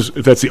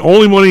that's the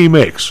only money he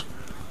makes,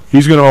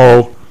 he's going to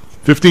owe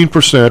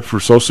 15% for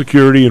Social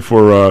Security and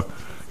for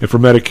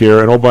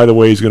Medicare, and oh, by the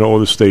way, he's going to owe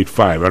the state 5%.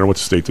 I don't know what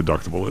the state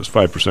deductible is,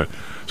 5%.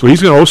 So he's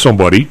going to owe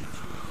somebody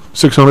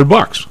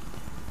 $600.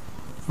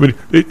 I mean,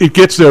 it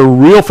gets there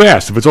real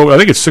fast. If it's over, I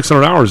think it's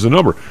 $600 is the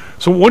number.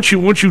 So once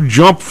you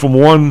jump from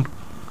one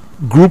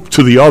group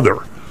to the other,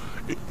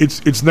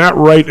 it's not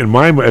right in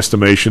my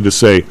estimation to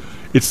say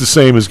it's the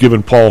same as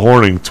giving Paul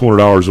Horning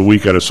 $200 a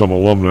week out of some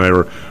alumni,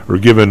 or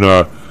giving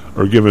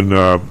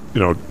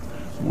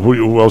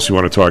who else you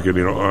want to talk?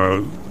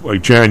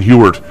 Like John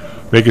Hewart,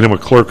 making him a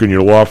clerk in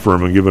your law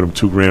firm and giving him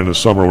 $2,000 in the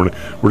summer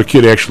where the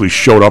kid actually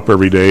showed up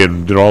every day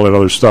and did all that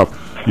other stuff.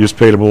 You just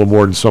paid him a little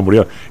more than somebody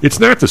else. It's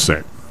not the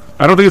same.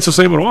 I don't think it's the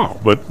same at all.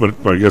 But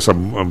I guess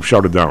I'm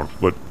shouted down.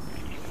 But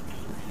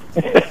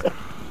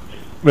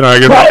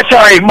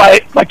sorry,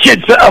 my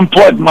kids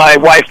unplugged my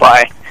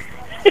Wi-Fi.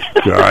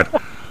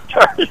 God.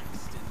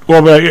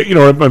 Well,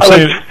 I'm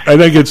saying I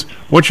think it's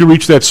once you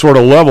reach that sort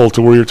of level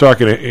to where you're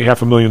talking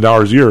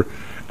 $500,000 a year,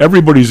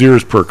 everybody's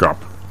ears perk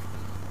up.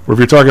 Or if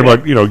you're talking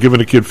about giving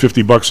a kid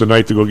 $50 a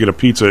night to go get a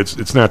pizza,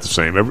 it's not the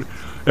same.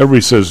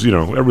 Everybody says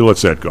everybody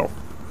lets that go.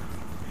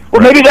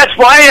 Well, maybe that's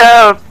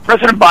why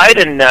President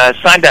Biden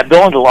signed that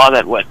bill into law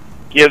that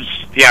gives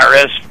the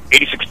IRS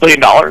 $86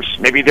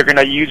 billion. Maybe they're going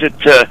to use it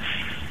to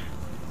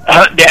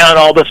hunt down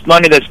all this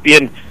money that's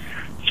being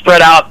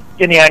spread out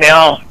in the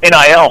NIL.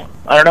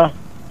 I don't know.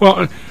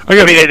 Well,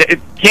 it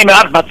came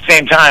out about the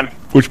same time.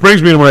 Which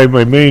brings me to one of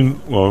my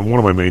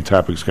main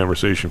topics of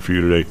conversation for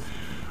you today.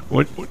 I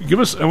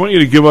want you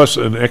to give us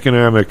an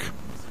economic.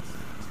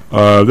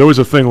 There was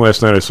a thing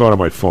last night I saw it on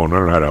my phone. I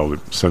don't know how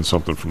to send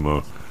something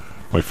from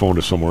my phone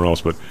to somewhere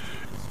else, but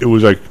it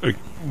was like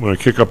when I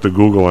kick up to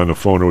Google on the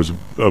phone, there was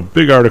a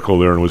big article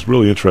there, and it was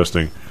really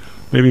interesting.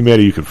 Maybe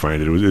Maddie, you can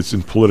find it. It's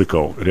in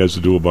Politico. It has to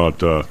do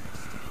about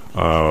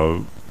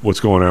what's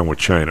going on with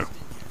China,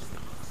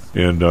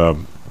 and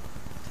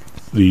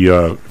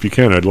if you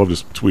can, I'd love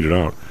to tweet it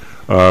out.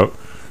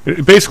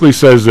 It basically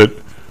says that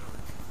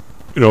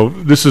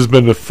this has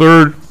been the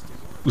third.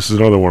 This is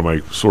another one of my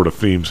sort of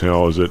themes.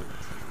 Hal, is that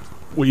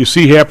what you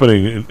see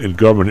happening in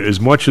government, as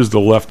much as the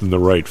left and the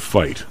right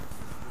fight,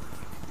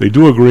 they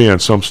do agree on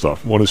some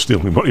stuff. One is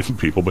stealing money from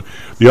people, but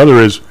the other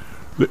is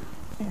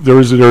there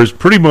is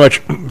pretty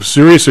much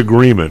serious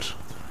agreement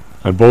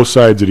on both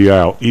sides of the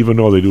aisle, even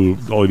though all they do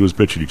is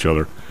bitch at each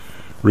other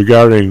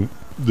regarding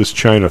this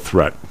China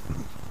threat.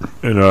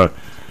 And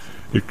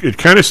it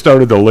kind of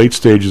started the late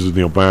stages of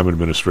the Obama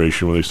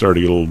administration when they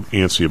started to get a little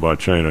antsy about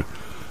China.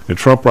 And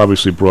Trump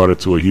obviously brought it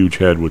to a huge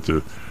head with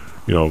the,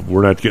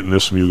 we're not getting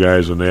this from you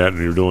guys and that, and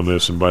you're doing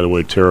this, and by the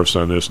way, tariffs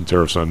on this and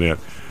tariffs on that.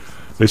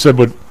 They said,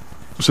 but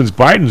since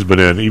Biden's been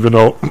in, even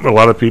though a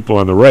lot of people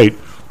on the right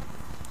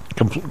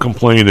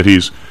complain that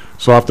he's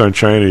soft on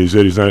China,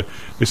 he's not,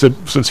 they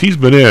said since he's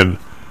been in,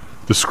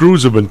 the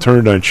screws have been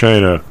turned on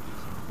China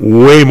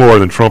way more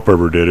than Trump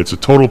ever did. It's a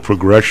total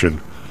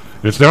progression.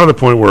 And it's now to the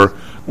point where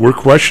we're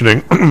questioning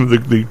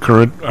the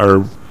current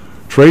our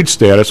trade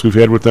status we've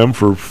had with them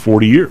for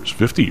 40 years,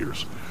 50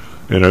 years.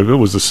 And it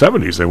was the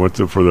 70s they went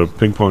for the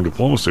ping-pong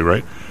diplomacy,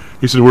 right?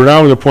 He said, we're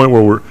now at the point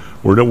where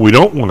we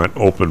don't want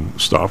open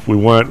stuff. We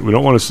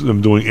don't want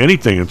them doing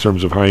anything in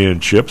terms of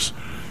high-end chips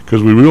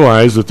because we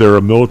realize that they're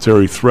a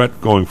military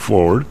threat going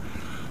forward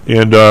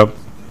and that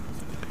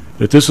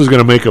this is going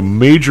to make a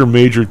major,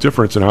 major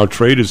difference in how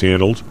trade is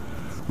handled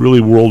really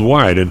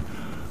worldwide. And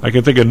I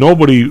can think of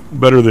nobody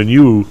better than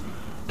you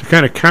to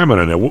kind of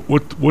comment on that.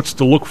 What's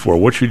to look for?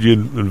 What should you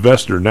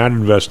invest or not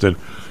invest in?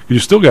 You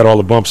still got all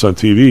the bumps on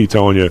TV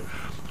telling you,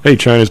 hey,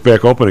 China's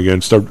back open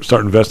again. Start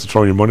investing,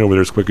 throwing your money over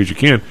there as quick as you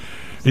can.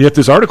 And yet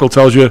this article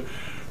tells you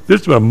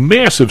there's a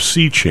massive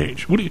sea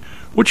change.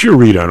 What's your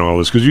read on all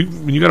this? Because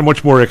you got a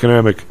much more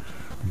economic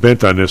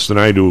bent on this than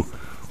I do.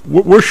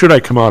 Where should I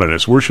come out on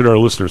this? Where should our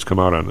listeners come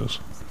out on this?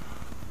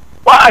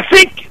 Well, I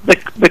think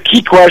the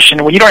key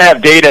question, when you don't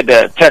have data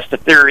to test the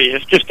theory,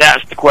 is just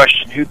ask the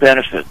question, who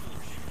benefits?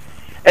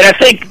 And I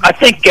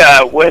think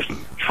with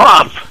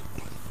Trump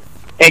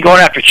and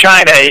going after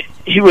China,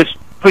 he was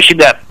pushing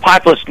that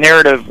populist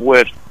narrative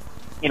with,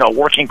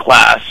 working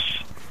class,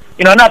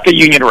 not the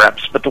union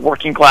reps, but the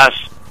working class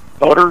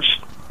voters.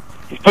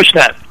 He's pushing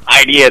that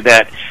idea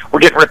that we're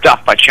getting ripped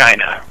off by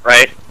China,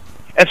 right?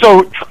 And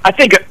so I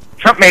think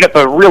Trump made up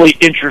a really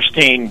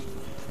interesting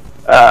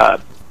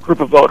group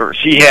of voters.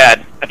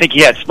 I think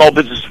he had small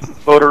business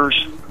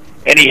voters,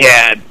 and he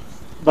had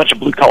a bunch of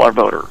blue-collar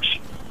voters.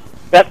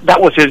 That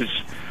was his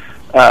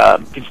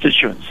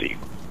constituency.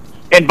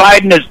 And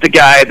Biden is the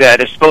guy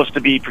that is supposed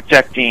to be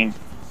protecting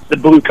the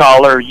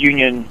blue-collar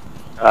union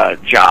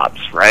jobs,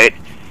 right?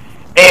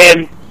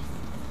 And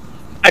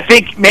I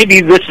think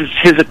maybe this is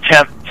his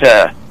attempt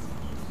to,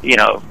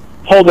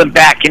 pull them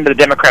back into the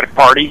Democratic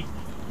Party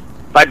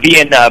by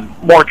being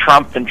more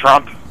Trump than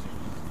Trump.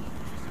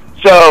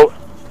 So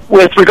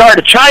with regard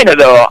to China,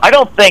 though, I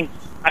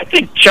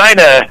think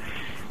China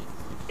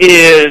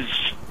is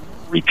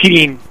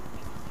repeating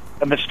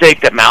a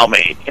mistake that Mao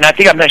made. And I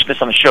think I've mentioned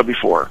this on the show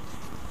before.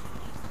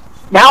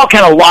 Mao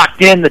kind of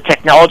locked in the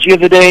technology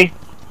of the day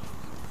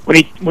when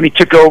he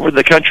took over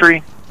the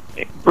country,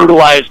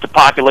 brutalized the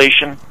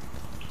population.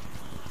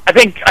 I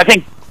think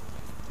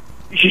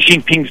Xi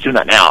Jinping's doing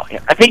that now.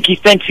 I think he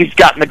thinks he's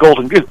gotten the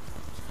golden goose,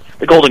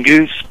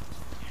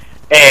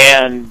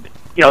 and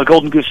the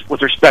golden goose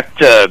with respect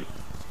to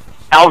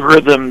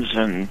algorithms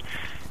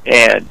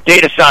and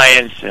data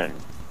science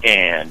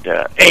and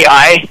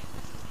AI,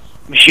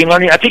 machine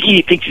learning. I think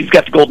he thinks he's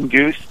got the golden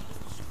goose,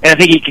 and I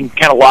think he can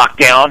kind of lock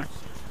down,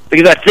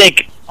 because I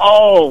think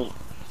all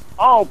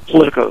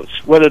politicos,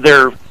 whether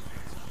they're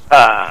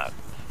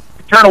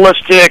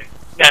paternalistic,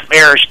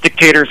 nightmarish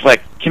dictators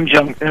like Kim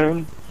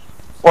Jong-un,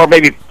 or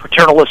maybe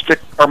paternalistic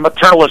or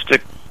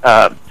maternalistic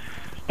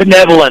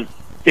benevolent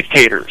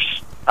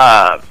dictators,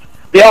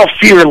 they all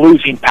fear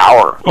losing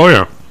power. Oh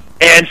yeah.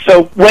 And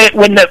so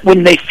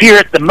when they fear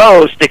it the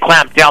most, they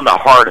clamp down the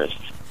hardest.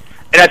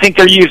 And I think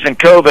they're using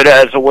COVID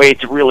as a way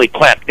to really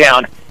clamp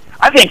down.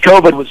 I think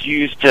COVID was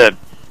used to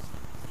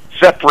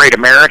separate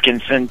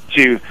Americans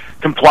into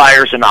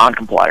compliers and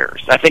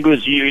non-compliers. I think it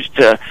was used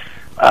to,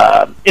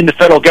 in the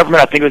federal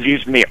government, I think it was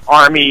used in the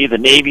Army, the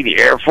Navy, the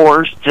Air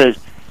Force, to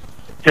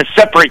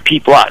separate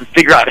people out and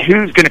figure out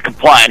who's going to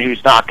comply and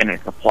who's not going to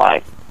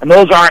comply. And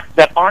those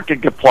that aren't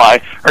going to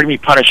comply are going to be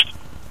punished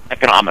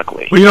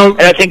economically. Well,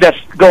 and I think that's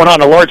going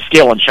on a large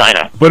scale in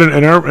China. But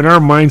in our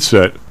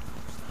mindset,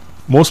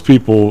 most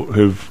people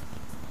have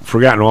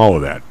forgotten all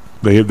of that.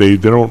 They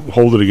don't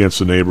hold it against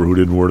the neighbor who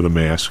didn't wear the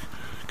mask,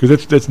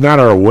 because that's not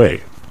our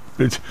way.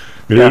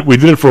 We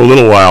did it for a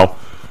little while.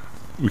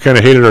 We kind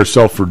of hated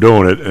ourselves for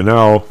doing it, and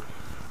now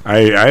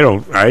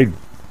the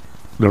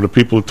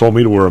people who told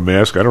me to wear a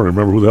mask, I don't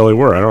remember who the hell they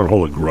were. I don't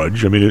hold a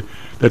grudge. I mean,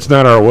 that's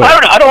not our way.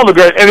 I don't hold a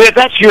grudge. I mean, if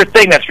that's your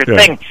thing. That's your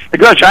thing. The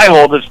grudge I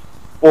hold is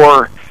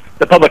for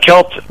the public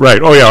health.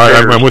 Right. Oh yeah,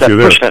 I'm with you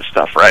there. Push that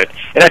stuff, right?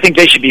 And I think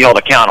they should be held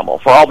accountable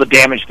for all the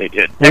damage they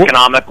did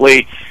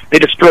economically. They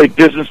destroyed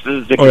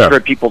businesses. They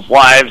destroyed people's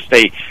lives.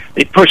 They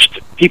pushed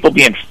people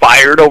being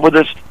fired over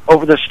this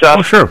stuff.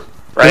 Oh sure.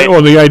 Right.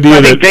 Well, the idea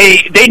I that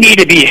think they need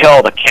to be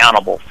held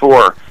accountable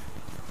for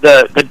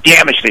the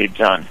damage they've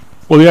done.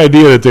 Well, the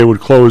idea that they would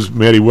close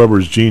Matty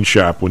Weber's jean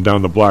shop when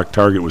down the block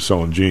Target was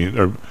selling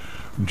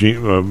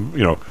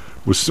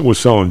was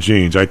selling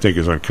jeans, I think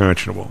is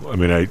unconscionable. I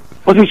mean,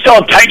 was he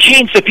selling tight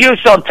jeans? If he was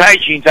selling tight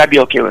jeans, I'd be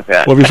okay with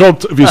that. Well,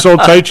 if you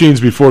sold tight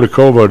jeans before the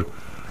COVID,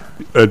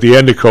 at the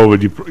end of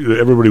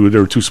COVID, they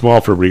were too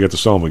small for everybody. You got to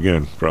sell them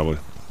again, probably.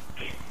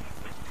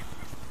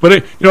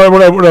 But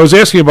when I was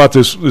asking about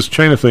this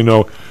China thing,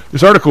 though,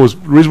 this article was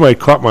the reason why it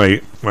caught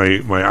my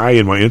eye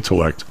and my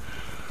intellect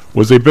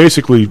was they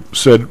basically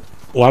said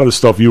a lot of the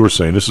stuff you were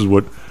saying. This is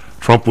what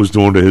Trump was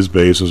doing to his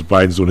base, as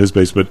Biden's doing to his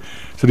base. But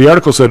so the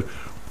article said,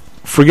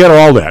 forget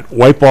all that,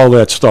 wipe all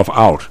that stuff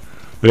out.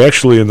 That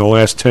actually, in the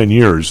last 10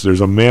 years,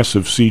 there's a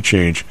massive sea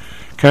change.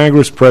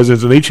 Congress,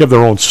 presidents, and they each have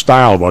their own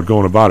style about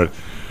going about it.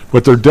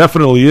 But there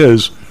definitely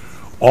is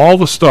all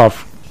the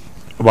stuff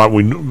about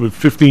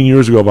 15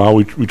 years ago about how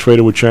we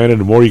traded with China.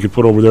 The more you can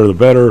put over there, the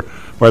better.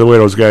 By the way,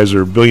 those guys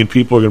are a billion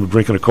people are going to be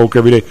drinking a Coke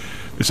every day.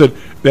 They said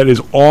that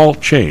is all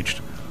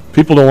changed.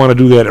 People don't want to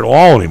do that at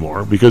all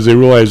anymore because they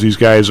realize these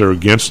guys are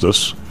against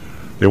us.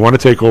 They want to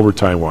take over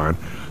Taiwan.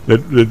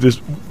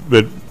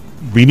 That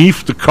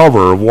beneath the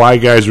cover of why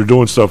guys are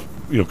doing stuff,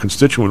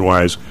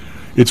 constituent-wise,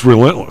 it's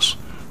relentless.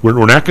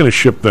 We're not going to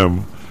ship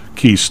them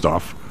key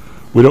stuff.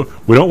 We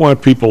don't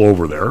want people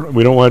over there.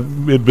 We don't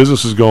want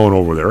businesses going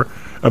over there.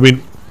 I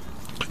mean,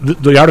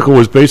 the article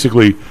was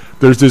basically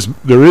there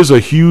is a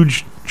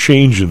huge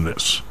change in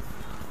this.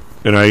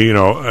 And I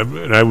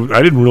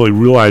didn't really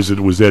realize that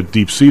it was that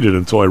deep seated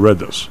until I read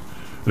this.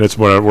 And that's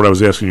what I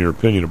was asking your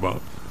opinion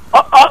about.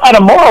 On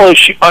a moral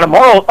issue, on a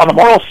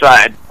moral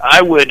side,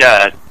 I would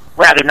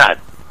rather not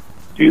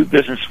do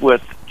business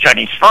with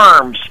Chinese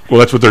firms. Well,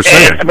 that's what they're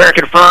saying.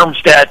 American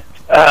firms that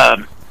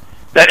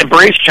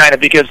embrace China,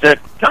 because the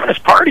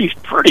Communist Party is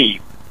pretty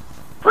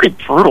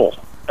brutal.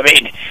 I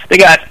mean, they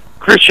got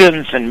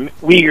Christians and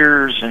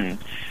Uyghurs and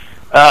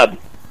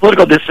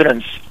political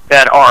dissidents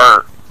that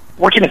are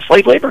working in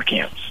slave labor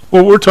camps.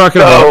 Well, we're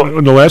talking about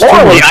in the last 2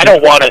 months. I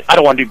don't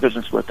want to do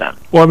business with them.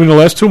 Well, I mean, the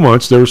last 2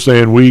 months they were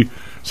saying we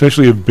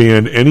essentially have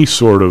banned any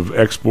sort of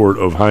export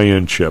of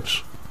high-end chips,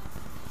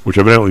 which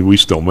evidently we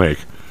still make.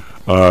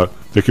 That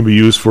can be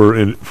used for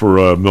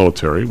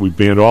military. We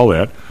banned all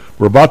that.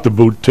 We're about to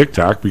boot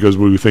TikTok because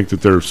we think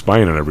that they're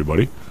spying on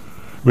everybody.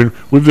 I mean,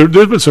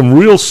 there's been some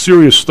real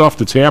serious stuff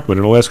that's happened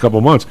in the last couple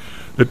of months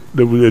that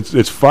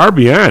it's far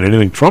beyond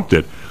anything Trump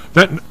did.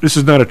 This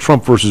is not a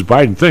Trump versus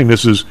Biden thing.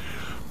 This is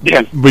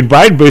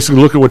Biden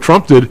basically looked at what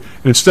Trump did,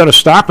 and instead of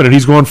stopping it,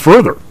 he's gone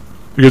further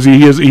because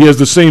he has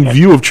the same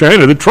view of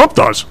China that Trump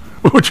does,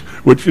 which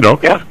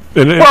Yeah.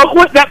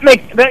 Well, that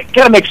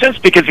kind of makes sense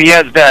because he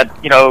has that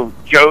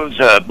Joe's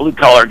blue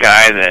collar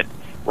guy that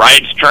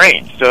rides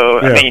trains. So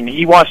I mean,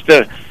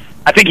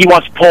 I think he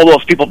wants to pull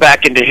those people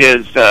back into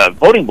his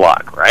voting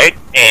bloc, right?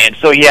 And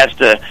so he has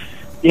to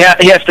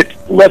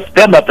lift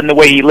them up, and the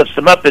way he lifts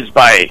them up is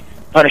by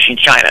punishing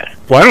China.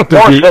 Well, I don't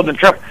think more so than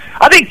Trump.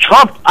 I think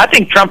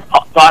Trump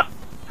thought.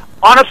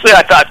 Honestly,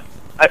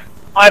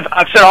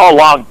 I've said all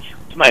along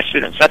to my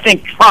students. I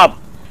think Trump,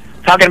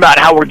 talking about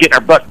how we're getting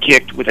our butt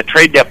kicked with a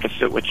trade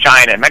deficit with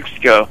China and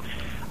Mexico,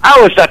 I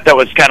always thought that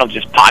was kind of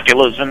just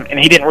populism, and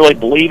he didn't really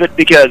believe it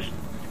because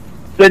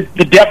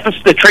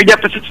the trade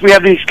deficits we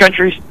have in these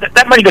countries,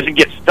 that money doesn't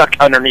get stuck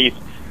underneath,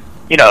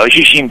 Xi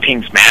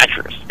Jinping's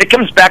mattress. It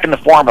comes back in the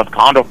form of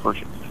condo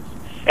purchases,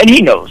 and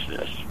he knows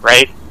this,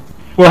 right?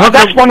 Well,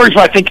 that's one reason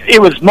I think it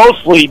was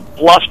mostly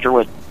bluster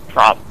with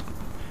Trump.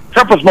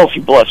 Trump was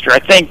mostly bluster. I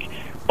think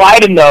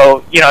Biden, though,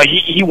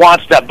 he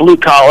wants that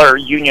blue-collar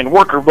union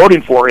worker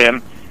voting for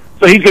him,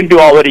 so he's going to do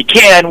all that he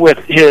can with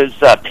his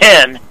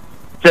pen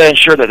to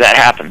ensure that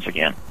happens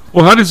again.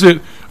 Well, how does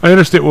it... I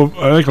understand... Well,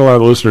 I think a lot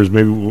of the listeners,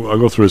 maybe I'll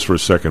go through this for a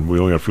second. We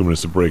only have a few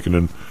minutes to break, and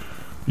then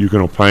you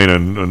can opine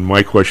on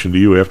my question to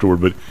you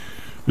afterward. But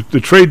the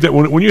trade that...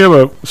 When you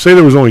have say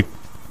there was only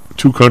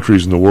 2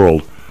 countries in the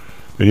world,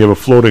 and you have a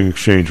floating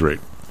exchange rate,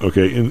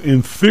 okay,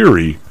 in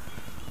theory,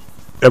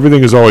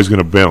 everything is always going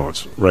to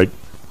balance, right?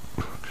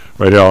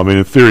 Right, Al? I mean,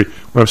 in theory,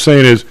 what I'm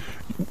saying is,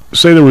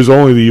 say there was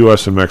only the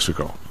U.S. and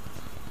Mexico,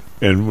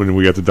 and when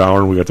we got the dollar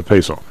and we got the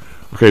peso.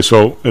 Okay,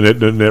 so, and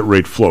that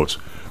rate floats.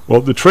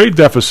 Well, the trade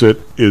deficit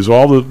is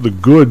all the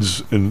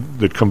goods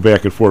that come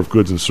back and forth,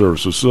 goods and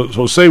services.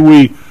 So say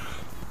we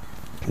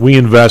we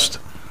invest,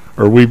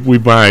 or we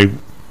buy,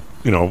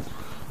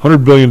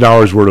 $100 billion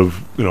worth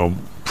of,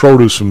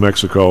 produce from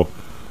Mexico,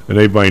 and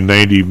they buy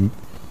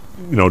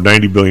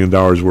 $90 billion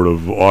worth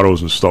of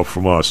autos and stuff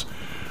from us,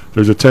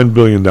 there's a $10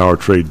 billion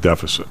trade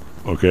deficit.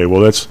 Okay,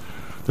 well, that's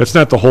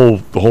not the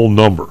whole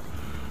number,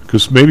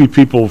 because maybe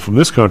people from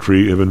this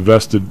country have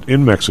invested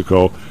in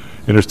Mexico,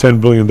 and there's $10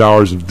 billion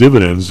of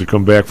dividends that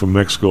come back from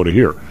Mexico to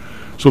here.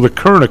 So the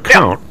current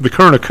account,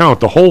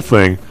 the whole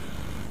thing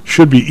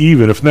should be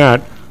even. If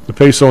not, the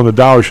peso and the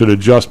dollar should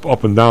adjust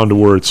up and down to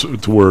where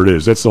it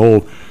is. That's the whole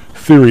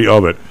theory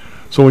of it.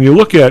 So when you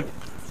look at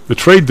the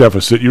trade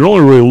deficit, you're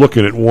only really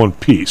looking at one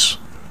piece.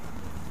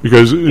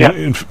 Because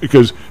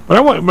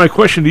my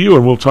question to you,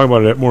 and we'll talk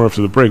about it more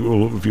after the break,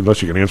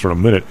 unless you can answer in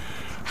a minute.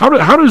 How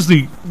does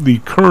the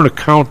current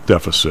account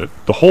deficit,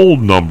 the whole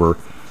number,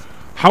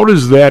 how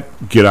does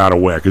that get out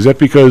of whack? Is that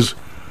because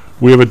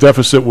we have a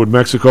deficit with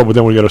Mexico, but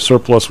then we got a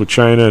surplus with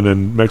China, and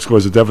then Mexico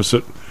has a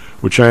deficit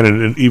with China,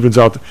 and it evens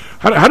out?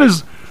 How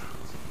does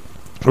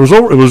it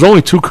was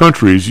only two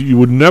countries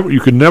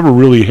you could never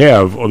really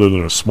have, other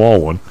than a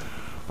small one,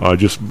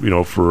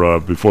 for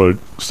before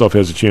stuff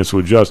has a chance to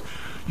adjust.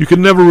 You could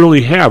never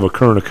really have a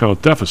current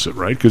account deficit,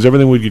 right? Because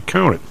everything would get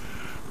counted.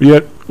 But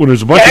yet, when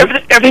there's a bunch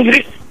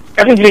everything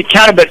get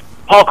counted. But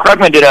Paul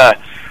Krugman did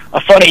a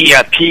funny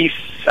piece,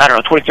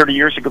 20, 30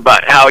 years ago,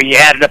 about how he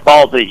added up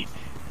all the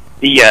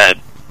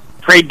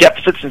trade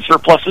deficits and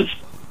surpluses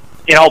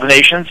in all the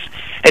nations,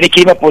 and he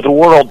came up with a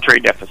world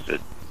trade deficit.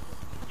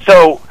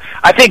 So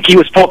I think he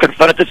was poking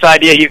fun at this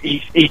idea.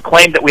 He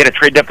claimed that we had a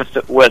trade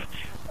deficit with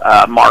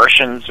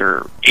Martians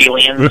or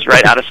aliens,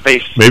 right, out of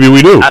space. Maybe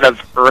we do. Out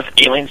of Earth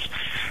aliens.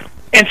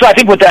 And so I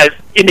think what that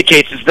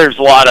indicates is there's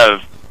a lot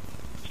of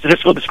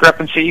statistical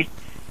discrepancy,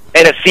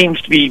 and it seems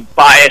to be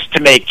biased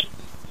to make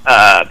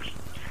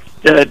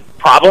the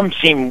problem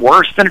seem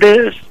worse than it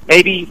is.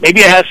 Maybe it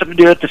has something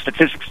to do with the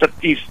statistics that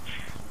these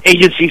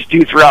agencies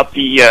do throughout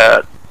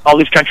all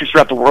these countries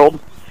throughout the world.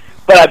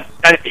 But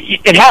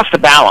it has to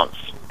balance.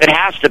 It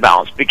has to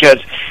balance,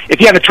 because if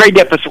you have a trade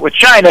deficit with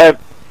China,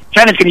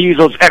 China's going to use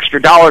those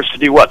extra dollars to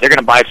do what? They're going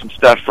to buy some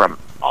stuff from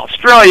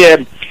Australia,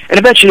 and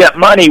eventually that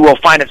money will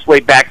find its way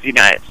back to the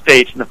United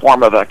States in the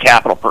form of a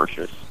capital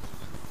purchase.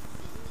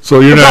 So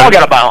it's all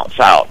got to balance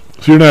out.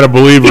 So you're not a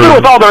believer, even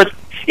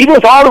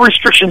with all the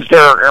restrictions that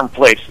are in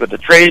place with the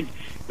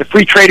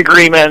free trade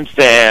agreements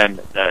and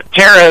the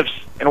tariffs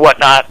and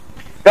whatnot.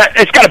 That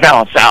it's got to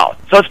balance out.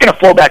 So it's going to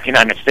flow back to the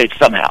United States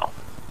somehow.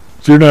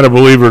 So you're not a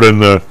believer in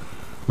the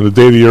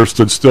day the earth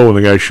stood still when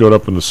the guy showed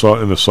up in the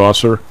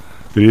saucer.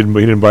 He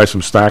didn't buy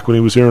some stock when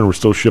he was here, and we're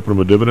still shipping him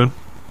a dividend?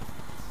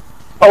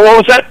 Oh, what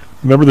was that?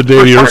 Remember the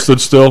day the earth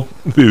stood still?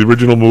 The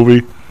original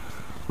movie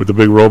with the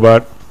big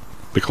robot?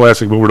 The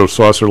classic movie where the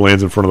saucer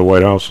lands in front of the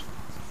White House?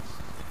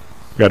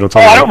 God, don't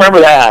tell me. I don't remember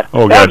that.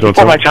 Oh, that God, was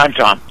before my time,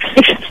 Tom.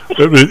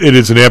 It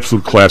is an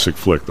absolute classic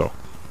flick, though.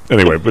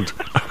 Anyway, but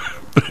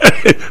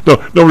no,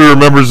 nobody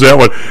remembers that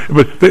one.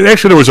 But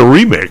actually, there was a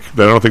remake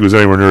that I don't think was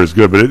anywhere near as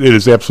good, but it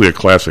is absolutely a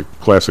classic,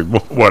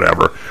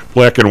 whatever.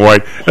 Black and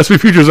white. SP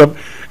Futures up.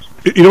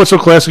 You know what's so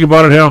classic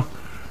about it, Hal?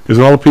 Is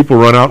when all the people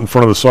run out in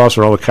front of the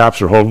saucer, all the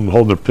cops are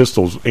holding their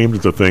pistols aimed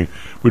at the thing.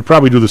 We'd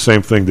probably do the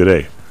same thing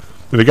today.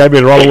 And the guy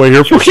made it all the way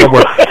here from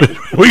somewhere.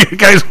 We get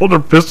guys holding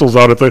their pistols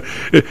out at the.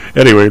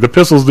 Anyway, the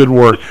pistols didn't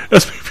work.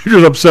 SP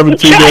Futures up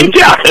 17.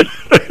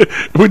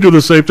 We do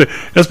the same thing.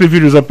 SP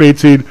Futures up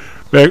 18.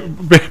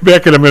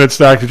 Back in a minute,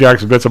 Stocks and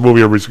Jocks. That's a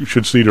movie everybody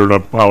should see during the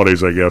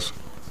holidays, I guess.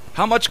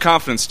 How much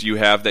confidence do you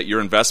have that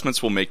your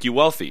investments will make you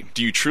wealthy?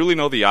 Do you truly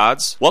know the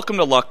odds? Welcome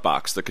to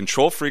Luckbox, the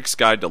control freak's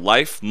guide to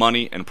life,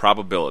 money, and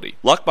probability.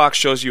 Luckbox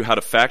shows you how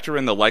to factor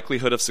in the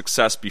likelihood of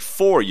success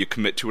before you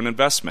commit to an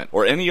investment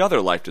or any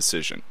other life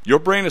decision. Your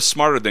brain is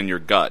smarter than your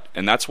gut,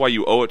 and that's why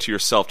you owe it to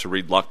yourself to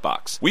read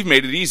Luckbox. We've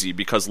made it easy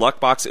because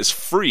Luckbox is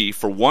free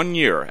for 1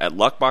 year at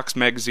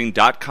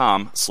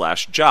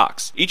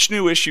luckboxmagazine.com/jocks. Each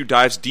new issue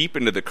dives deep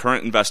into the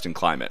current investing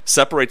climate,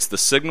 separates the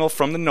signal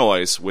from the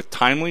noise with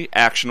timely,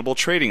 actionable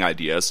trading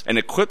ideas, and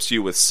equips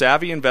you with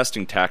savvy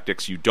investing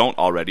tactics you don't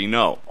already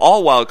know,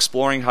 all while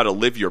exploring how to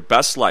live your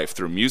best life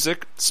through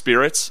music,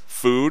 spirits,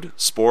 food,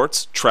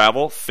 sports,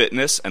 travel,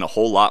 fitness, and a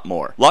whole lot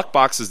more.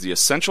 Luckbox is the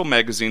essential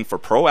magazine for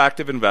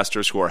proactive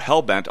investors who are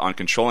hell-bent on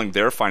controlling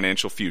their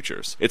financial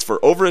futures. It's for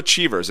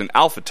overachievers and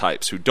alpha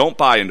types who don't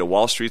buy into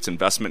Wall Street's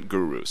investment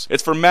gurus.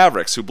 It's for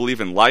mavericks who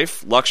believe in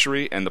life,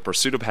 luxury, and the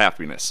pursuit of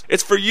happiness.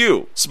 It's for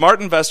you.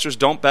 Smart investors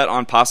don't bet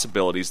on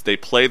possibilities, they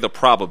play the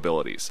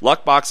probabilities.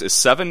 Luckbox is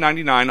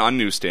 $7.99 on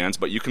newsstands,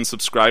 but you can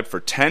subscribe for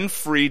 10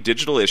 free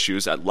digital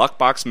issues at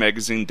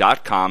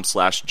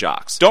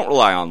luckboxmagazine.com/jocks. Don't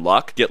rely on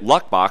luck. Get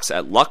Luckbox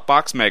at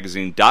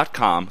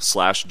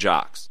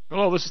luckboxmagazine.com/jocks.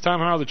 Hello, this is Tom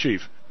Howell, the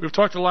Chief. We've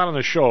talked a lot on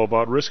the show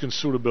about risk and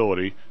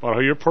suitability, about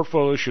how your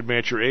portfolio should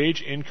match your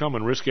age, income,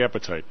 and risk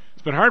appetite.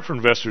 It's been hard for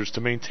investors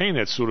to maintain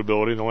that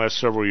suitability in the last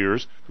several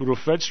years due to a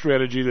Fed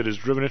strategy that has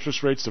driven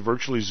interest rates to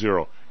virtually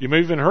zero. You may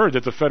have even heard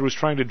that the Fed was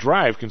trying to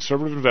drive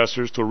conservative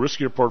investors to a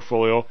riskier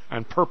portfolio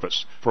on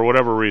purpose, for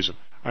whatever reason.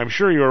 I'm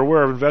sure you are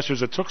aware of investors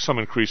that took some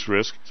increased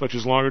risk, such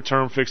as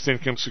longer-term fixed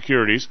income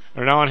securities,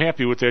 and are now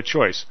unhappy with that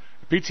choice.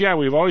 At PTI,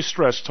 we have always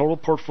stressed total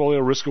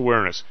portfolio risk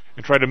awareness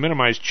and tried to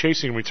minimize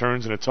chasing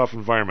returns in a tough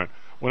environment.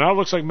 Well, now it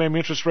looks like maybe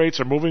interest rates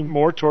are moving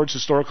more towards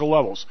historical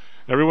levels.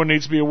 Everyone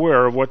needs to be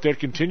aware of what that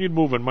continued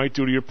movement might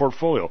do to your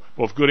portfolio,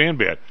 both good and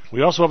bad.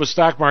 We also have a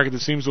stock market that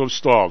seems to have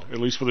stalled, at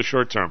least for the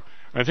short term.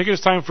 I think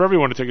it's time for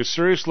everyone to take a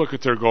serious look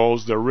at their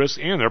goals, their risks,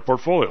 and their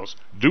portfolios.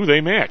 Do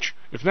they match?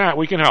 If not,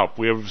 we can help.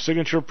 We have a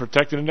Signature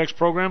Protected Index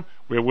program.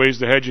 We have ways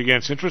to hedge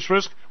against interest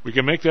risk. We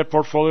can make that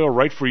portfolio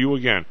right for you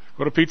again.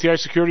 Go to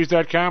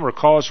PTIsecurities.com or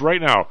call us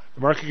right now.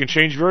 The market can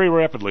change very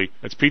rapidly.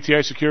 That's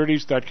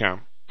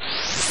PTIsecurities.com.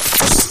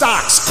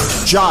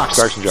 Stocks, jocks,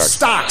 Stocks and jocks.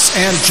 Stocks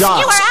and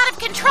jocks. You are out of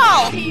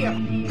control. Here,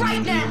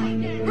 right now,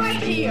 right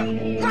here,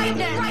 right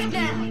now, right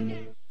now.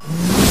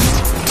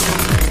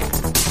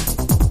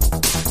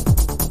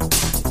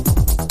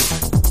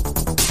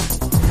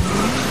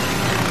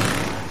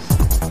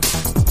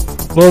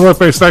 Lower North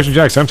Bay Stocks and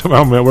Jocks. I'm talking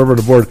about wherever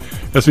the board.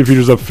 S&P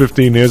futures up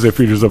 15, NASDAQ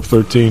futures up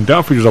 13,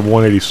 Dow futures up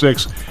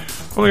 186.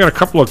 Only got a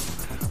couple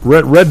of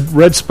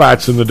red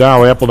spots in the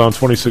Dow. Apple down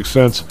 26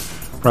 cents,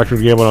 Procter &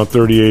 Gamble down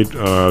 38,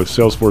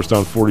 Salesforce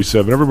down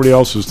 47. Everybody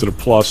else is to the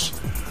plus,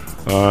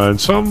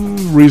 and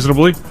some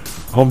reasonably.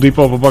 Home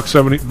Depot up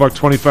 $1.70,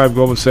 $1.25.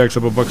 Goldman Sachs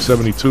up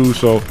 $1.72.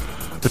 So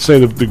let's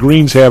say the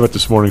greens have it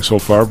this morning so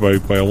far by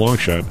a long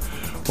shot.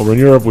 Over in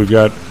Europe, we've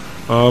got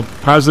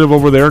positive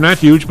over there, not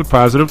huge but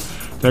positive.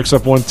 Next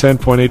up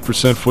 110.8%,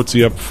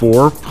 FTSE up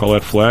 4, call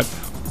that flat.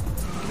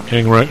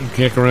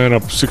 Kakaran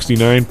up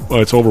 69,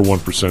 it's over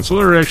 1%. So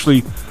they're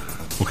actually,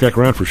 well,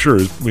 Kakaran for sure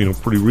is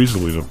pretty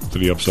reasonably to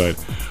the upside.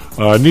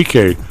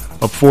 Nikkei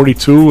up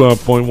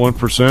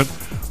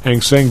 42.1%. Hang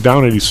Seng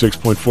down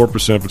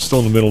 86.4%, but still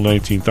in the middle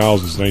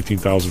 19,000s,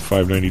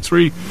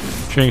 19,593.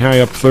 Shanghai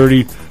up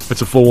 30,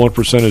 that's a full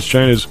 1% as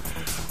China's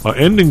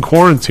ending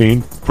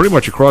quarantine pretty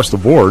much across the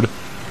board.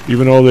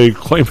 Even though they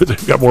claim that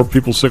they've got more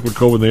people sick with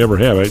COVID than they ever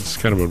have. It's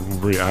kind of a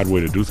very odd way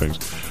to do things.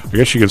 I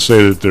guess you could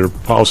say that their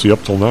policy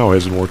up till now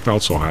hasn't worked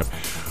out so hot.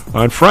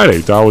 On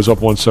Friday, Dow was up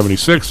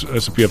 176,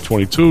 S&P up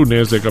 22,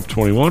 NASDAQ up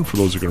 21, for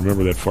those who can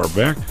remember that far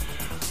back.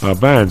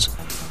 Bonds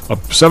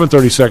up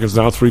 730 seconds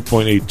now,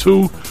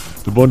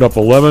 3.82. The Bund up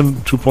 11,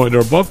 they're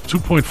above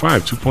 2.5,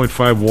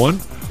 2.51.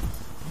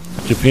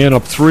 Japan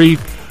up 3,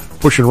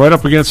 pushing right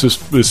up against this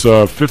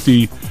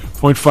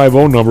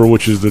 50.50 number,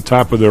 which is the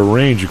top of their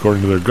range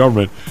according to their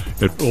government,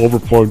 at over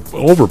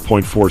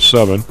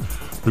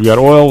 0.47. We've got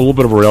oil, a little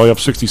bit of a rally, up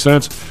 60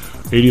 cents,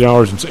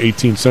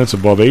 $80.18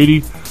 above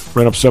 80.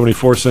 Brent up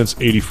 74 cents,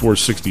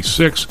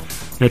 84.66.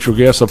 Natural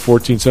gas up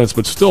 14 cents,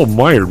 but still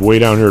mired way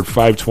down here at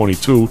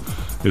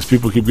 5.22 as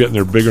people keep getting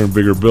their bigger and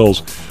bigger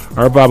bills.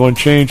 RBOB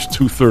unchanged,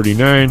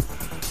 2.39.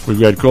 We've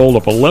got gold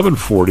up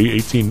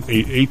 11.40,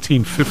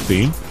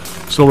 18.15.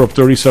 Silver up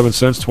 37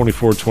 cents,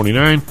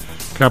 24.29.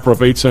 Copper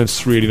up 8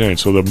 cents, 3.89.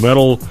 So the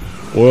metal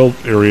oil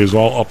area is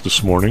all up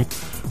this morning.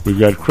 We've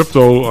got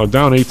crypto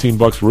down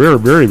 $18. Very,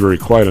 very, very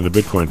quiet on the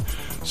Bitcoin,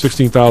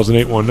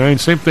 16,819.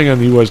 Same thing on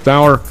the U.S.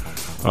 dollar.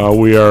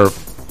 We are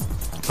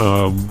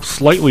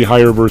slightly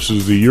higher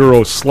versus the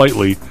euro,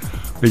 slightly,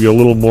 maybe a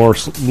little more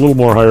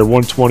higher,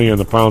 120 on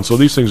the pound. So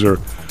these things are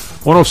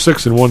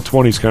 106 and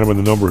 120 is kind of in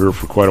the number here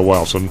for quite a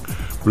while. So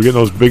we're getting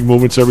those big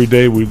movements every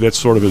day. That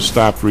sort of has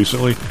stopped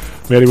recently.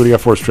 Matty, what do you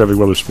got for us, traffic,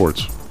 weather,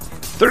 sports?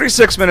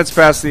 36 minutes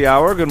past the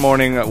hour. Good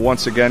morning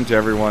once again to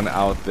everyone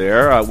out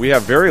there. We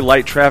have very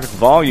light traffic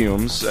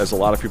volumes as a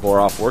lot of people are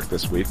off work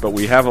this week, but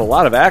we have a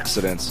lot of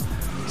accidents,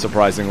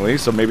 surprisingly,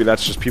 so maybe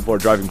that's just people are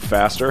driving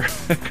faster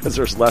because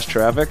there's less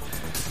traffic.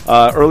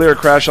 Earlier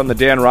crash on the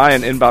Dan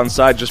Ryan inbound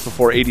side just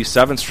before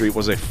 87th Street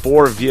was a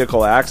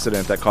 4-vehicle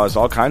accident that caused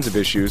all kinds of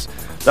issues.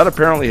 That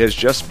apparently has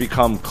just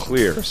become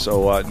clear,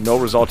 so no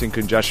resulting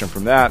congestion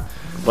from that.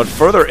 But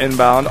further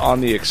inbound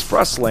on the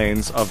express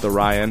lanes of the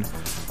Ryan,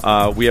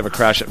 we have a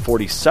crash at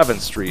 47th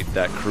Street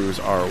that crews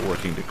are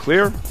working to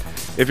clear.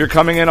 If you're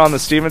coming in on the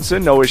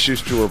Stevenson, no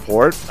issues to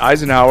report.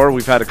 Eisenhower,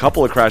 we've had a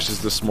couple of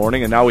crashes this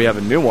morning, and now we have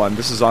a new one.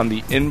 This is on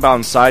the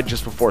inbound side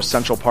just before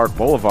Central Park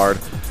Boulevard,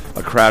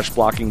 a crash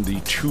blocking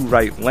the 2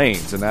 right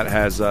lanes, and that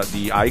has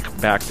the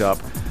Ike backed up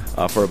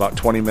for about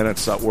 20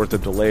 minutes worth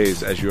of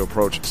delays as you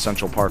approach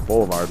Central Park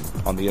Boulevard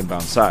on the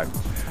inbound side.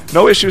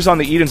 No issues on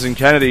the Edens and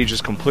Kennedy,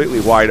 just completely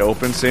wide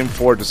open. Same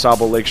for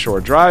DeSable Lakeshore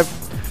Drive.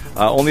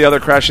 Only other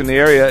crash in the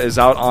area is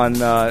out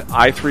on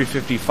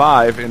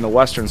I-355 in the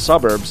western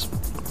suburbs.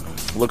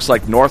 Looks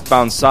like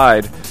northbound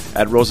side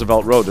at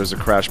Roosevelt Road, there's a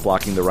crash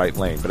blocking the right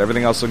lane. But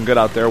everything else looking good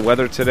out there.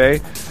 Weather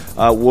today,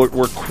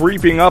 we're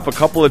creeping up a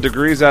couple of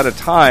degrees at a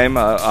time.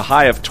 A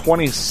high of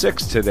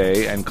 26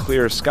 today and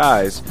clear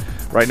skies.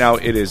 Right now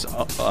it is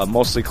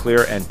mostly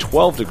clear and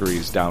 12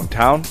 degrees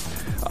downtown.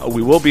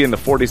 We will be in the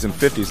 40s and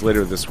 50s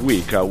later this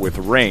week with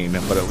rain,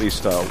 but at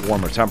least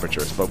warmer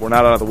temperatures. But we're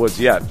not out of the woods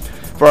yet.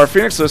 For our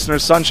Phoenix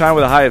listeners, sunshine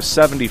with a high of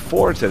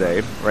 74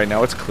 today. Right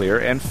now it's clear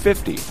and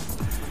 50.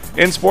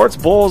 In sports,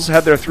 Bulls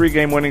had their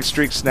 3-game winning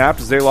streak snapped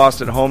as they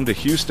lost at home to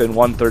Houston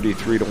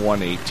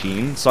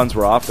 133-118. Suns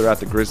were off. They're at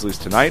the Grizzlies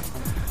tonight.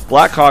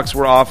 Blackhawks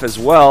were off as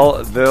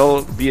well.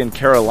 They'll be in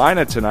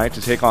Carolina tonight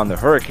to take on the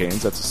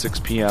Hurricanes. That's a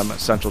 6 p.m.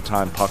 Central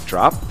Time puck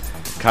drop.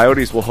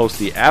 Coyotes will host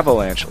the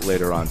Avalanche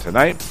later on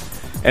tonight.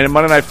 And in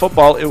Monday Night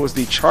Football, it was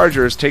the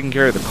Chargers taking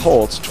care of the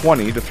Colts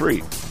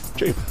 20-3.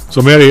 Chief.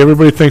 So, Matty,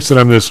 everybody thinks that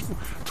I'm this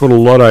total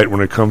Luddite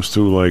when it comes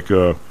to, like,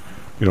 the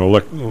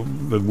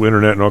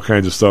internet and all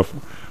kinds of stuff.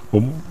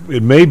 Well,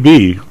 it may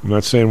be, I'm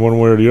not saying one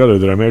way or the other,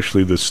 that I'm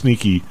actually the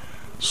sneaky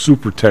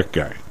super tech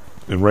guy.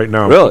 And right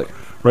now,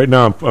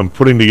 I'm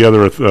putting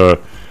together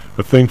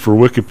a thing for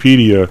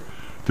Wikipedia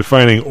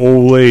defining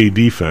Olay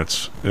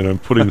defense, and I'm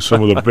putting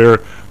some of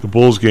the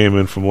Bulls game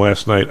in from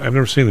last night. I've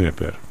never seen that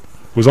bad.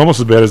 It was almost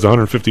as bad as the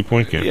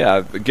 150-point game.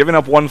 Yeah, giving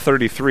up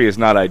 133 is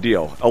not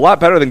ideal. A lot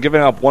better than giving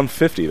up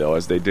 150, though,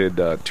 as they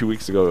did 2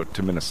 weeks ago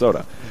to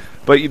Minnesota.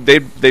 But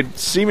they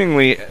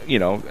seemingly,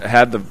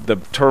 had the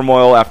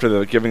turmoil after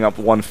the giving up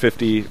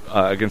 150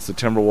 against the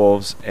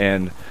Timberwolves,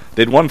 and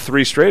they'd won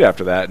 3 straight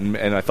after that. And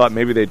I thought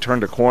maybe they'd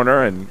turned a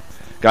corner and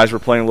guys were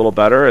playing a little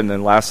better. And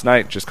then last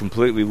night just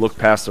completely looked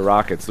past the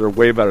Rockets. They're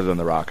way better than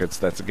the Rockets.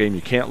 That's a game you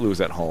can't lose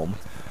at home.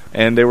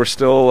 And they were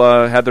still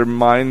had their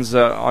minds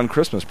on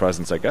Christmas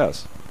presents, I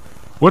guess.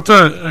 What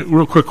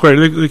real quick,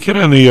 the kid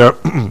on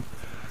the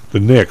the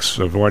Knicks?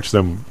 I've watched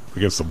them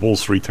against the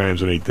Bulls 3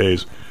 times in 8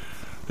 days.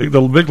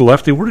 The big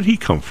lefty, where did he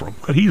come from?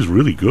 God, he's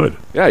really good.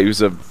 Yeah, he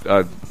was a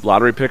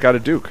lottery pick out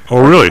of Duke.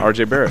 Oh, really?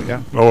 R.J. Barrett,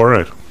 yeah. Oh, all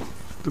right.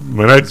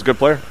 He's a good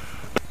player.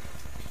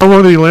 How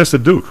long did he last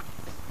at Duke?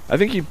 I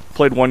think he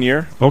played 1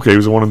 year. Okay, he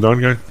was a one-and-done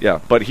guy? Yeah,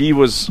 but he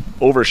was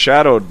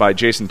overshadowed by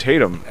Jason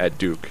Tatum at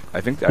Duke.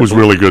 Who's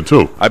really good,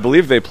 too. I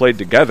believe they played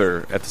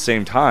together at the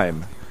same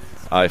time,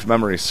 if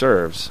memory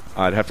serves.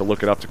 I'd have to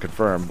look it up to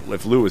confirm.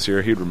 If Lou was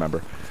here, he'd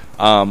remember.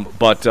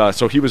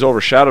 So he was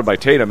overshadowed by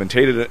Tatum, and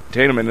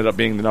Tatum ended up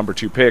being the number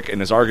 2 pick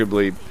and is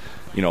arguably,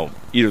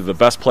 either the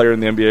best player in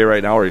the NBA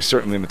right now or he's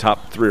certainly in the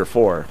top 3 or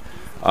 4.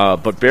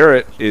 But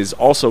Barrett is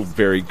also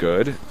very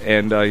good,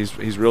 and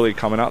he's really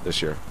coming out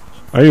this year.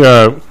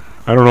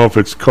 I don't know if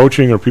it's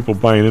coaching or people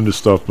buying into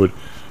stuff, but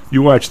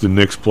you watch the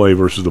Knicks play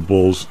versus the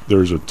Bulls,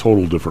 there's a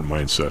total different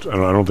mindset.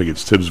 I don't think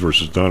it's Tibbs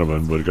versus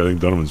Donovan, but I think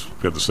Donovan's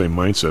got the same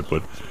mindset.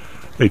 But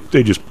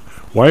they just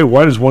why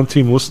does one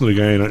team listen to the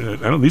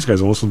guy? And these guys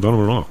don't listen to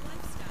Donovan at all.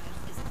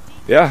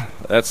 Yeah,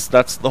 that's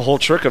the whole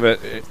trick of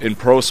it. In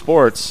pro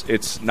sports,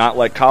 it's not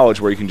like college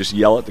where you can just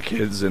yell at the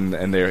kids and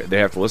they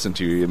have to listen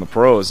to you. In the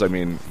pros, I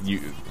mean,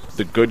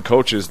 the good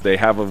coaches, they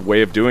have a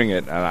way of doing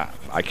it, and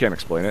I can't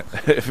explain it.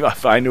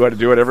 If I knew how to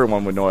do it,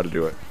 everyone would know how to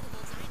do it.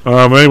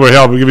 Anyway,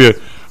 Hal, we'll give you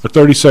a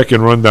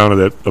 30-second rundown of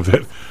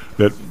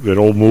that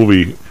old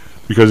movie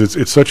because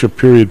it's such a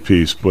period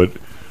piece. But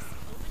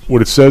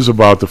what it says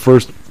about the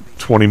first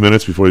 20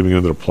 minutes before they get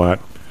into the plot,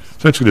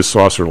 essentially the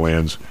saucer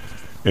lands,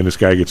 and this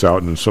guy gets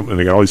out, and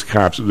they got all these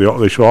cops.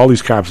 They show all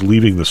these cops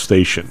leaving the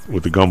station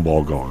with the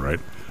gumball going, right?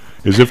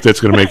 As if that's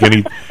going to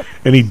make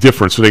any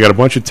difference. So they got a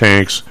bunch of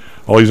tanks,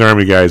 all these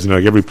Army guys, and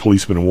like every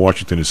policeman in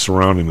Washington is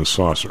surrounding the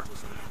saucer,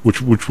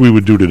 which we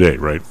would do today,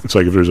 right? It's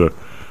like if there's a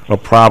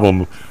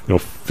problem,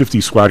 50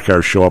 squad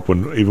cars show up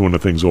even when the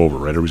thing's over,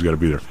 right? Everybody's got to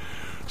be there.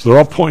 So they're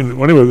all pointing.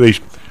 Well, anyway,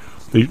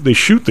 they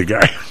shoot the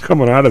guy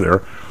coming out of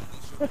there,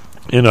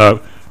 and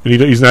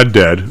he's not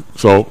dead.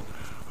 So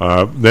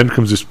then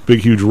comes this big,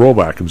 huge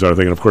robot comes out of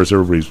the thing, and of course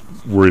everybody's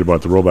worried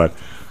about the robot.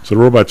 So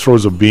the robot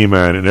throws a beam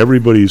on, and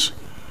everybody's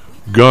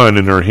gun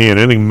in their hand,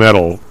 anything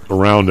metal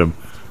around them,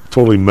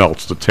 totally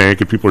melts the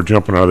tank, and people are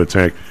jumping out of the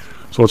tank.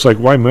 So it's like,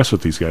 why mess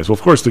with these guys? Well,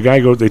 of course, they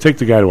take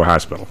the guy to a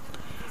hospital.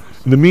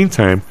 In the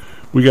meantime,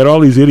 we got all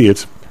these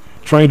idiots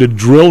trying to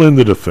drill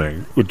into the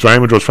thing with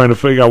diamond drills, trying to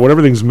figure out what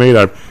everything's made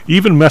of,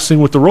 even messing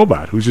with the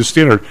robot who's just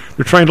standing there.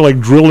 They're trying to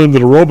drill into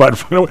the robot and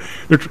find out.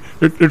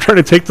 They're trying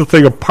to take the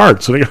thing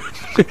apart. So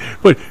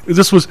but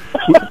this was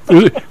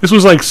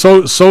like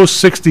so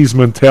 60s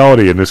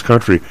mentality in this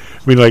country.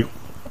 I mean, like,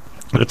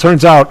 it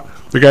turns out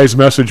the guy's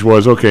message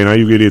was, okay, now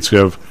you idiots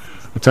have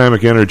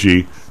atomic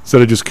energy.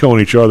 Instead of just killing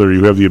each other,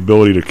 you have the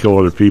ability to kill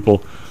other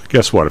people.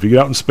 Guess what? If you get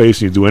out in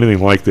space and you do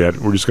anything like that,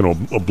 we're just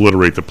going to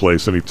obliterate the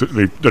place. And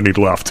then he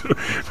left.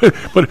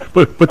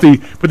 but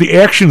the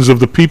actions of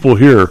the people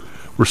here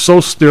were so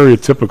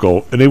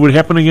stereotypical, and they would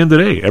happen again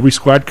today. Every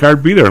squad car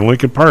would be there in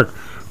Lincoln Park,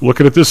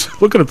 looking at this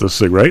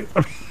thing, right?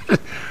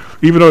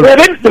 Even though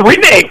the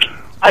remake,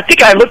 I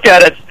think I looked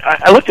at it.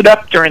 I looked it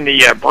up during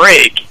the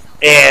break,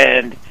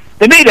 and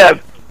they made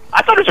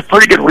I thought it was a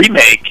pretty good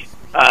remake.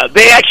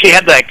 They actually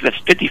had like this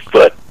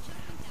 50-foot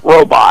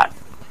robot.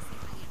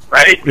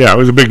 Right? Yeah, it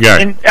was a big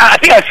guy. And I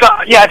think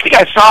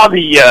I saw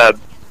the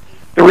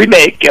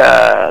remake.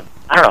 I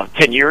don't know,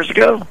 10 years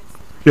ago.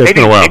 Yeah, it's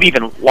been a while. Maybe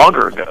even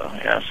longer ago.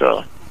 Yeah,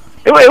 so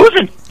it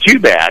wasn't too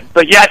bad.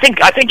 But yeah,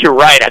 I think you're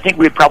right. I think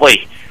we'd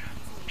probably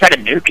try to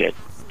nuke it,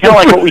 kind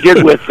of like what we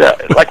did with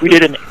like we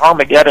did in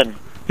Armageddon.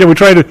 Yeah, we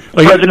tried to.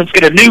 The president's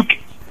going to nuke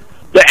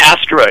the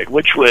asteroid,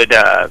 which would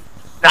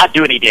not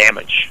do any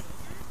damage.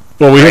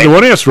 Well, we had the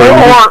one asteroid.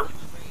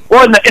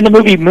 Or in the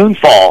movie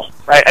Moonfall,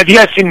 right? Have you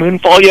guys seen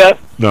Moonfall yet?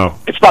 No.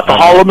 It's about the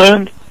hollow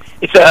moon,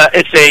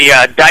 It's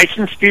a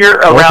Dyson sphere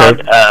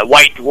around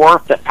white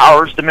dwarf that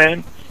powers the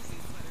moon,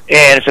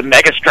 and it's a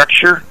mega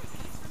structure.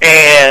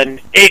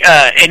 And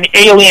an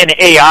alien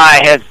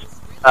AI has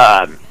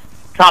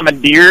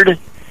commandeered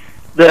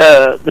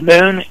the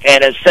moon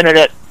and has sent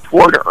it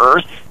toward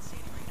Earth.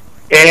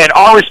 And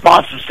our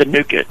response is to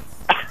nuke it.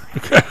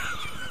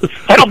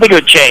 I don't think it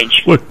would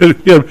change. Well,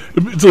 yeah,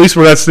 at least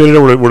we're not standing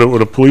there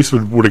with a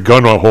policeman with a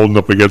gun holding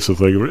up against the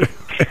thing.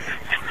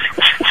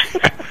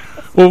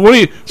 Well, what do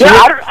you? So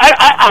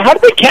how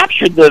did they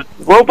capture the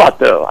robot,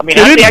 though? I mean,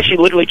 how did they actually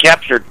literally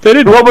capture it?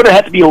 The robot would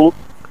have to be.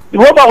 The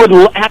robot would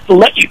have to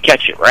let you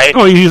catch it, right?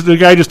 Oh, the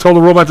guy just told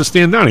the robot to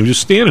stand down. He was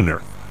just standing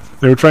there.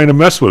 They were trying to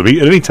mess with him.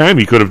 At any time,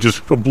 he could have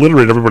just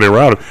obliterated everybody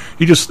around him.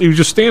 He was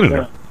just standing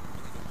there.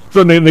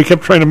 So they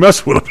kept trying to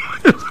mess with him.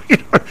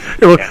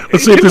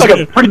 Let's see if this like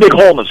a pretty big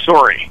hole in the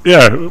story.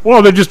 Yeah.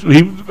 Well, when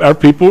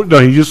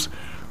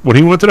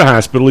he went to the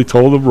hospital, he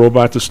told the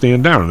robot to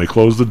stand down, and they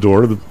closed the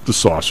door to the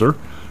saucer.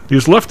 He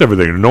just left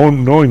everything,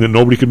 knowing that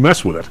nobody could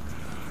mess with it.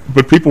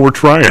 But people were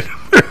trying.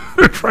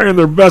 They're trying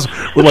their best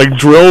with like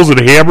drills and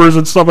hammers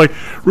and stuff. Like,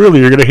 really,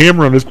 you're going to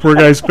hammer on this poor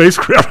guy's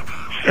spacecraft?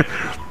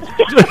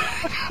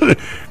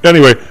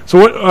 Anyway, so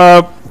what?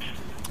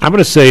 I'm going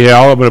to say,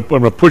 Hal, I'm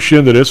going to push you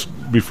into this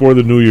before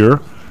the new year.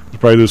 I'll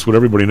probably do this with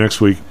everybody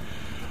next week.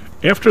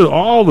 After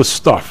all the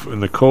stuff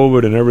and the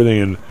COVID and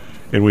everything,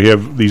 and we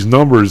have these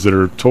numbers that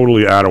are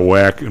totally out of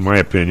whack, in my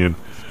opinion,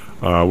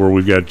 where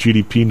we've got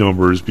GDP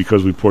numbers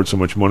because we poured so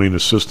much money in the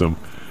system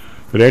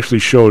that actually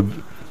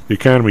showed the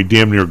economy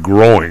damn near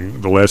growing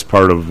the last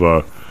part of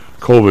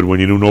COVID when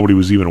you knew nobody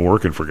was even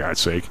working, for God's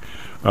sake.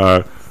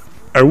 Are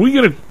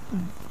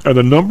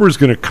the numbers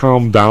going to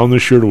calm down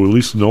this year to at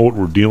least know what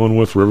we're dealing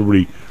with, where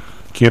everybody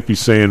can't be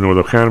saying, the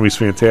economy's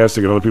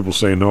fantastic, and other people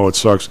saying, no, it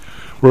sucks?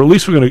 Or at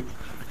least we're going to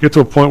get to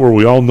a point where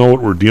we all know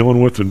what we're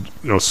dealing with, and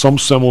some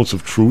semblance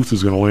of truth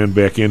is going to land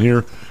back in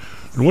here.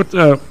 And what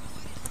I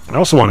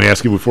also want to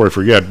ask you before I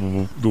forget,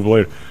 we'll do it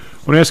later.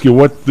 I want to ask you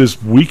what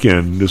this week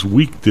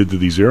did to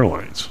these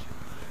airlines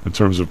in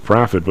terms of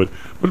profit. But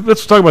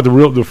let's talk about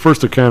the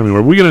first economy.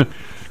 Are we going to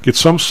get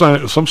some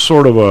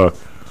sort of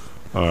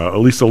at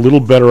least a little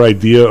better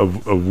idea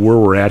of where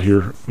we're at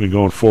here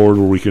going forward,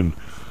 where we can,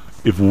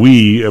 if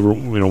we ever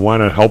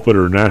want to help it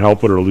or not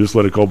help it or just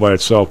let it go by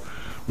itself,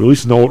 we at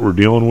least know what we're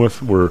dealing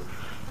with, where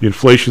the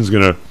inflation's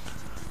going to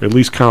at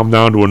least calm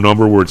down to a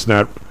number where it's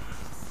not,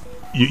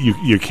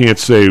 you can't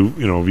say, if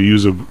you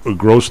use a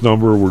gross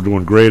number, we're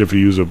doing great. If you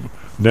use a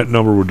net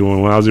number, we're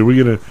doing lousy. Are we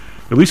going to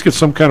at least get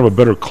some kind of a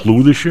better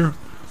clue this year?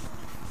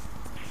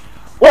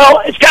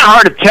 Well, it's kind of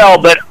hard to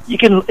tell, but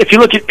if you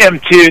look at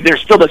M2,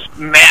 there's still this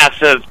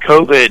massive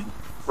COVID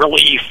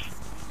relief,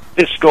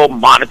 fiscal,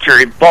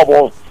 monetary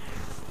bubble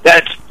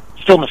that's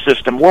still in the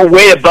system. We're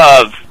way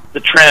above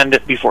the trend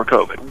before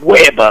COVID,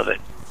 way above it.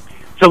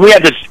 So we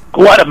have this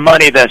glut of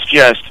money that's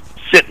just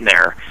sitting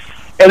there.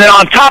 And then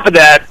on top of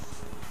that,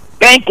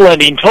 bank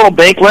lending, total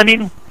bank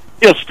lending,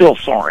 is still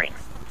soaring.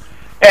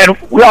 And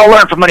we all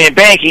learn from money in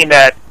banking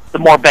that the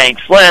more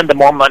banks lend, the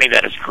more money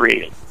that is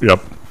created.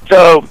 Yep.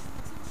 So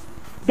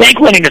bank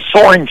lending is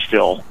soaring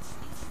still.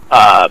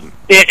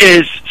 It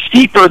is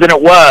steeper than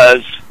it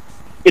was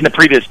in the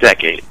previous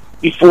decade,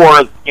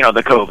 before the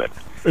COVID.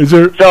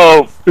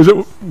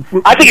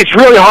 I think it's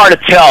really hard to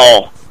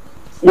tell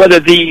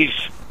whether these.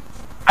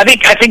 I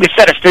think the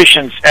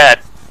statisticians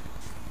at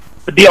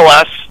the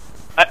BLS,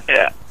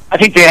 I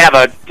think they have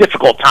a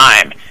difficult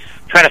time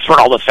trying to sort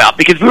all this out,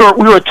 because we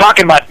were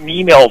talking about in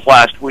emails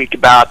last week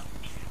about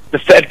the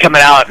Fed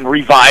coming out and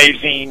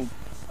revising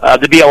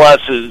the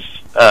BLS's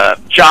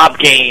job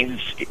gains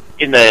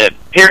in the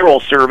payroll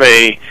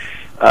survey.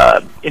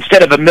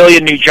 Instead of 1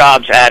 million new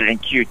jobs added in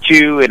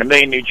Q2 and 1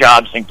 million new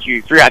jobs in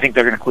Q3, I think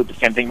they're going to include the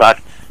same thing about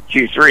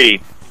Q3.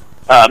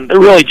 They're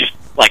really just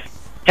like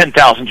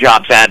 10,000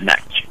 jobs added in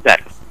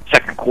that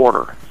second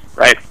quarter,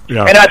 right?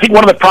 Yeah. And I think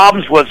one of the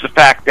problems was the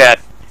fact that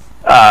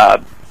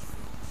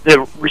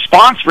the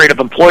response rate of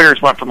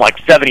employers went from like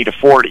 70 to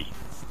 40.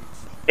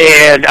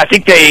 And I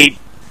think they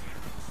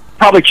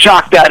probably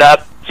chalked that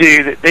up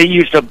to, they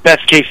used a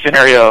best case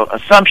scenario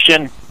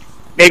assumption.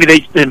 Maybe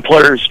the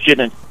employers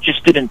didn't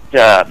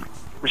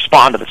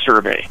respond to the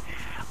survey.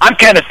 I'm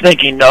kind of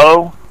thinking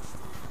no.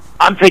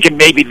 I'm thinking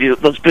maybe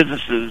those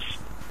businesses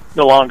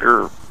no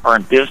longer are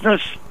in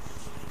business.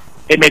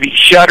 It maybe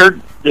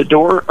shuttered the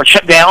door or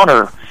shut down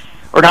or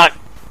not.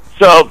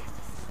 So,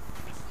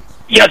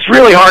 it's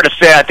really hard to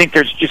say. I think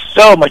there's just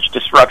so much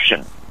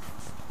disruption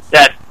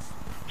that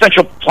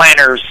central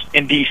planners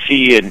in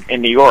D.C. and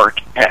in New York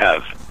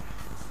have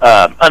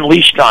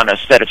unleashed on us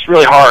that it's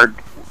really hard.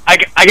 I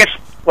guess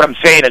what I'm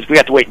saying is we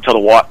have to wait until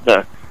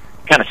the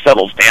kind of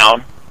settles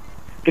down,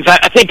 because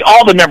I think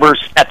all the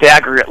numbers at the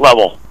aggregate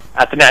level,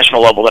 at the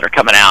national level that are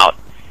coming out,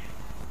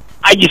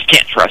 I just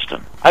can't trust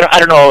them. I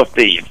don't know if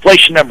the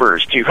inflation number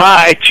is too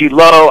high, too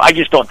low. I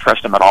just don't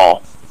trust them at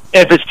all.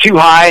 And if it's too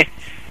high,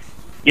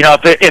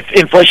 if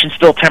inflation's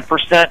still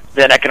 10%,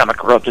 then economic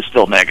growth is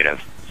still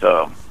negative.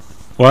 So,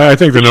 well, I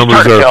think the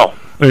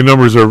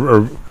numbers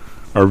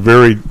are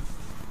very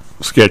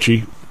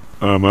sketchy.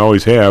 I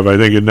always have. I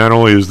think it not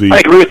only is I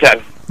agree with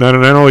that. Not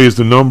only is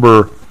the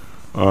number,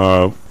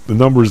 the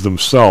numbers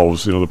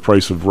themselves, the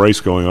price of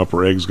rice going up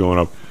or eggs going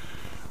up,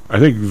 I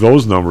think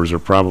those numbers are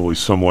probably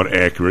somewhat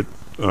accurate.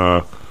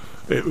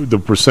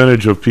 The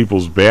percentage of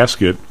people's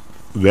basket,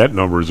 that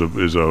number is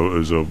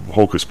a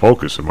hocus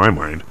pocus in my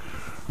mind.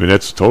 I mean,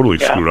 that's totally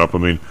screwed up. I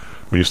mean,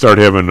 when you start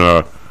having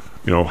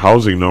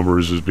housing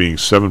numbers as being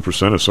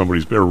 7% of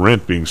somebody's, or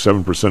rent being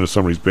 7% of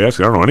somebody's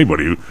basket, I don't know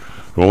anybody who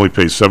only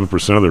pays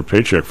 7% of their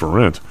paycheck for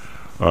rent.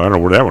 I don't know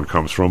where that one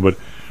comes from. But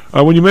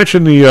when you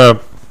mention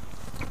the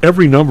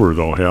every number,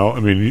 though, Hal, I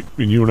mean,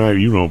 you and I,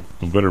 you know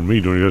better than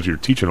me doing it as you're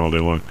teaching all day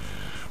long.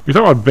 We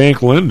talk about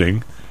bank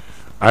lending.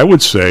 I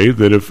would say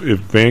that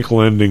if bank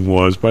lending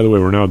was, by the way,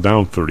 we're now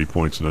down 30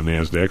 points in the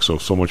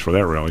NASDAQ, so much for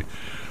that rally.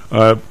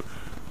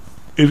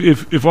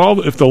 If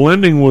the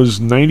lending was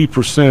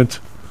 90%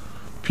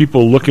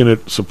 people looking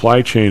at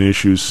supply chain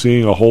issues,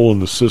 seeing a hole in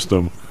the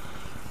system,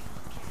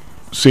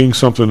 seeing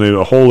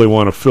a hole they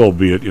want to fill,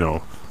 be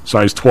it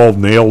size 12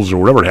 nails or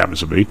whatever it happens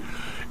to be,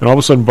 and all of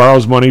a sudden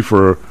borrows money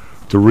to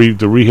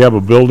rehab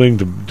a building,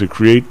 to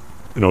create,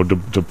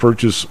 to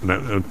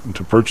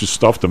purchase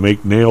stuff to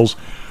make nails.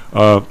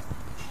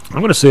 I'm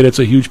going to say that's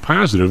a huge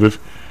positive.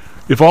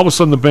 If all of a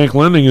sudden the bank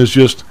lending is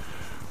just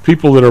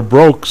people that are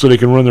broke so they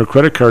can run their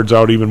credit cards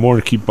out even more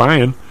and keep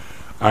buying,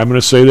 I'm going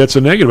to say that's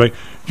a negative.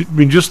 I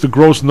mean, just the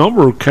gross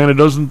number kind of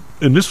doesn't,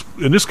 in this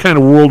kind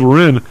of world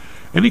we're in,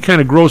 any kind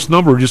of gross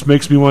number just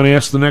makes me want to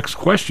ask the next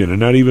question, and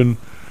not even,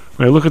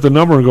 when I look at the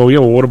number and go, yeah,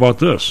 well, what about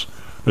this?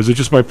 Is it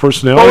just my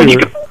personality?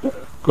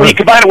 When you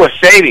combine it with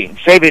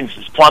savings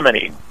is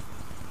plummeting.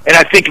 And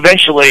I think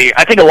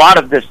a lot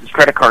of this is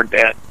credit card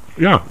debt.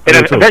 Yeah.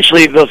 And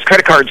eventually those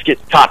credit cards get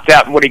topped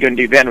out, and what are you going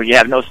to do then when you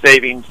have no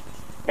savings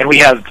and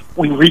we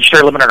reached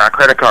our limit on our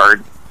credit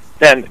card?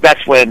 Then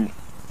that's when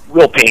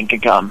real pain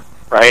can come,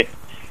 right?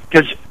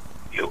 Because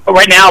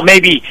right now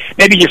maybe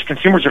just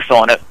consumers are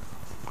filling it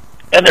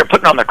and they're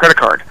putting on their credit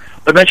card.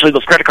 But eventually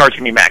those credit cards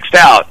can be maxed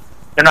out.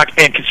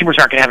 And consumers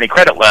aren't going to have any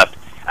credit left.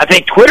 I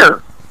think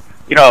Twitter,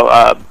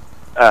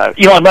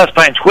 Elon Musk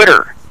buying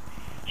Twitter,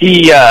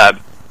 he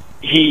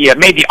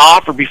made the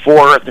offer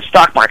before the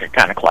stock market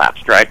kind of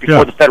collapsed, right?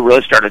 Before the Fed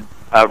really started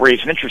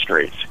raising interest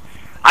rates.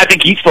 I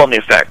think he's feeling the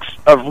effects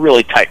of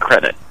really tight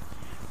credit,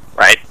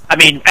 right? I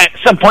mean, at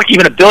some point,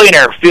 even a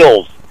billionaire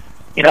feels,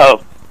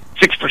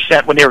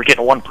 6% when they were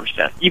getting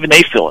 1%. Even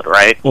they feel it,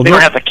 right? Well, they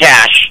don't have the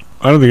cash.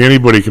 I don't think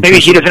anybody can. Maybe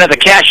he doesn't have the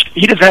cash.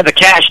 He doesn't have the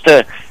cash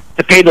to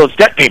pay those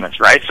debt payments,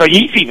 right? So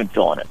he's even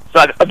feeling it.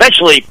 So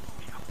eventually,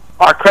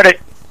 our credit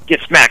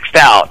gets maxed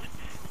out,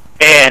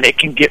 and it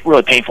can get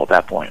really painful at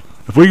that point.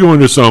 If we go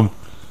into some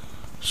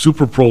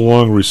super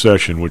prolonged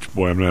recession, which,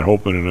 boy, I'm not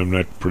hoping and I'm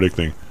not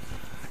predicting,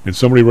 and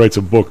somebody writes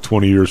a book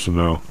 20 years from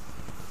now,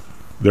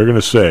 they're going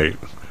to say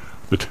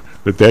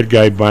that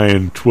guy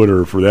buying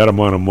Twitter for that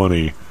amount of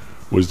money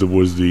was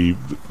the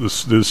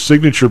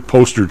signature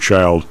poster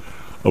child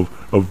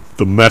of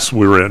the mess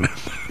we're in.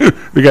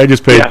 The guy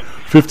just paid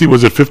 50.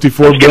 Was it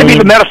 54 billion? It's going to be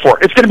the metaphor.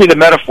 It's going to be the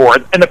metaphor.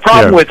 And the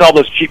problem with all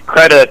those cheap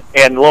credit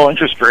and low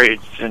interest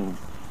rates, and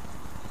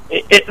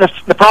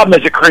the problem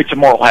is it creates a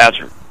moral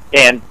hazard.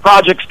 And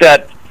projects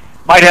that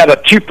might have a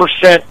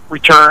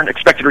 2%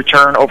 expected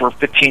return over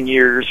 15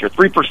 years, or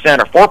 3%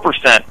 or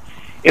 4%,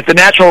 if the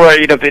natural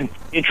rate of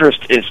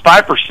interest is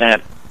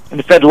 5%, and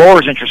the Fed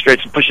lowers interest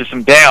rates and pushes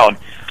them down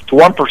to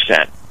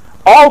 1%,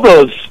 all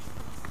those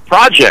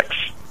projects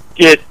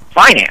get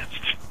financed.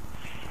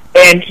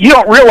 And you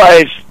don't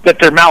realize that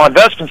they're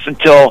malinvestments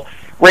until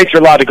rates are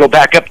allowed to go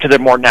back up to their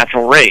more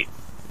natural rate.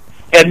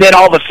 And then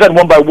all of a sudden,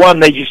 one by one,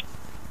 they just,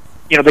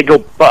 they go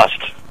bust,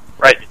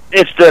 right?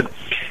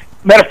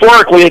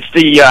 Metaphorically, it's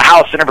the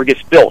house that never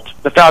gets built,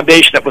 the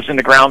foundation that was in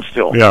the ground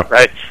still,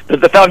 right?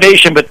 The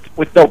foundation, but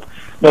with no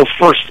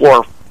first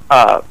floor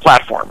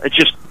platform. It's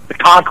just the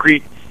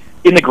concrete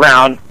in the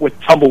ground with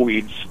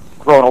tumbleweeds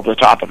growing over the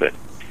top of it.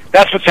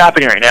 That's what's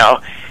happening right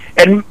now.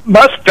 And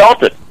Musk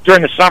felt it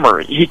during the summer.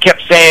 He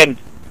kept saying,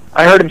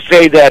 I heard him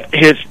say that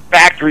his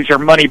factories are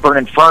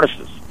money-burning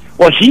furnaces.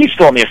 Well, he's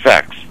feeling the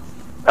effects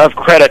of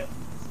credit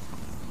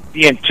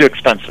being too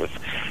expensive.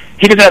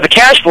 He doesn't have the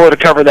cash flow to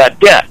cover that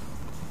debt.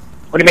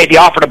 When he made the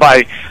offer to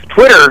buy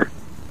Twitter,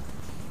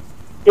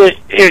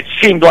 it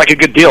seemed like a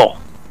good deal.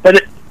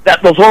 But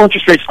those low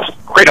interest rates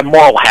create a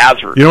moral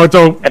hazard. You know what,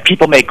 though? And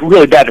people make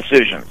really bad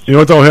decisions. You know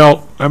what, though,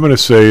 Hal? I'm going to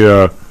say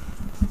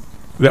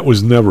that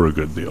was never a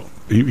good deal.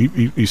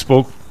 He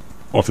spoke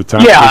off the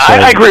top. Yeah,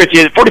 I agree with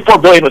you.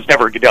 $44 billion was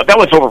never a good deal. That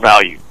was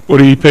overvalued.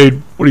 What he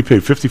paid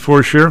 54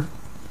 a share?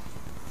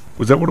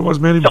 Was that what it was,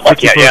 Manny?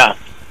 Yeah.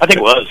 I think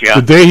it was, yeah.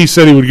 The day he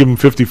said he would give him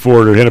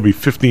 54, there had to be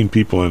 15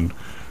 people in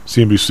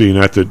CNBC,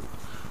 not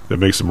that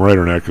makes them right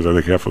or not, because I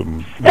think half of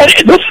them... And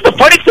this is the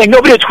funny thing.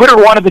 Nobody at Twitter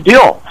wanted the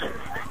deal.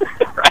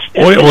 Right?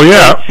 Well,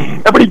 yeah.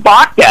 Everybody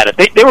balked at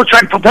it. They were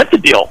trying to prevent the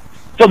deal.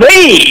 So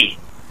they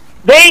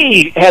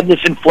had this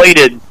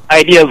inflated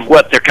idea of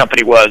what their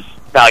company was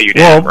valued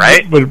at,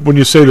 right? But when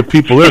you say the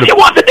people there... They didn't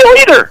want the deal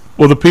either.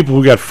 Well, the people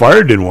who got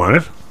fired didn't want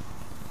it.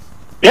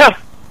 Yeah.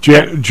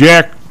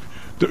 Jack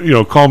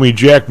call me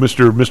Jack,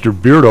 Mr.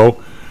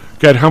 Beardo,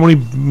 got how many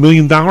 $1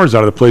 million out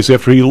of the place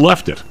after he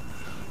left it?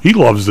 He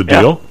loves the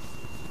deal.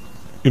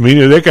 I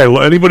mean, that guy.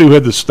 Anybody who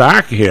had the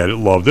stock had it,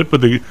 loved it,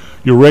 but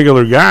your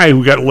regular guy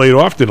who got laid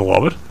off didn't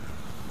love it.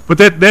 But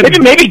that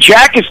maybe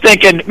Jack is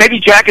thinking. Maybe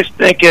Jack is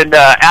thinking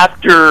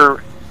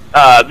after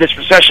this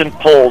recession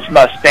pulls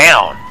must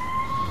down,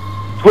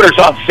 Twitter's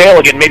on sale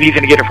again. Maybe he's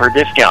going to get it for a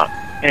discount,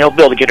 and he'll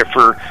be able to get it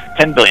for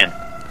 $10 billion.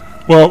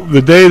 Well,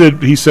 the day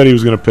that he said he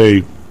was going to pay,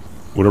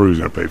 whatever he was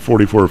going to pay,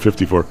 44 or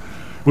 54,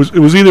 it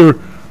was either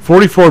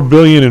 $44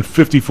 billion and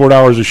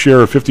 $54 a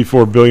share, or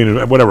 $54 billion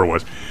and whatever it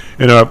was,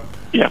 and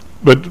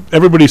But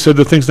everybody said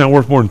the thing's not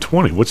worth more than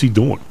 20. What's he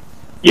doing?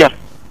 Yeah.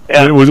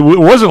 It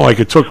wasn't like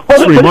it took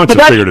 3 months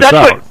to figure this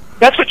out.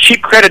 That's what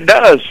cheap credit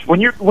does. When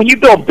you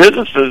build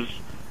businesses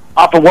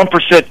off of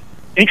 1%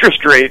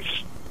 interest rates,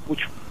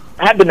 which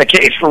had been the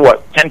case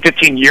for 10,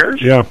 15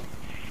 years. Yeah.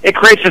 It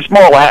creates this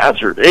moral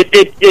hazard.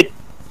 It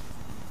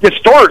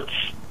distorts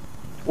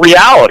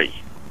reality,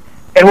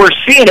 and we're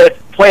seeing it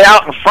play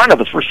out in front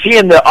of us. We're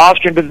seeing the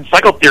Austrian business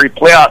cycle theory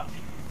play out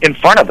in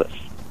front of us,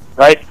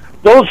 right?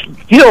 Those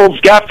deals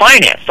got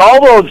financed. All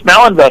those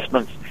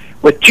malinvestments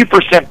with 2%,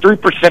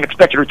 3%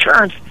 expected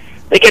returns,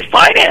 they get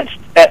financed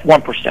at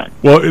 1%.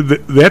 Well,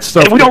 that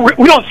stuff. And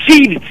we don't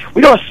see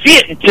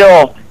it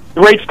until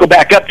the rates go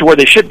back up to where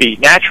they should be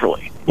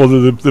naturally. Well,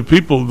 the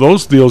people,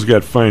 those deals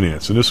got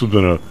financed, and this has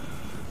been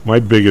my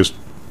biggest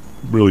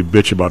really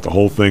bitch about the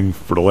whole thing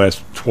for the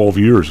last 12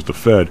 years at the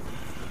Fed.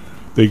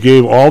 They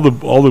gave all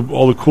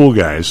the cool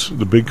guys,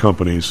 the big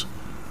companies.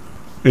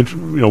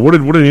 And, what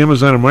did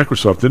Amazon and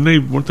Microsoft?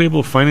 Weren't they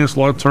able to finance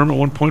long term at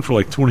one point for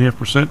like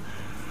 2.5%?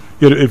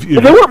 Yeah,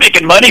 they were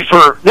making money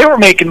for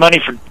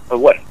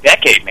a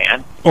decade,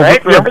 man.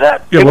 Right? Remember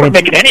that? They weren't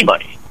making any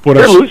money.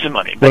 They're losing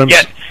money, but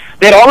yet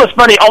they had all this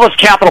money, all this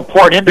capital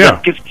poured into them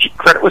because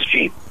credit was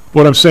cheap.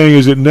 What I'm saying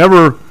is, they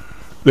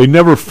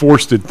never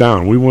forced it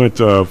down. We went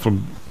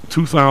from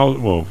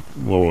 2000. Well,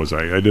 what was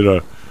I? I did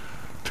a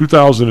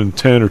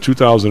 2010 or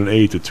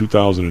 2008 to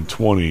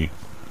 2020.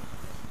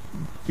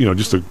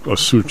 Just a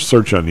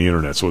search on the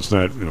internet, so it's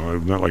not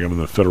not like I'm in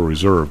the Federal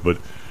Reserve, but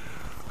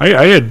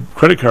I had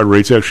credit card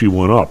rates actually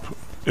went up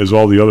as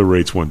all the other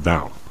rates went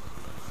down.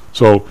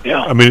 So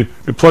I mean,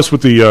 and plus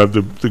with the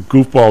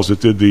goofballs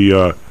that did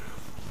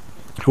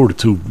who were the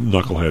two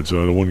knuckleheads?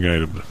 The one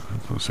guy,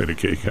 I'll say the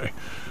K guy.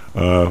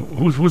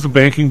 Who's the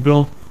banking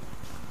bill?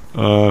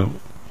 The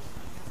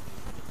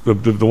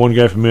one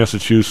guy from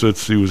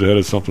Massachusetts. He was ahead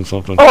of something.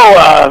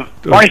 Oh,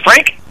 Barney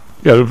Frank.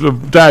 Yeah,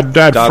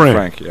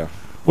 Dodd-Frank. Yeah.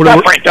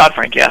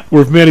 Dodd-Frank, yeah.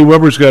 Where if Matty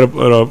Weber's got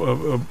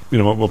a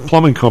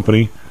plumbing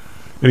company,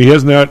 and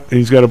he's got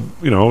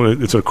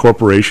it's a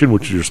corporation,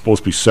 which you're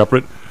supposed to be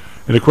separate,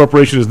 and the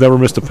corporation has never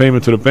missed a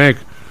payment to the bank.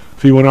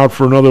 If he went out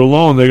for another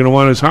loan, they're going to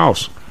want his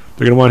house.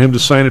 They're going to want him to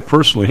sign it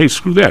personally. Hey,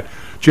 screw that.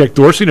 Jack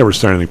Dorsey never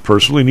signed anything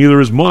personally,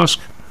 neither is Musk.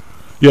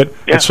 Yet,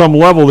 at some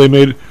level, it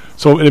made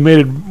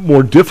it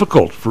more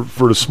difficult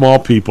for the small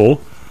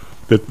people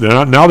that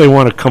now they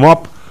want to come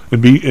up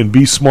and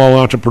be small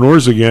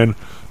entrepreneurs again.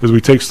 As we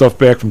take stuff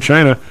back from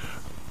China,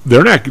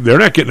 they're not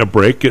getting a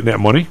break, getting that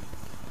money.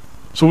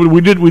 So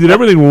we did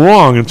everything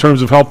wrong in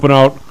terms of helping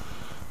out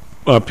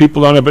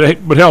people down there.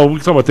 But hell, we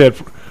can talk about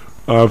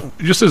that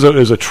just as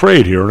a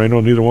trade here. And I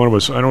know neither one of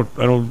us. I don't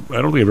think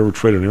I've ever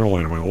traded an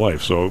airline in my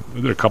life. So I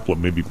did a couple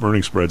of maybe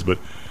earning spreads, but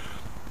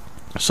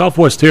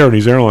Southwest Air and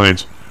these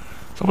airlines.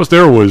 Southwest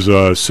Air was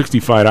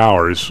 65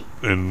 hours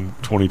in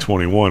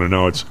 2021, and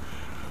now it's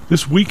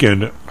this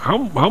weekend. How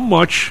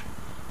much?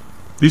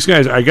 These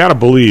guys, I gotta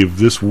believe,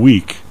 this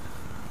week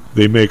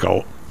they make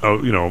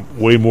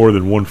way more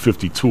than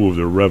 152 of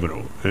their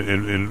revenue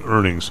in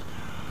earnings.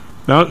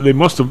 Now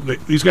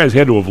these guys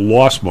had to have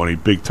lost money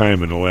big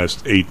time in the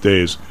last 8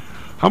 days.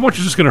 How much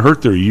is this going to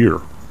hurt their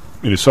year?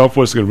 Is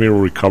Southwest going to be able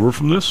to recover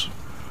from this?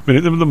 I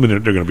mean, they're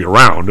going to be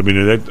around. I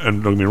mean,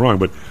 don't get me wrong,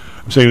 but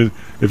I'm saying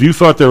if you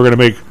thought they were going to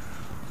make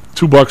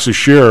 $2 a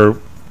share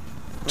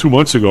 2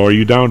 months ago, are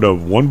you down to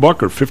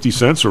 $1 or 50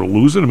 cents or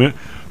losing? I mean,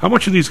 how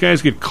much of these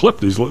guys get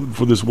clipped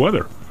for this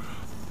weather?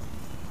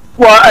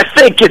 Well, I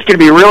think it's going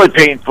to be really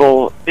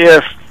painful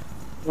if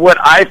what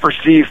I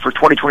perceive for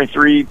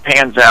 2023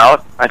 pans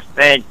out. I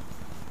think,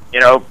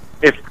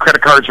 if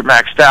credit cards are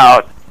maxed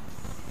out,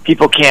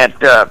 people can't.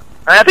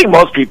 I think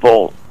most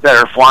people that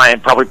are flying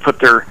probably put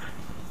their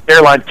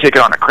airline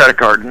ticket on a credit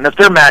card, and if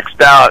they're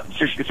maxed out,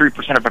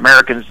 63% of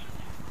Americans,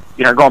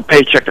 are going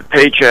paycheck to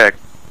paycheck.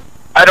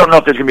 I don't know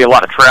if there's going to be a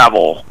lot of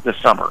travel this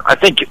summer. I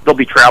think there'll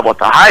be travel at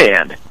the high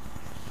end,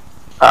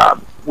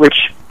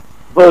 which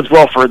bodes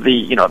well for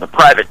the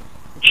private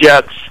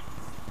jets,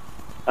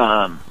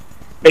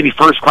 maybe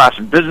first class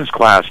and business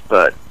class.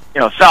 But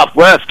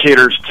Southwest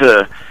caters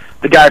to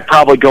the guy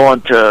probably going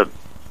to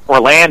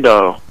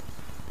Orlando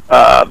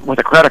with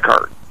a credit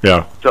card.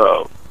 Yeah.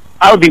 So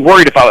I would be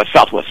worried if I was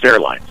Southwest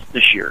Airlines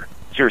this year.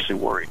 Seriously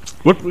worried.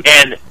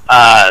 And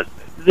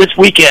this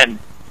weekend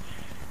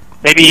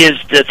maybe is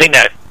the thing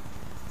that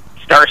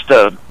starts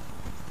to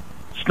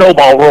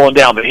snowball rolling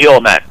down the hill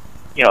in that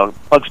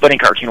Bugs Bunny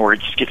cartoon where it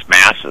just gets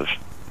massive.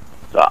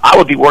 So I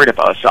would be worried if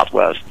I was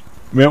Southwest.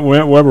 Matt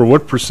Weber,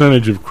 what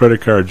percentage of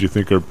credit cards do you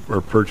think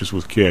are purchased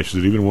with cash?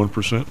 Is it even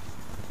 1%?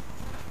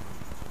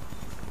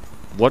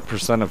 What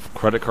percent of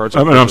credit cards?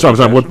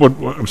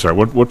 I'm sorry.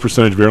 What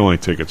percentage of airline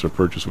tickets are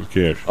purchased with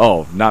cash?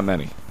 Oh, not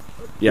many.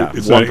 Yeah,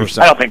 It's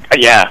 1%. I don't think.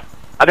 Yeah,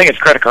 I think it's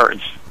credit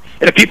cards.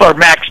 And if people are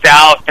maxed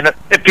out, and it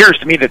appears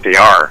to me that they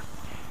are,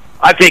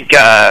 I think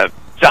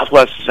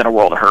Southwest is in a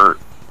world of hurt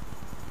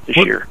this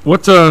year. I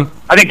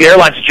think the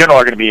airlines in general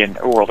are going to be in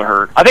a world of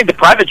hurt. I think the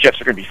private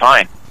jets are going to be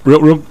fine.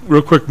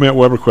 Real quick, Matt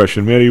Weber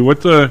question, Matty.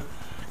 Because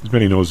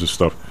Matty knows this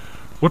stuff.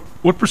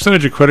 What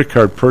percentage of credit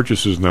card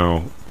purchases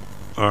now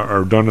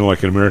are done in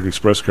like an American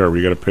Express card where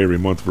you got to pay every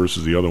month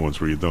versus the other ones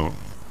where you don't?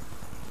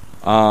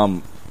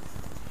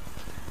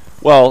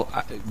 Well,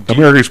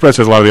 American Express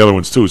has a lot of the other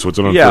ones too, so it's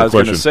an unfair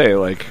question. I was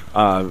going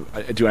to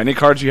say, do any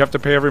cards you have to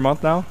pay every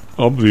month now?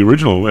 Oh, the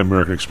original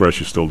American Express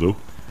you still do.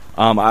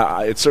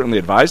 It's certainly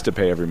advised to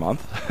pay every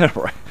month,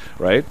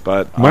 right?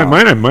 But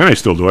mine I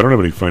still do. I don't have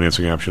any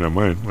financing option on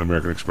mine,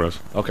 American Express.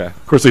 Okay.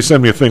 Of course, they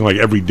send me a thing like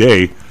every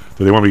day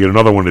that they want me to get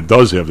another one that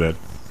does have that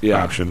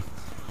option.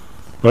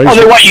 But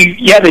they want you.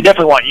 Yeah, they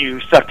definitely want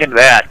you sucked into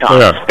that, Tom.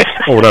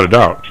 Without a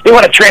doubt. They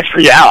want to transfer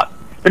you out.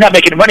 They're not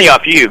making money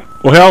off you.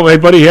 Well, hell, hey,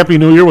 buddy, Happy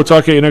New Year. We'll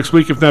talk to you next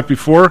week, if not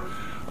before.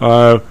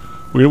 We're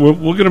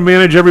going to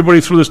manage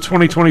everybody through this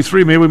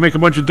 2023. Maybe we make a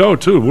bunch of dough,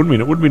 too.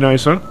 It would be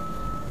nice, huh?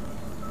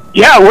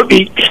 Yeah, it would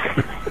be.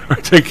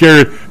 Take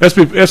care.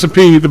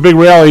 S&P, the big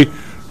rally,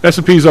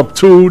 S&P's up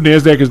 2,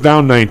 NASDAQ is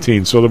down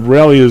 19. So the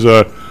rally is,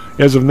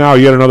 as of now,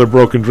 yet another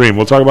broken dream.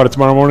 We'll talk about it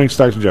tomorrow morning.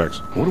 Stocks and Jocks.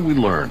 What did we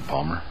learn,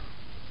 Palmer?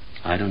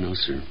 I don't know,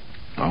 sir.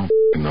 I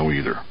don't know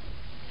either.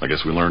 I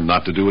guess we learned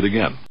not to do it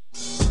again.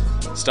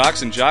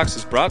 Stocks and Jocks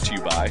is brought to you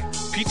by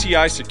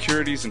PTI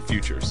Securities and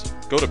Futures.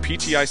 Go to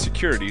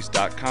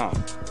PTIsecurities.com.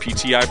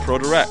 PTI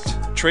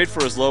ProDirect. Trade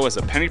for as low as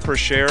a penny per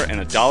share and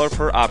 $1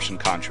 per option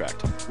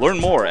contract. Learn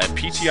more at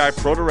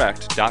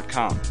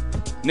PTIProDirect.com.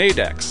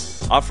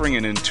 Nadex. Offering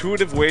an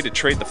intuitive way to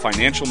trade the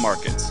financial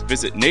markets.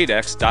 Visit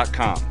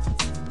Nadex.com.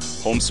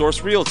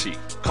 HomeSource Realty.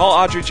 Call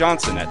Audrey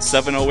Johnson at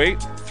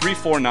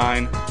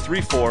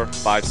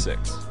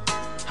 708-349-3456.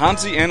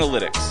 Hamzy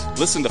Analytics.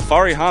 Listen to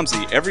Fari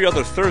Hamzy every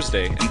other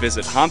Thursday and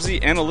visit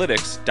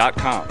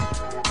HamzyAnalytics.com.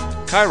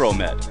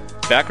 ChiroMed.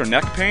 Back or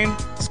neck pain?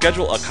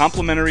 Schedule a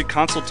complimentary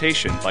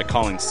consultation by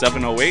calling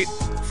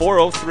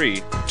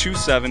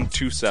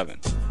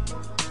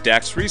 708-403-2727.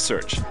 DAX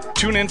Research.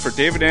 Tune in for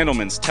David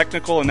Andelman's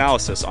technical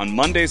analysis on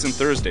Mondays and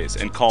Thursdays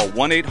and call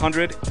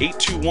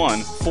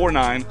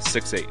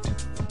 1-800-821-4968.